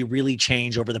much do we really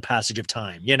change over the passage of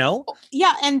time,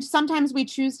 Yeah. And sometimes we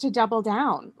choose to double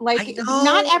down. Like,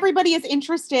 not everybody is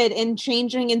interested in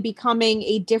changing and becoming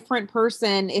a different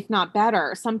person, if not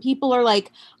better. Some people are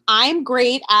like, I'm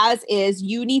great as is.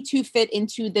 You need to fit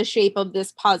into the shape of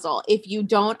this puzzle. If you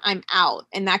don't, I'm out.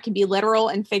 And that can be literal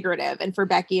and figurative. And for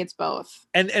Becky, it's both.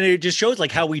 And it just shows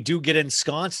like how we do get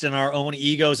ensconced in our own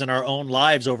egos and our own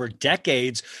lives over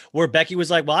decades, where Becky was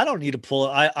like, well, I don't need to pull.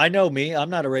 I know me.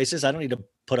 I'm not a racist. I don't need to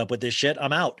put up with this shit.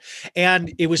 I'm out.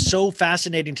 And it was so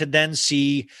fascinating to then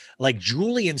see like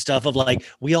Julie and stuff of like,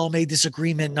 we all made this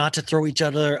agreement not to throw each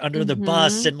other under the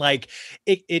bus. And like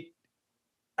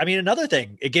another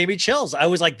thing, it gave me chills. I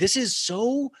was like, this is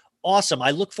so awesome. I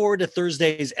look forward to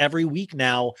Thursdays every week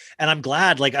now. And I'm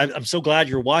glad, like, I'm so glad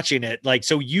you're watching it. Like,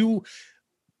 so you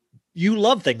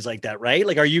love things like that, right?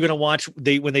 Like, are you going to watch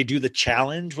when they do the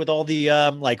challenge with all the,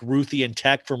 like Ruthie and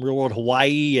Tech from Real World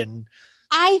Hawaii? And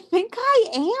I think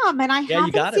I am. And I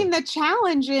haven't seen the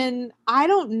challenge in, I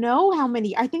don't know how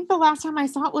many. I think the last time I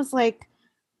saw it was like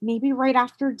maybe right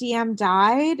after DM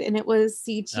died, and it was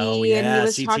CT, Oh and he yeah,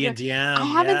 was CT talking. and DM. I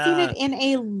haven't seen it in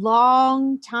a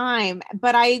long time,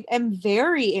 but I am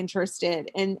very interested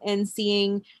in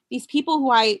seeing these people who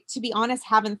I, to be honest,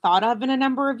 haven't thought of in a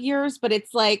number of years, but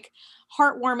it's like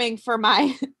heartwarming for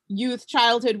my youth,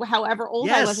 childhood, however old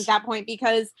I was at that point,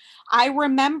 because I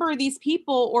remember these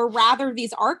people, or rather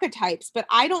these archetypes, but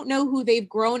I don't know who they've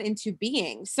grown into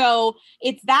being. So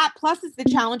it's that, plus it's the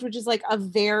challenge, which is like a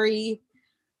very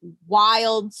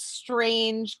wild,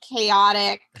 strange,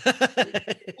 chaotic,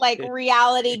 like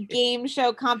reality game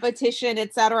show competition,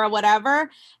 etc., whatever,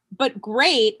 but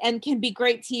great, and can be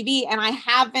great TV. And I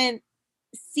haven't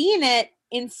seen it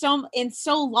in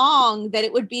so long that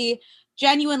it would be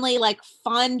genuinely like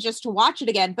fun just to watch it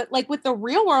again. But like with the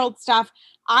Real World stuff,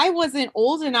 I wasn't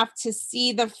old enough to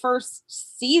see the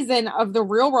first season of the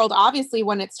Real World. Obviously,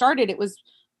 when it started, it was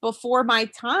before my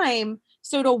time.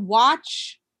 So to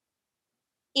watch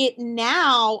it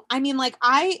now, I mean, like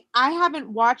I haven't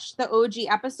watched the OG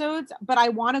episodes, but I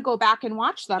want to go back and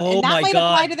watch them. Oh and that my might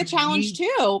God. apply to the challenge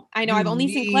too. I know I've only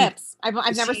seen clips.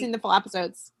 I've never seen the full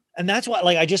episodes. And that's why,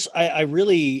 like, I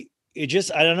really, it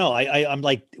just, I don't know. I'm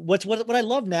like, what I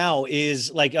love now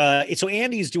is like, so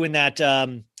Andy's doing that,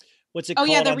 what's it called?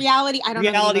 Oh yeah, the reality. I don't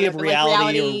know. Reality of like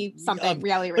reality, something.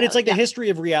 Reality, but it's like the yeah. history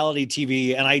of reality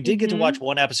TV. And I did get to watch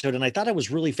one episode, and I thought it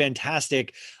was really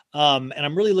fantastic. And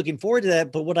I'm really looking forward to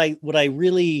that. But what I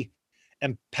really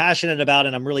am passionate about,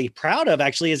 and I'm really proud of,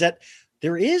 actually, is that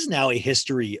there is now a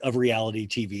history of reality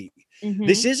TV.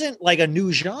 This isn't like a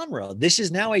new genre. This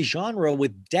is now a genre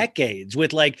with decades,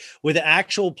 with an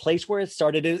actual place where it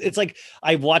started. It's like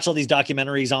I've watched all these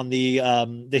documentaries on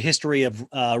the history of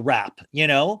rap, you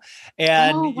know,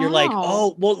 and you're like,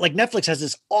 oh, well, like Netflix has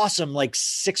this awesome like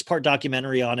 6-part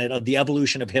documentary on it of the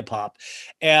evolution of hip hop,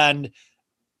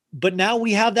 but now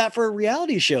we have that for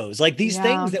reality shows, like these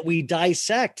things that we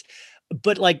dissect.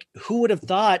 But like, who would have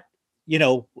thought? You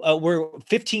know, we're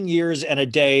 15 years and a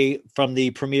day from the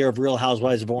premiere of Real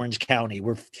Housewives of Orange County.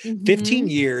 We're 15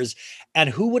 years. And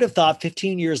who would have thought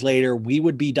 15 years later, we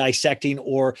would be dissecting,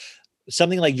 or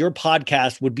something like your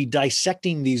podcast would be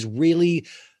dissecting these really,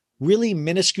 really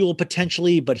minuscule,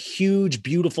 potentially, but huge,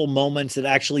 beautiful moments that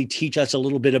actually teach us a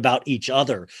little bit about each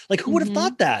other. Like, who would have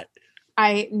thought that?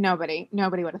 Nobody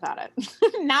would have thought it.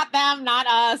 Not them, not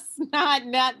us, not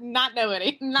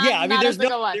nobody. I mean, there's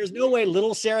no way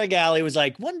little Sarah Galli was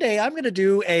like, one day I'm going to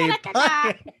do a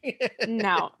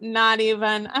No, not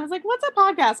even. I was like, what's a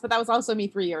podcast? But that was also me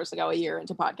 3 years ago, a year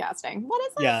into podcasting. What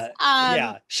is this?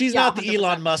 Yeah. She's not the 100%.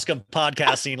 Elon Musk of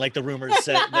podcasting, like the rumors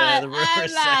said. The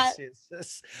rumors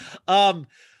said.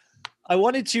 I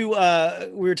wanted to,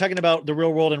 we were talking about the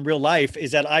real world and real life,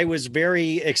 is that I was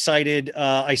very excited.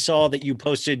 I saw that you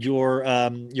posted your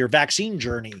vaccine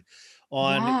journey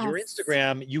on your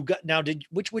Instagram. You got, now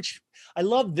which I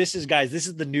love this is, guys, this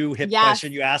is the new hip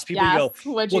question you ask people.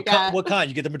 You go, what kind?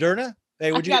 You get the Moderna?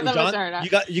 Hey, what'd you get, John?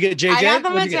 Moderna. You get JJ? I got the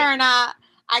Moderna.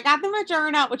 I got the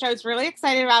Moderna, which I was really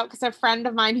excited about because a friend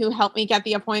of mine who helped me get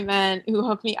the appointment, who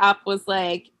hooked me up, was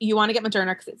like, you want to get Moderna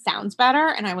because it sounds better?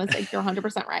 And I was like, you're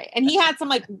 100% right. And he had some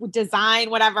like design,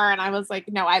 whatever. And I was like,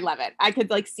 no, I love it. I could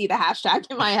like see the hashtag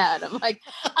in my head. I'm like,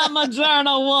 a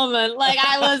Moderna woman. Like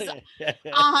I was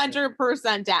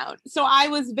 100% down. So I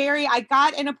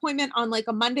got an appointment on like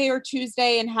a Monday or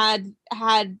Tuesday and I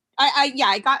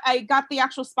got the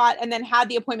actual spot and then had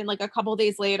the appointment like a couple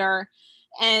days later.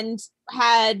 And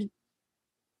had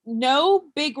no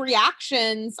big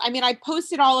reactions. I mean, I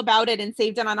posted all about it and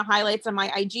saved it on the highlights on my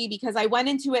IG because I went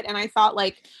into it and I thought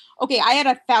like, okay, I had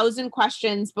 1,000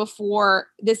 questions before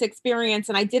this experience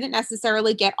and I didn't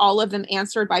necessarily get all of them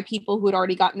answered by people who had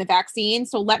already gotten the vaccine.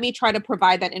 So let me try to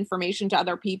provide that information to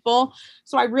other people.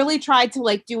 So I really tried to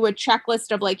like do a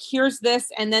checklist of like, here's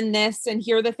this and then this, and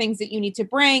here are the things that you need to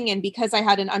bring. And because I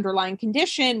had an underlying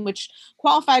condition, which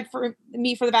qualified for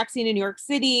me for the vaccine in New York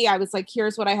City, I was like,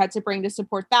 here's what I had to bring to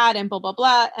support that and blah, blah,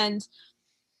 blah. And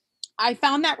I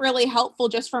found that really helpful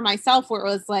just for myself, where it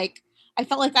was like, I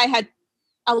felt like I had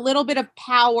a little bit of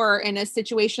power in a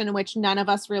situation in which none of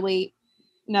us really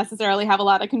necessarily have a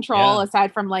lot of control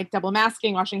aside from like double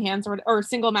masking, washing hands or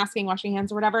single masking, washing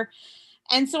hands or whatever.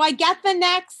 And so I get the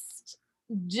next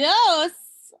dose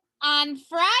on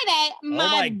Friday.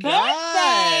 My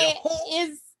birthday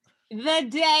is the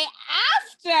day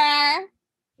after.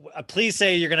 Please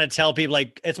say you're going to tell people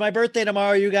like, it's my birthday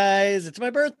tomorrow, you guys, it's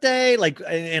my birthday, like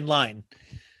in line.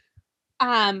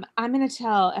 I'm gonna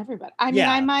tell everybody. I mean,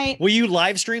 I might. Will you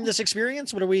live stream this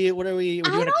experience? What are we? We're doing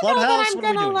a clubhouse? I don't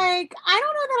know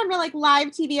that I'm gonna like live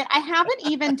TV it. I haven't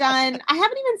even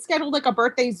scheduled like a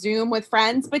birthday Zoom with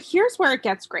friends, but here's where it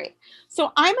gets great.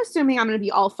 So I'm assuming I'm gonna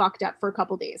be all fucked up for a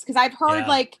couple days because I've heard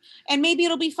and maybe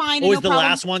it'll be fine. Oh, is the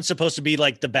last one supposed to be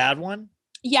like the bad one?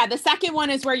 Yeah, the second one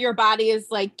is where your body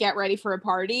is like, get ready for a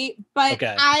party. But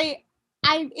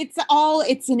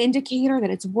it's an indicator that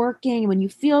it's working. When you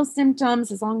feel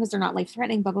symptoms, as long as they're not life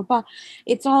threatening, blah, blah, blah,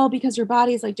 it's all because your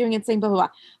body is like doing its thing, blah, blah, blah.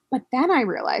 But then I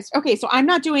realized, okay, so I'm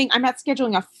not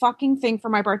scheduling a fucking thing for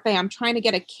my birthday. I'm trying to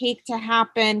get a cake to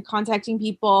happen, contacting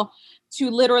people to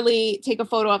literally take a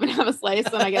photo of and have a slice.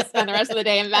 And I guess spend the rest of the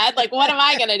day in bed. Like, what am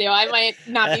I going to do? I might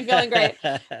not be feeling great.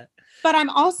 But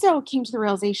I'm also came to the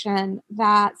realization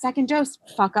that second dose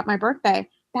fuck up my birthday.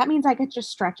 That means I could just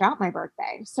stretch out my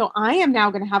birthday. So I am now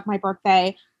going to have my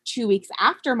birthday 2 weeks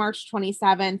after March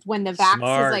 27th when the vax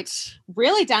is like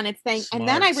really done its thing. Smart. And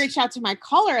then I reached out to my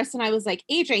colorist and I was like,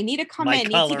 AJ, need to come in.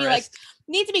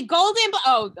 Need to be golden.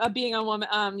 But being a woman.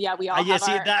 Yeah, we all. You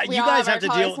guys have to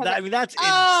deal with that. I mean, that's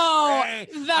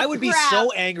insane. I would be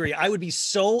so angry. I would be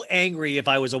so angry if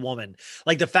I was a woman.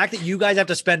 Like the fact that you guys have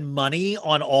to spend money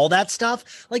on all that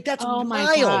stuff. Like that's wild.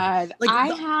 My God. Like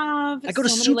I go to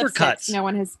Supercuts. No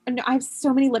one has. No, I have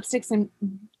so many lipsticks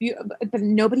but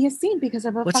nobody has seen because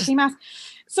of a fucking mask.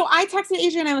 So I texted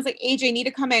AJ and I was like, AJ, need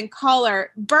to come in, color,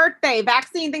 birthday,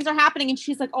 vaccine, things are happening. And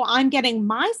she's like, oh, I'm getting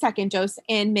my second dose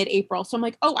in mid-April. So I'm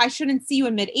like, oh, I shouldn't see you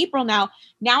in mid-April now.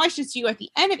 Now I should see you at the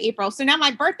end of April. So now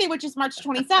my birthday, which is March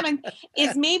 27th,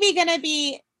 is maybe going to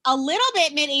be a little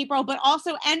bit mid-April, but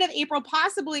also end of April,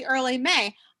 possibly early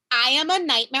May. I am a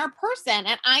nightmare person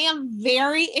and I am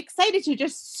very excited to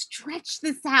just stretch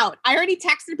this out. I already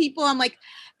texted people. I'm like,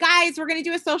 guys, we're going to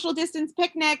do a social distance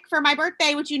picnic for my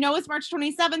birthday, which is March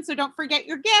 27th. So don't forget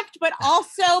your gift, but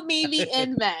also maybe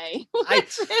in May.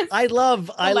 I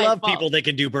love people that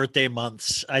can do birthday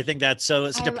months. I think that's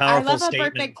such a powerful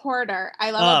statement.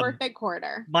 I love a birthday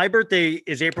quarter. My birthday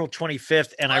is April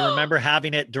 25th. And I remember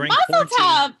having it during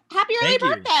quarantine. Happy early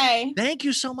birthday. Thank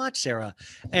you so much, Sarah.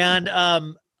 And,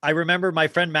 I remember my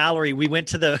friend Mallory, we went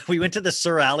to the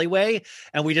Sur alleyway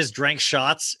and we just drank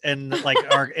shots and like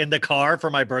in the car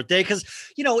for my birthday. Cause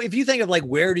if you think of like,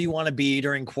 where do you want to be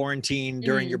during quarantine,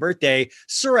 during your birthday,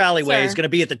 Sur alleyway is going to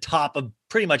be at the top of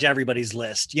pretty much everybody's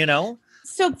list,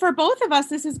 So for both of us,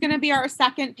 this is going to be our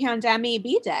second pandemic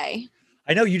B-day.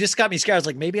 I know you just got me scared. I was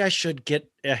like, maybe I should get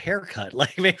a haircut.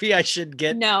 Like maybe I should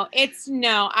get. No,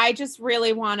 I just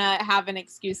really want to have an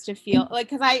excuse to feel like,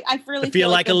 cause I really feel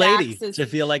like a lady, to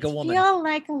feel like a woman, feel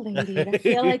like a lady, to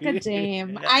feel like a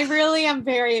dame. I really am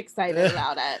very excited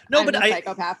about it. No, but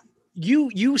psychopath.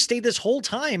 You stayed this whole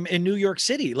time in New York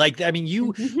City. Like, I mean,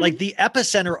 you like the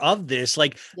epicenter of this,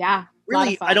 like, yeah.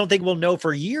 Really, I don't think we'll know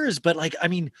for years, but like, I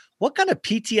mean, what kind of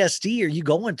PTSD are you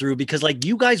going through? Because like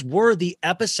you guys were the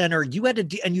epicenter. You had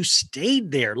to, and you stayed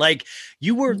there. Like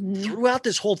you were throughout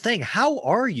this whole thing. How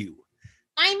are you?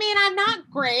 I mean, I'm not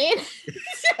great.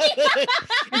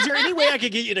 Is there any way I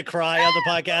could get you to cry on the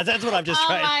podcast? That's what I'm just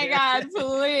trying to do. Oh my God,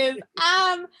 please.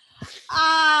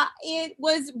 It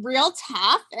was real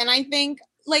tough. And I think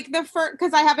like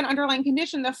because I have an underlying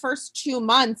condition, the first 2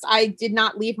 months, I did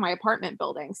not leave my apartment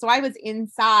building. So I was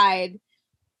inside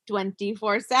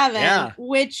 24/7,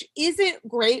 which isn't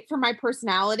great for my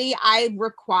personality. I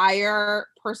require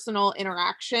personal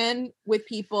interaction with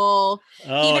people,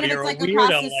 even if it's like across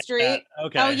the street.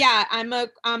 Okay. Oh yeah, I'm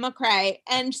a cray.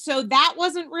 And so that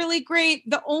wasn't really great.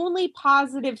 The only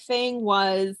positive thing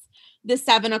was the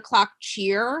 7:00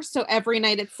 cheer. So every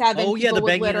night at 7, oh yeah, the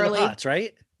banging of the pots,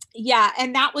 right? Yeah.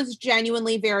 And that was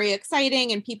genuinely very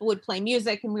exciting. And people would play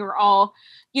music and we were all,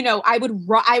 I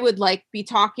would like be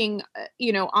talking,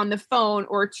 on the phone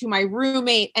or to my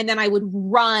roommate. And then I would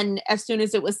run as soon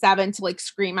as it was 7 to like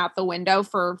scream out the window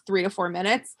for 3 to 4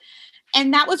 minutes.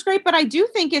 And that was great. But I do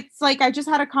think it's like, I just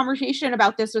had a conversation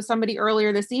about this with somebody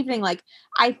earlier this evening. Like,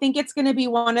 I think it's going to be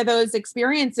one of those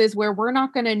experiences where we're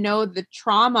not going to know the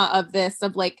trauma of this,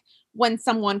 of like, when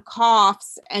someone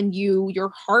coughs and your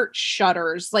heart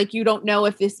shudders, like you don't know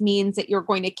if this means that you're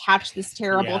going to catch this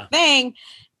terrible thing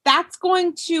that's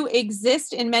going to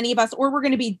exist in many of us, or we're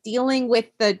going to be dealing with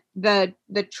the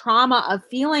trauma of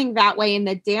feeling that way and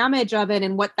the damage of it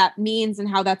and what that means and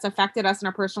how that's affected us in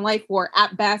our personal life for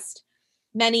at best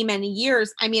many, many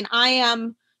years. I mean, I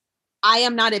am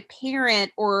not a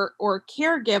parent or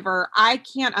caregiver. I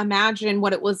can't imagine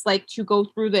what it was like to go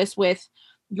through this with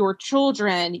your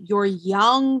children, your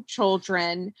young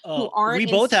children who aren't. We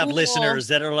both have listeners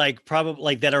that are like probably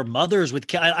like that are mothers with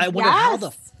kids. I wonder how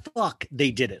the fuck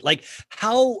they did it. Like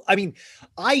how, I mean,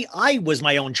 I was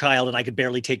my own child and I could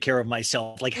barely take care of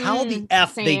myself. Like how the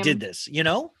F they same. did this, you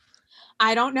know?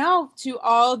 I don't know. To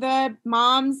all the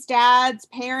moms, dads,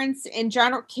 parents, in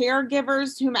general,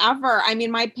 caregivers, whomever. I mean,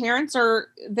 my parents are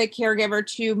the caregiver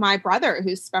to my brother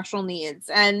who's special needs.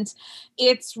 And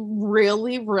it's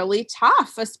really, really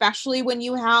tough, especially when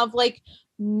you have like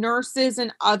nurses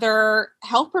and other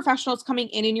health professionals coming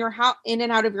in your house, in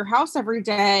and out of your house every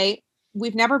day.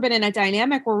 We've never been in a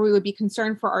dynamic where we would be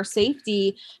concerned for our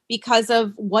safety because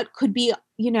of what could be,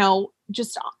 you know,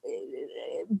 just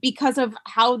because of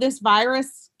how this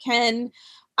virus can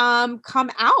come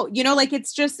out, you know, like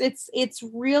it's just, it's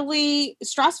really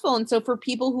stressful. And so for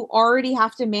people who already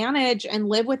have to manage and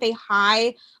live with a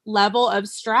high level of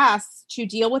stress, to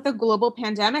deal with a global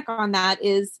pandemic on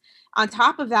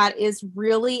top of that is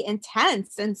really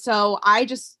intense. And so I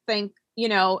just think, you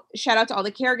know, shout out to all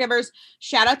the caregivers,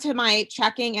 shout out to my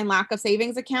checking and lack of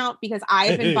savings account, because I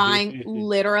have been buying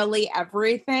literally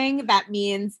everything. That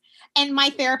means, and my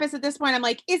therapist at this point, I'm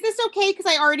like, is this okay? Because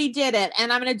I already did it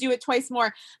and I'm going to do it twice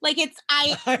more. Like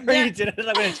I already did it.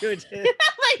 I'm going to do it.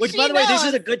 Like, which, by the way, this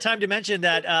is a good time to mention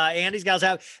that Andy's Gals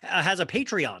has a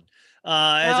Patreon.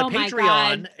 As a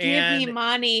Patreon, give me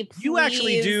money, please. You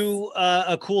actually do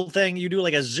a cool thing. You do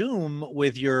like a Zoom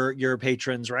with your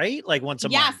patrons, right? Like once a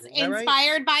month. Yes,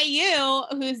 inspired by you,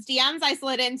 whose DMs I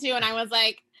slid into, and I was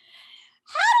like,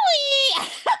 "How do we?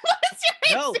 What's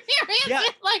your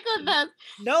experience with this?"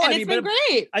 No, and it's been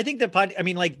great. I think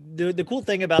the cool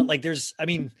thing about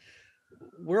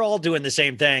we're all doing the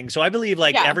same thing. So I believe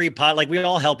every pod, like we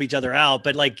all help each other out,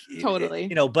 but like totally,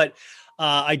 you know, but.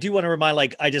 I do want to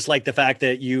remind, I just like the fact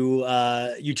that you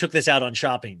took this out on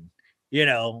shopping. You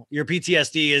know, your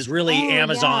PTSD is really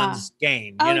Amazon's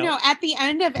gain. Oh, no. At the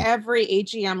end of every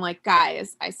AGM, like,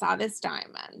 guys, I saw this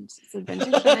diamond. It's a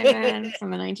vintage diamond from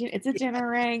the 19. It's a dinner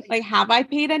ring. Like, have I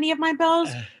paid any of my bills?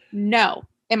 No.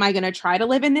 Am I going to try to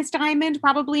live in this diamond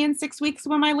probably in 6 weeks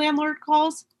when my landlord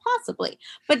calls? Possibly.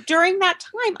 But during that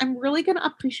time, I'm really going to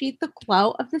appreciate the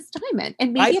glow of this diamond.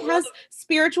 And maybe it has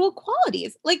spiritual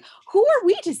qualities. Like, who are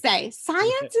we to say?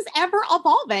 Science is ever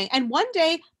evolving. And one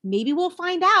day, maybe we'll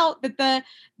find out that the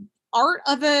art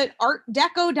of an Art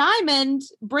Deco diamond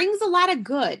brings a lot of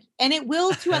good. And it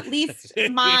will to at least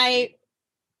my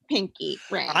pinky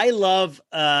ring. I love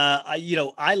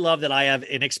that I have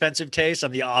inexpensive taste.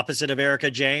 I'm the opposite of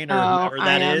Erica Jane or whoever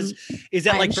that is. Is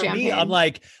that like for champagne. Me, I'm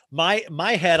like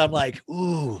my head, I'm like,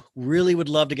 ooh, really would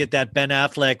love to get that Ben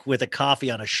Affleck with a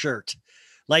coffee on a shirt.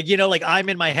 Like, you know, like I'm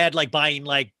in my head, like buying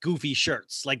like goofy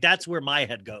shirts. Like that's where my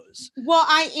head goes. Well,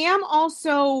 I am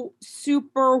also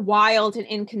super wild and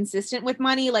inconsistent with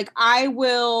money. Like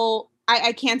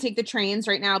I can't take the trains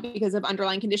right now because of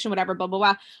underlying condition, whatever, blah, blah,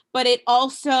 blah. But it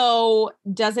also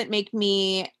doesn't make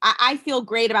me, I feel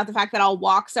great about the fact that I'll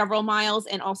walk several miles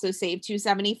and also save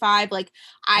 $2.75. Like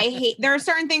there are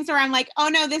certain things where I'm like, oh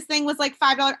no, this thing was like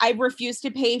 $5. I refuse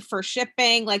to pay for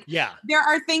shipping. Like there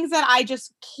are things that I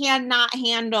just cannot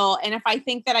handle. And if I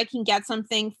think that I can get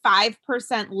something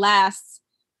 5% less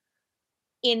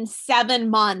in 7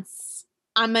 months,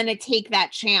 I'm going to take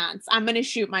that chance. I'm going to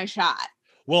shoot my shot.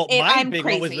 Well, my big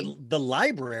one was the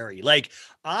library. Like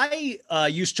I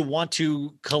used to want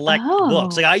to collect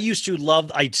books. Like I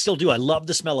still do. I love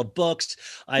the smell of books.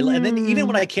 And then even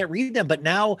when I can't read them, but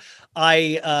now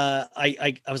I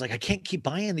was like, I can't keep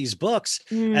buying these books.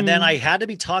 And then I had to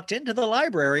be talked into the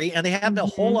library, and they have the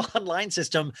whole online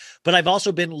system. But I've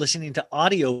also been listening to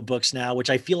audiobooks now,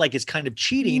 which I feel like is kind of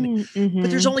cheating, but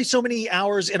there's only so many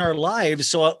hours in our lives.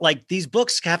 So like these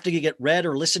books have to get read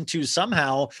or listened to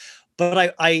somehow.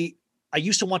 But I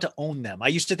used to want to own them. I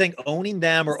used to think owning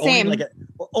them or owning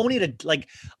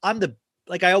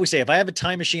I always say, if I have a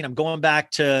time machine, I'm going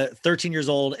back to 13 years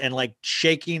old and like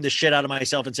shaking the shit out of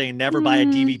myself and saying, never buy a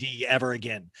DVD ever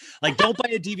again. Like, don't buy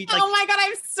a DVD. Like, oh my God, I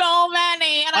have so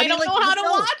many and I don't know how to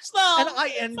watch them.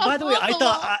 And by the way, I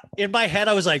thought in my head,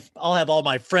 I was like, I'll have all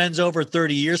my friends over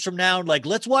 30 years from now. Like,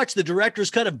 let's watch the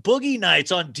director's cut of Boogie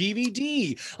Nights on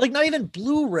DVD, like not even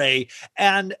Blu-ray.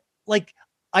 And like,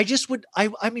 I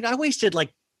wasted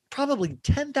like probably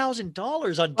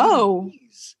 $10,000 on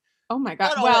DVDs. Oh my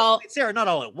God. Sarah, not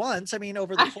all at once. I mean,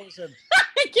 over the course of.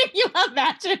 Can you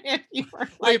imagine if you were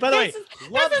like, wait, by the way, this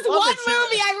is one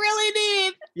movie I really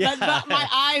need. Yeah. But my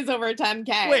eyes over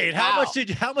 10K. Wait, how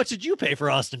much did you pay for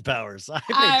Austin Powers? I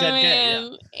paid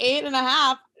 10K.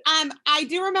 8.5. I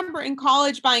do remember in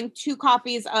college buying 2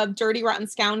 copies of Dirty Rotten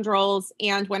Scoundrels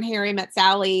and When Harry Met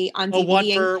Sally on DVD.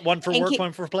 One for work,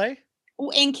 one for play?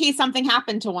 In case something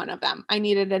happened to one of them. I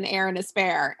needed an heir and a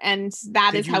spare. And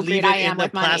that is how great I am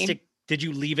with money. Did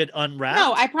you leave it unwrapped?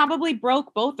 No, I probably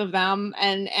broke both of them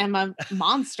and am a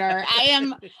monster.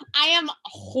 I am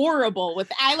horrible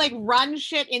with, I like run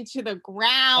shit into the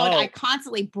ground. Oh. I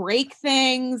constantly break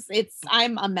things.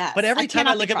 I'm a mess. But every time I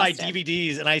cannot look be at my trusted.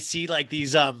 DVDs and I see like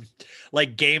these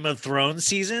like Game of Thrones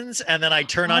seasons, and then I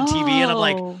turn on TV and I'm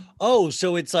like, oh,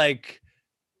 so it's like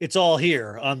it's all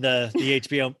here on the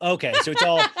HBO. Okay, so it's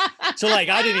all so like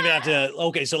I didn't even have to.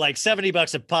 Okay, so like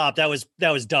 $70 a pop. That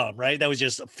was dumb, right? That was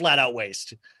just a flat out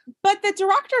waste. But the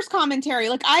director's commentary,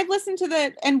 like I've listened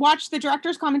to and watched the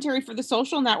director's commentary for The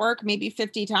Social Network maybe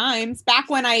 50 times. Back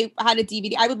when I had a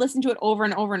DVD, I would listen to it over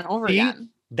and over and over again.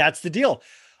 That's the deal.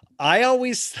 I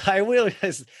will.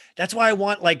 That's why I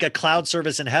want like a cloud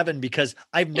service in heaven, because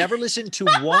I've never listened to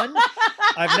one.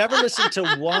 I've never listened to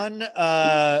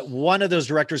one of those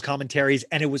directors' commentaries,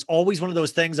 and it was always one of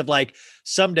those things of like,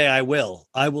 someday I will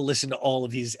listen to all of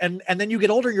these, and then you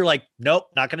get older, and you're like, nope,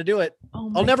 not going to do it.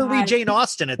 Oh I'll never God. read Jane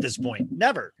Austen at this point.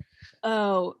 Never.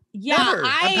 Oh yeah, Never.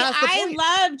 I'm past the I point.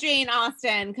 love Jane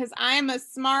Austen because I'm a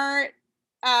smart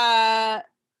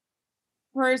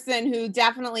person who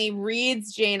definitely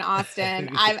reads Jane Austen.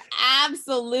 I've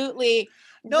absolutely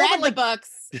read the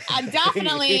books,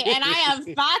 definitely, and I have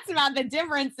thoughts about the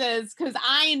differences because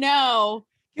I know.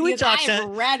 Can we because talk I sense?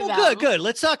 have read them. Good.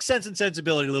 Let's talk Sense and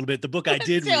Sensibility a little bit. The book I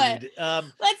did do read. Let's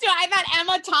do it. I thought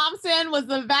Emma Thompson was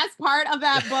the best part of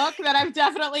that book that I've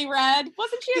definitely read.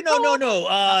 Wasn't she?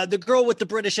 No. The girl with the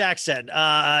British accent.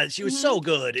 She was so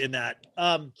good in that.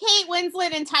 Kate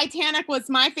Winslet in Titanic was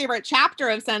my favorite chapter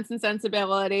of Sense and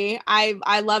Sensibility.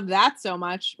 I loved that so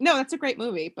much. No, that's a great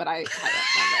movie, but I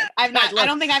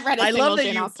don't think I've read a single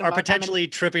Jane Austen are book. potentially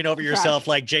tripping over yourself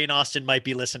like Jane Austen might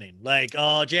be listening. Like,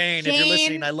 oh, Jane, if you're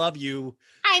listening, I love you.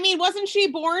 I mean, wasn't she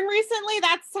born recently?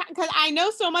 That's because I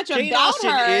know so much Jane about Austen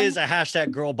her. is a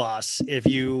hashtag girl boss.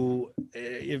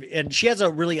 And she has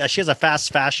a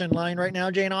fast fashion line right now,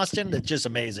 Jane Austen. That's just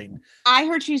amazing. I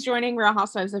heard she's joining Real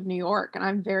Housewives of New York, and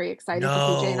I'm very excited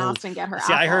to see Jane Austen get her.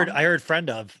 See, apple. I heard friend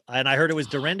of, and I heard it was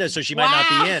Dorinda, so she might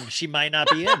not be in. She might not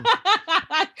be in.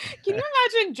 Can you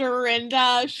imagine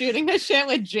Dorinda shooting the shit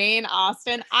with Jane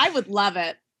Austen? I would love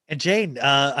it. And Jane,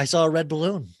 I saw a red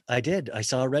balloon. I did. I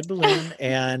saw a red balloon,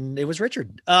 and it was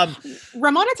Richard.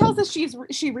 Ramona tells us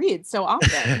she reads so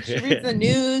often. She reads the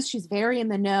news. She's very in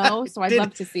the know. So I'd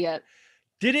love to see it.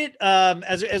 Did it,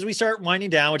 as we start winding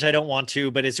down, which I don't want to,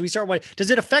 but as we start,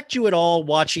 does it affect you at all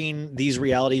watching these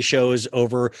reality shows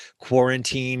over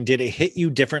quarantine? Did it hit you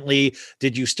differently?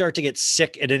 Did you start to get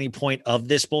sick at any point of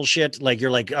this bullshit? Like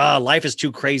you're like, life is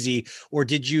too crazy, or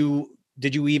did you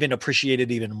even appreciate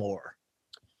it even more?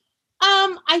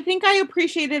 I think I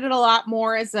appreciated it a lot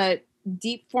more as a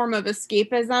deep form of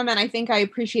escapism. And I think I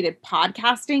appreciated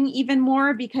podcasting even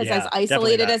more because as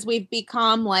isolated as we've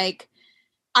become, like,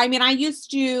 I mean, I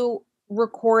used to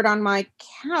record on my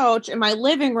couch in my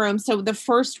living room. So the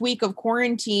first week of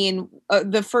quarantine,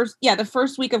 the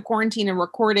first week of quarantine and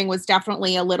recording was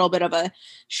definitely a little bit of a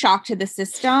shock to the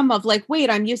system of like, wait,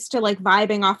 I'm used to like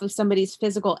vibing off of somebody's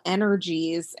physical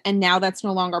energies. And now that's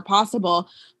no longer possible.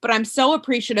 But I'm so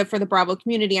appreciative for the Bravo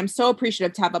community. I'm so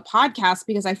appreciative to have a podcast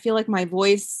because I feel like my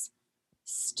voice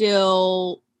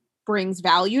still brings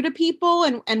value to people.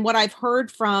 And what I've heard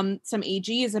from some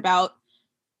AGs about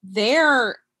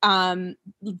their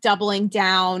doubling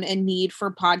down and need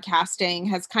for podcasting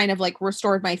has kind of like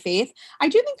restored my faith. I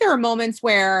do think there are moments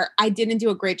where I didn't do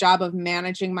a great job of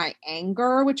managing my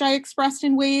anger, which I expressed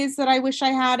in ways that I wish I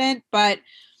hadn't, but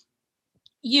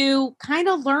you kind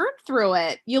of learn through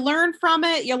it. You learn from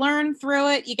it. You learn through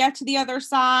it. You get to the other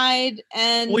side.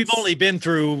 And we've only been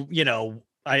through,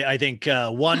 I think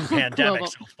one pandemic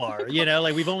so far,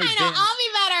 like we've only been. I'll be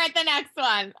better at the next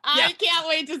one. I can't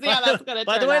wait to see how that's going to turn out.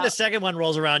 By the way, the second one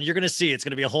rolls around, you're going to see it's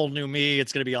going to be a whole new me.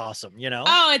 It's going to be awesome,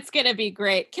 Oh, it's going to be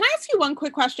great. Can I ask you one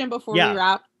quick question before we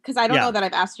wrap? Because I don't know that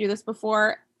I've asked you this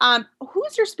before.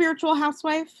 Who's your spiritual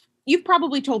housewife? You've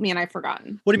probably told me and I've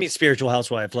forgotten. What do you mean spiritual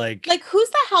housewife? Like who's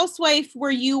the housewife where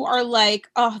you are like,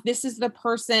 oh, this is the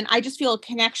person. I just feel a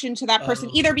connection to that person,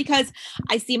 either because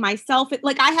I see myself,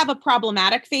 like I have a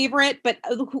problematic favorite, but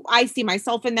who I see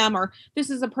myself in them, or this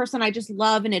is a person I just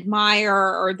love and admire,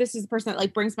 or this is the person that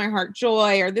like brings my heart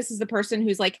joy, or this is the person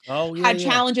who's like had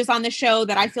challenges on the show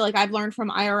that I feel like I've learned from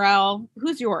IRL.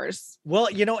 Who's yours? Well,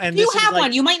 and you have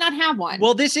one. You might not have one.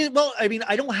 Well, I mean,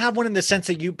 I don't have one in the sense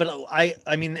that but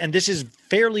I mean, and this is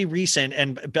fairly recent,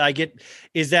 and I get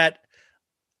is that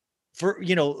for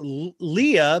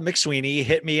Leah McSweeney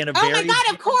hit me in a very my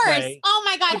god, of course way. Oh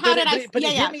my god, how did I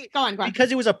hit me, go on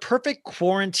because it was a perfect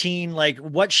quarantine, like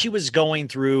what she was going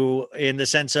through in the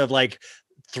sense of like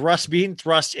being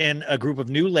thrust in a group of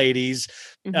new ladies,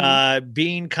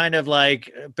 being kind of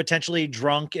like potentially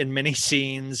drunk in many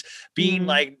scenes, being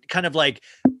like kind of like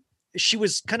she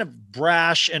was kind of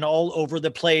brash and all over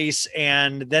the place.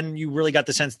 And then you really got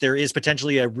the sense there is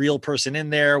potentially a real person in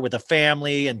there with a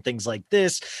family and things like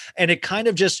this. And it kind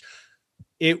of just,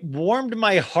 it warmed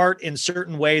my heart in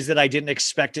certain ways that I didn't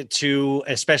expect it to,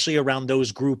 especially around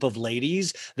those group of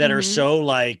ladies that are so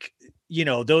like, you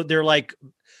know, though they're like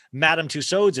Madame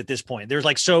Tussauds at this point. They're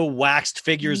like so waxed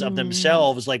figures of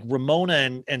themselves, like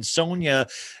Ramona and Sonia,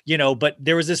 you know, but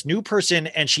there was this new person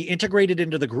and she integrated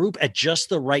into the group at just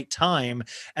the right time.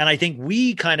 And I think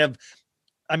we kind of,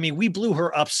 I mean, we blew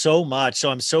her up so much. So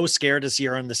I'm so scared to see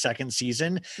her in the second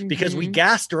season because we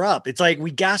gassed her up. It's like we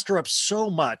gassed her up so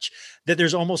much that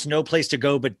there's almost no place to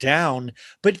go but down.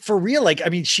 But for real, like, I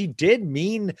mean, she did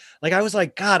mean, like, I was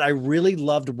like, God, I really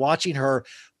loved watching her.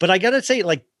 But I got to say,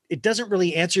 like, it doesn't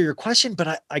really answer your question,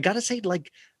 but I got to say,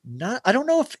 like, I don't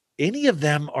know if any of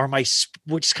them are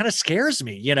which kind of scares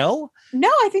me, you know? No,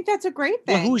 I think that's a great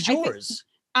thing. Well, who's yours?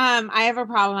 I have a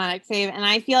problematic fave, and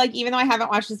I feel like even though I haven't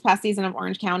watched this past season of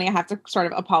Orange County, I have to sort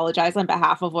of apologize on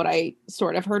behalf of what I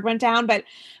sort of heard went down. But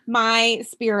my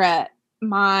spirit,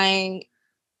 my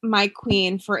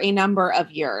queen for a number of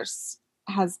years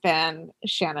has been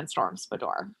Shannon Storm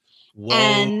Spador. Whoa.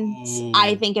 And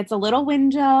I think it's a little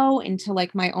window into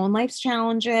like my own life's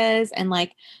challenges and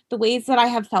like the ways that I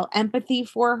have felt empathy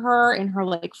for her and her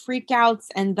like freakouts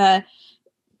and the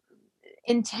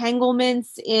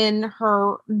entanglements in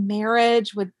her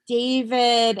marriage with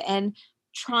David and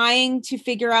trying to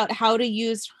figure out how to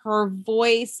use her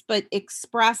voice but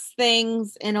express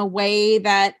things in a way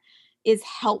that is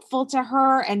helpful to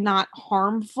her and not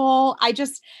harmful. I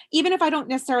just, even if I don't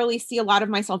necessarily see a lot of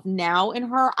myself now in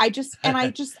her, I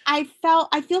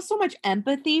feel so much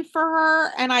empathy for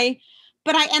her. And I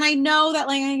know that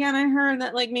like, again, I heard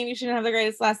that like maybe she didn't have the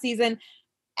greatest last season.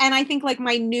 And I think like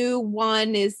my new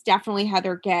one is definitely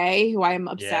Heather Gay, who I am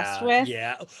obsessed with.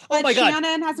 Yeah. Oh but my God.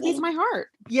 Shannon has a piece of my heart.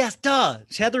 Yes, duh.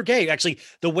 It's Heather Gay. Actually,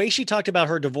 the way she talked about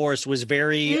her divorce was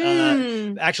very,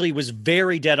 was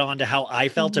very dead on to how I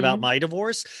felt about my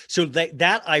divorce. So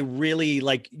that I really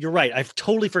like, you're right. I've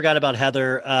totally forgot about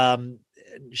Heather.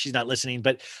 She's not listening,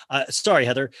 but sorry,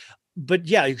 Heather. But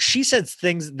yeah, she said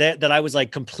things that I was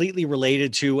like completely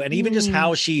related to. And even just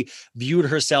how she viewed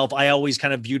herself. I always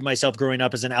kind of viewed myself growing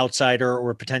up as an outsider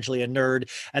or potentially a nerd.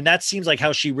 And that seems like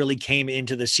how she really came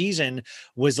into the season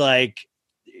was like,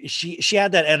 she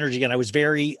had that energy. And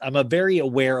I'm very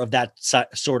aware of that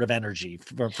sort of energy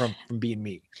from being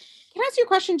me. Can I ask you a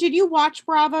question? Did you watch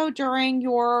Bravo during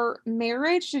your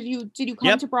marriage? Did you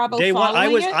come to Bravo Day one?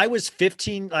 following it? I was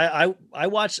 15. I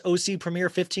watched OC premiere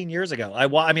 15 years ago. I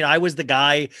was the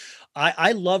guy.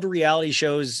 I loved reality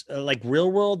shows like Real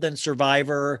World, then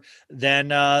Survivor, then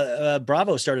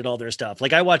Bravo started all their stuff.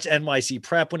 Like I watched NYC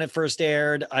Prep when it first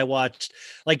aired. I watched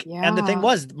and the thing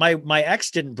was my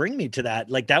ex didn't bring me to that.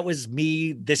 Like that was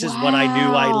me. This is what I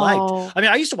knew I liked. I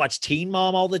mean, I used to watch Teen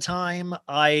Mom all the time.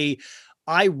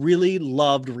 I really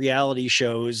loved reality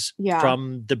shows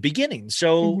from the beginning.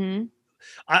 So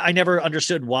I never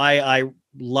understood why I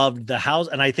loved the house.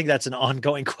 And I think that's an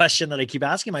ongoing question that I keep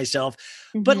asking myself.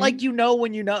 But like,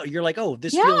 when you're like, oh,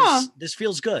 this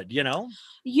feels good. You know,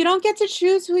 you don't get to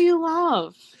choose who you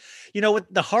love. You know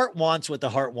what the heart wants, The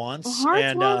heart wants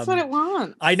what it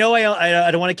wants. I know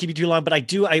I don't want to keep you too long, but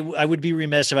I would be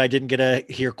remiss if I didn't get to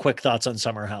hear quick thoughts on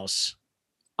Summer House.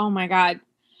 Oh my God.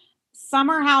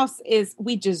 Summer House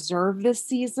we deserve this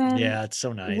season. Yeah, it's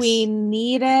so nice. We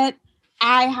need it.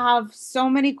 I have so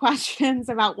many questions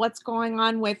about what's going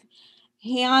on with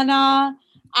Hannah.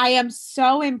 I am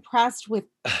so impressed with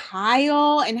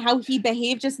Kyle and how he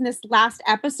behaved just in this last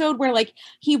episode where like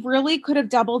he really could have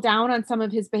doubled down on some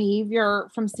of his behavior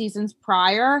from seasons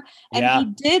prior. And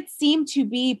he did seem to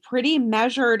be pretty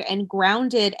measured and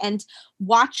grounded, and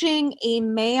watching a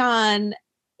man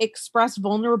express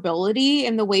vulnerability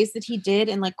in the ways that he did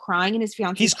and like crying in his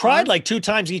fiance's He's cried like 2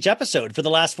 times each episode for the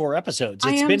last 4 episodes.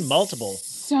 It's been multiple.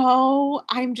 So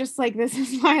I'm just like, this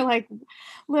is my like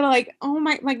little like, oh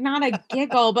my, like not a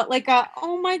giggle, but like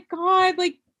oh my God,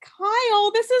 like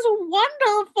Kyle, this is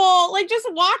wonderful. Like just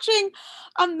watching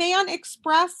a man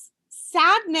express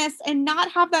sadness and not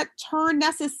have that turn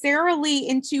necessarily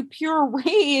into pure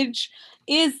rage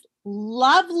is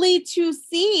lovely to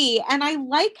see. And I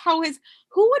like how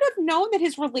who would have known that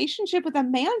his relationship with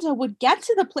Amanda would get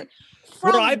to the place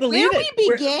from where we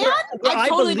began? I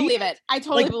totally believe it. I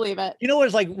totally believe it. You know what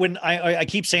it's like when I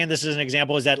keep saying this as an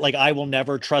example is that like I will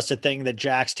never trust a thing that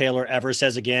Jax Taylor ever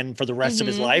says again for the rest of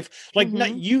his life. Like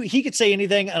he could say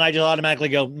anything and I just automatically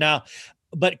go, no.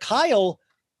 But Kyle,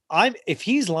 if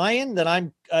he's lying, then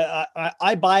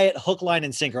I buy it hook, line,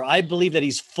 and sinker. I believe that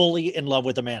he's fully in love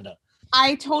with Amanda.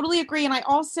 I totally agree. And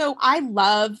I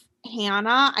love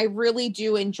Hannah. I really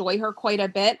do enjoy her quite a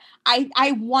bit.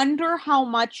 I wonder how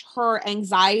much her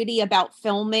anxiety about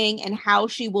filming and how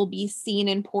she will be seen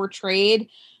and portrayed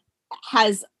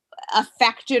has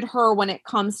affected her when it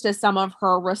comes to some of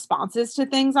her responses to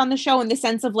things on the show, in the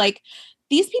sense of like,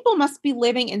 these people must be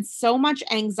living in so much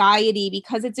anxiety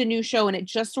because it's a new show and it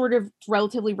just sort of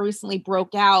relatively recently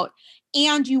broke out.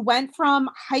 And you went from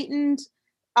heightened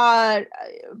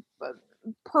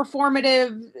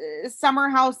performative summer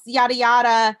house, yada,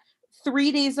 yada,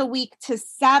 3 days a week to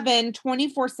 7,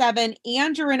 24/7,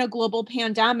 and you're in a global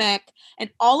pandemic and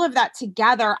all of that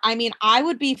together. I mean, I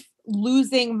would be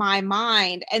losing my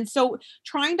mind. And so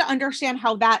trying to understand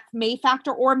how that may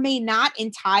factor or may not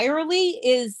entirely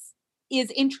is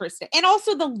interesting. And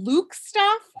also the Luke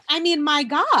stuff. I mean, my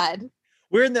God.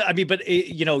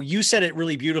 You said it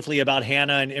really beautifully about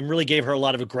Hannah and really gave her a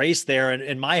lot of grace there. And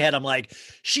in my head, I'm like,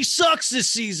 she sucks this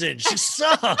season. She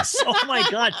sucks. Oh my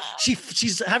God.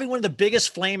 She's having one of the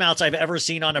biggest flame outs I've ever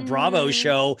seen on a Bravo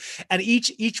show. And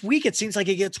each week it seems like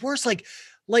it gets worse.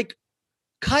 Like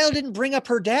Kyle didn't bring up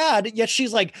her dad, yet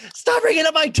she's like, stop bringing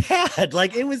up my dad.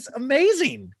 Like, it was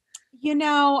amazing.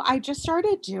 I just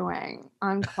started doing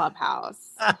on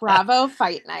Clubhouse Bravo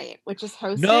Fight Night, which is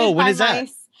hosted. No, when is that?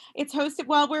 It's hosted.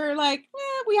 Well, we're like,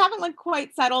 we haven't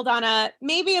quite settled on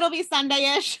maybe it'll be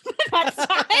Sunday-ish next time.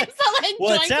 So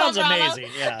well, it sounds amazing.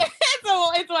 Yeah.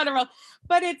 It's wonderful.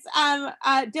 But it's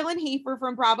Dylan Hafer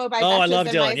from Bravo by Betches I love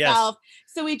and Dylan, myself.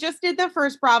 yes. So we just did the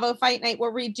first Bravo Fight Night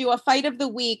where we do a fight of the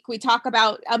week. We talk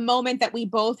about a moment that we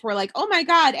both were like, oh my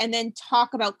God, and then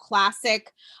talk about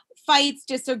classic fights,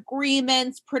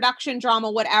 disagreements, production drama,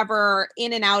 whatever,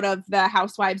 in and out of the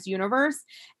Housewives universe.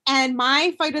 And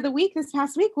my fight of the week this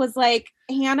past week was like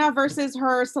Hannah versus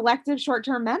her selective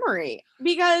short-term memory,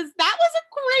 because that was a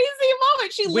crazy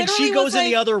moment. When she goes in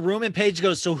the other room and Paige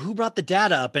goes, so who brought the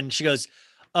data up? And she goes,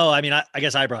 oh, I mean, I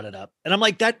guess I brought it up. And I'm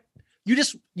like, that you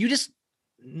just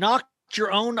knocked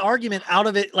your own argument out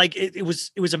of it. Like it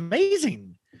was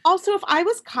amazing. Also, if I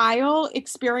was Kyle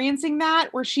experiencing that,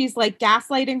 where she's like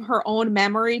gaslighting her own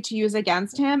memory to use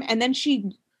against him, and then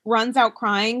she runs out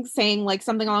crying, saying like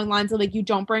something along the lines of like, you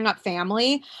don't bring up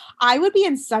family, I would be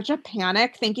in such a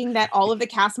panic thinking that all of the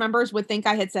cast members would think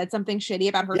I had said something shitty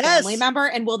about her family member.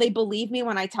 And will they believe me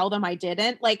when I tell them I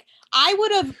didn't? Like, I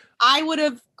would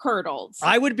have curdled.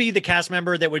 I would be the cast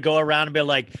member that would go around and be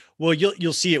like, well,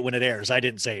 you'll see it when it airs. I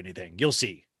didn't say anything. You'll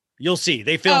see.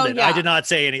 They filmed it. Yeah. I did not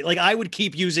say any, like, I would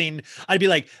keep using, I'd be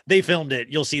like, they filmed it.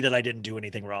 You'll see that I didn't do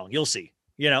anything wrong. You'll see,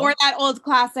 Or that old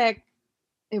classic,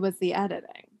 it was the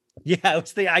editing. Yeah,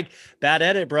 it's the bad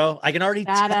edit, bro. I can already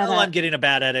tell I'm getting a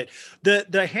bad edit.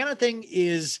 The Hannah thing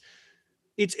is,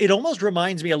 it almost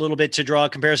reminds me a little bit, to draw a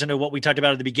comparison to what we talked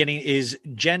about at the beginning, is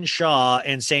Jen Shaw,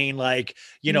 and saying like,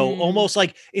 almost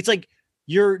like, it's like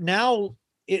you're now,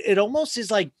 it almost is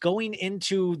like going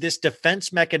into this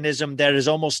defense mechanism that is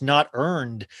almost not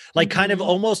earned, like kind of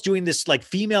almost doing this like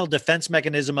female defense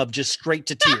mechanism of just straight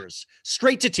to tears.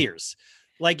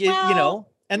 Like,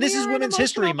 and this is Women's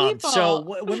History Month.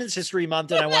 So Women's History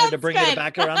Month. And I wanted to bring it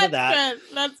back around to that.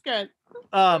 That's good.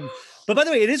 But by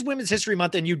the way, it is Women's History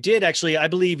Month. And you did actually, I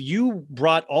believe you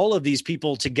brought all of these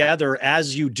people together,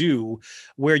 as you do,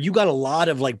 where you got a lot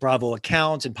of like Bravo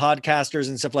accounts and podcasters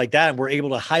and stuff like that. And we're able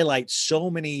to highlight so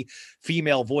many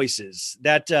female voices.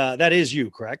 That is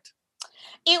you, correct?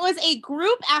 It was a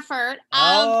group effort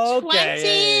of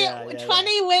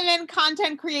 20 women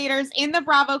content creators in the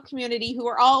Bravo community who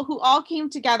all came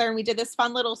together, and we did this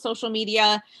fun little social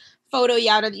media photo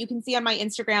yada that you can see on my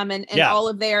Instagram and all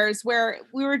of theirs, where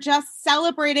we were just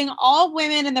celebrating all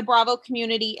women in the Bravo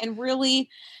community and really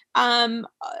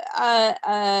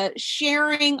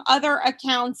sharing other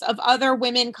accounts of other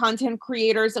women content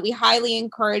creators that we highly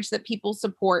encourage that people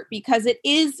support, because it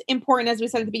is important, as we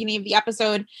said at the beginning of the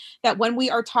episode, that when we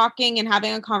are talking and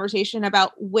having a conversation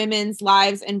about women's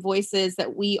lives and voices,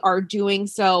 that we are doing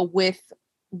so with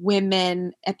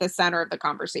women at the center of the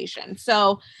conversation.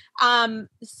 So thank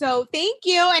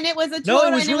you. And it was it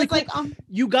was really cool. Like,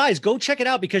 you guys go check it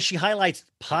out, because she highlights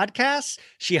podcasts.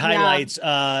 She highlights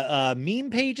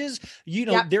meme pages.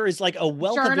 There is like a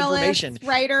wealth of information.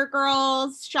 Writer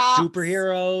girls, shops,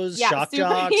 superheroes, shock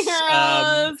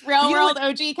jocks, real world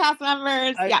OG cast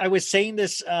members. I was saying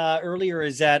this earlier,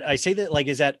 is that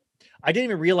I didn't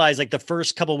even realize, like, the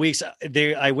first couple of weeks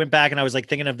I went back and I was like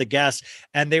thinking of the guests,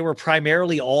 and they were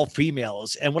primarily all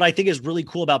females. And what I think is really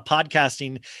cool about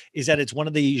podcasting is that it's one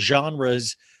of the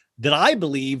genres that I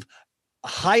believe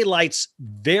highlights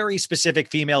very specific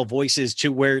female voices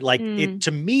to where like it,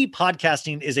 to me,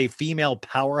 podcasting is a female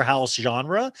powerhouse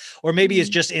genre, or maybe it's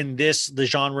just in the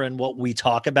genre and what we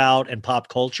talk about and pop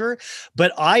culture.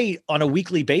 But I, on a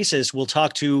weekly basis, will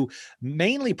talk to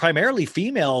primarily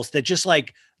females that just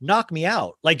like knock me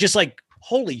out. Like, just like,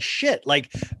 holy shit.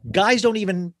 Like, guys don't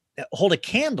even hold a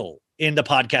candle in the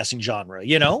podcasting genre,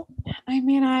 you know? I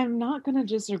mean, I'm not going to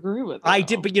disagree with you. I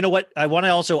did, but you know what?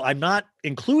 I'm not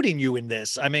including you in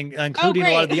this. I mean, including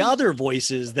a lot of the other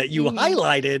voices that you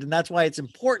highlighted. And that's why it's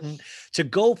important to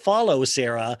go follow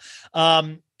Sarah.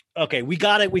 Okay. We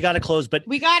got to close, but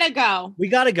we got to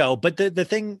go. But the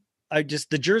thing,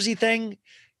 the Jersey thing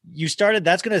you started,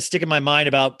 that's going to stick in my mind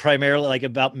about primarily like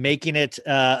about making it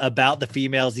about the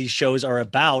females these shows are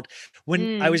about.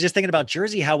 When I was just thinking about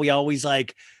Jersey, how we always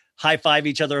like high five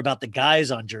each other about the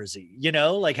guys on Jersey, you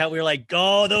know, like how we were like,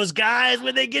 oh, those guys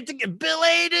when they get to get Bill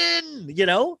Aiden, you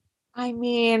know? I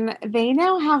mean, they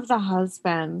now have the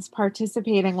husbands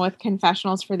participating with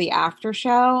confessionals for the after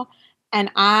show,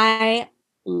 and I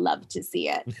love to see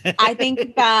it. I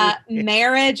think the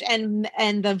marriage and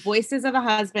the voices of the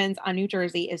husbands on New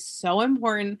Jersey is so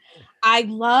important. I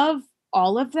love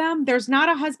all of them. There's not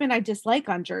a husband I dislike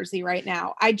on Jersey right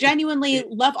now. I genuinely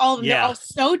love all of them. They're all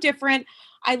so different.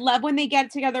 I love when they get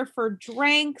together for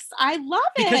drinks. I love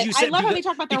it. I love how they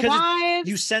talk about their wives.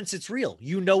 You sense it's real.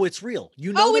 You know it's real.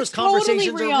 You know those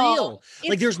conversations are real.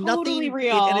 Like there's nothing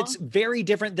real. And it's very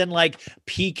different than like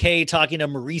PK talking to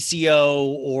Mauricio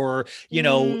or, you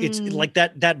know, it's like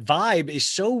that vibe is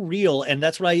so real. And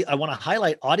that's what I want to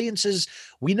highlight. Audiences,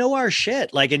 we know our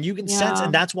shit. Like, and you can sense,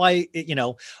 and that's why, you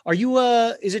know,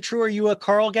 is it true? Are you a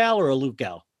Carl gal or a Luke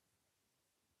gal?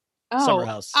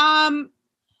 Summerhouse.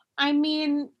 I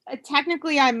mean,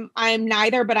 technically I'm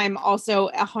neither, but I'm also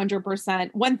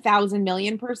 100%,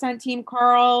 1000,000,000% team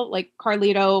Carl, like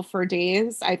Carlito for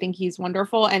days. I think he's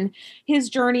wonderful. And his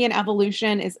journey and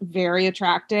evolution is very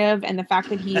attractive. And the fact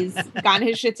that he's gotten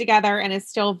his shit together and is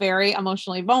still very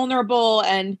emotionally vulnerable,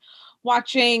 and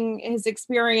watching his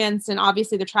experience and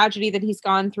obviously the tragedy that he's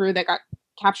gone through that got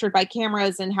captured by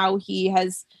cameras, and how he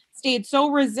has stayed so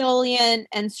resilient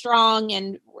and strong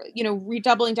and, you know,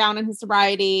 redoubling down in his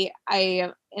sobriety.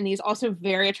 And he's also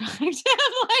very attractive.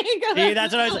 Like,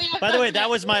 that's what I was. By the way, that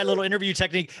was my little interview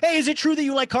technique. Hey, is it true that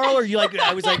you like Carl, or you like?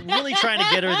 I was like really trying to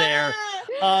get her there.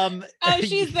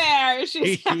 She's there.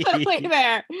 She's definitely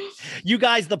there. You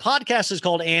guys, the podcast is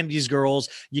called Andy's Girls.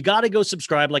 You got to go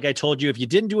subscribe. Like I told you, if you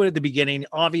didn't do it at the beginning,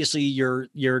 obviously you're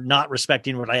not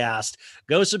respecting what I asked.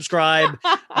 Go subscribe.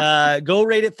 Go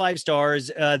rate it 5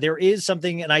 stars. There is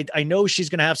something, and I know she's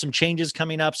going to have some changes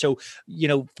coming up. So, you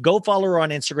know, go follow her on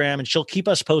Instagram, and she'll keep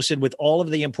us posted with all of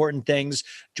the important things.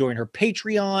 Join her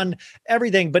Patreon,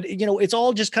 everything. But, you know, it's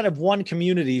all just kind of one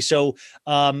community. So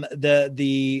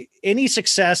any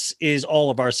success is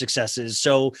all of our successes.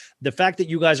 So the fact that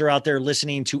you guys are out there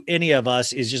listening to any of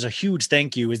us is just a huge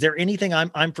thank you. Is there anything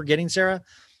I'm forgetting, Sarah?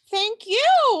 Thank you.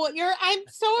 I'm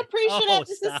so appreciative.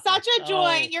 This is such a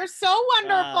joy. You're so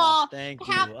wonderful. Thank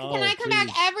you. Can I come back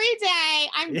every day?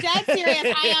 I'm dead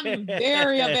serious. I am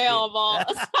very available.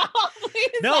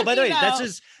 So by the way,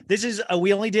 this is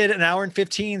we only did an hour and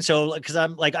 15. So because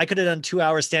I'm like, I could have done 2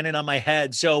 hours standing on my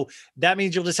head. So that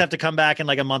means you'll just have to come back in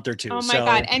like a month or 2. Oh my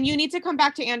God. And you need to come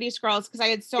back to Andy's Girls, because I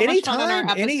had so much fun on our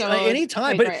episode.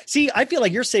 Anytime. But see, I feel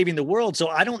like you're saving the world. So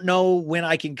I don't know when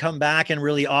I can come back and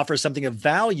really offer something of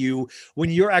value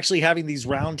when you're actually having these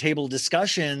roundtable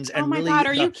discusons and really God,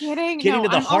 are you kidding? Getting to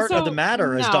the heart of the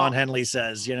matter, as Don Henley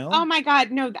says, you know? Oh my God.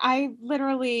 No, I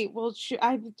literally will shoot.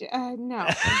 No.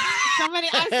 I'm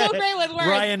so great with words.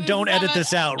 Ryan, don't edit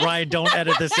this out. Ryan, don't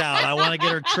edit this out. I want to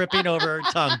get her tripping over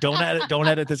her tongue. Don't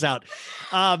edit this out.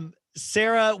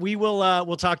 Sarah,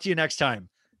 we'll talk to you next time.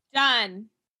 Done.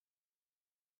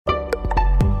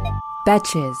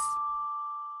 Betches.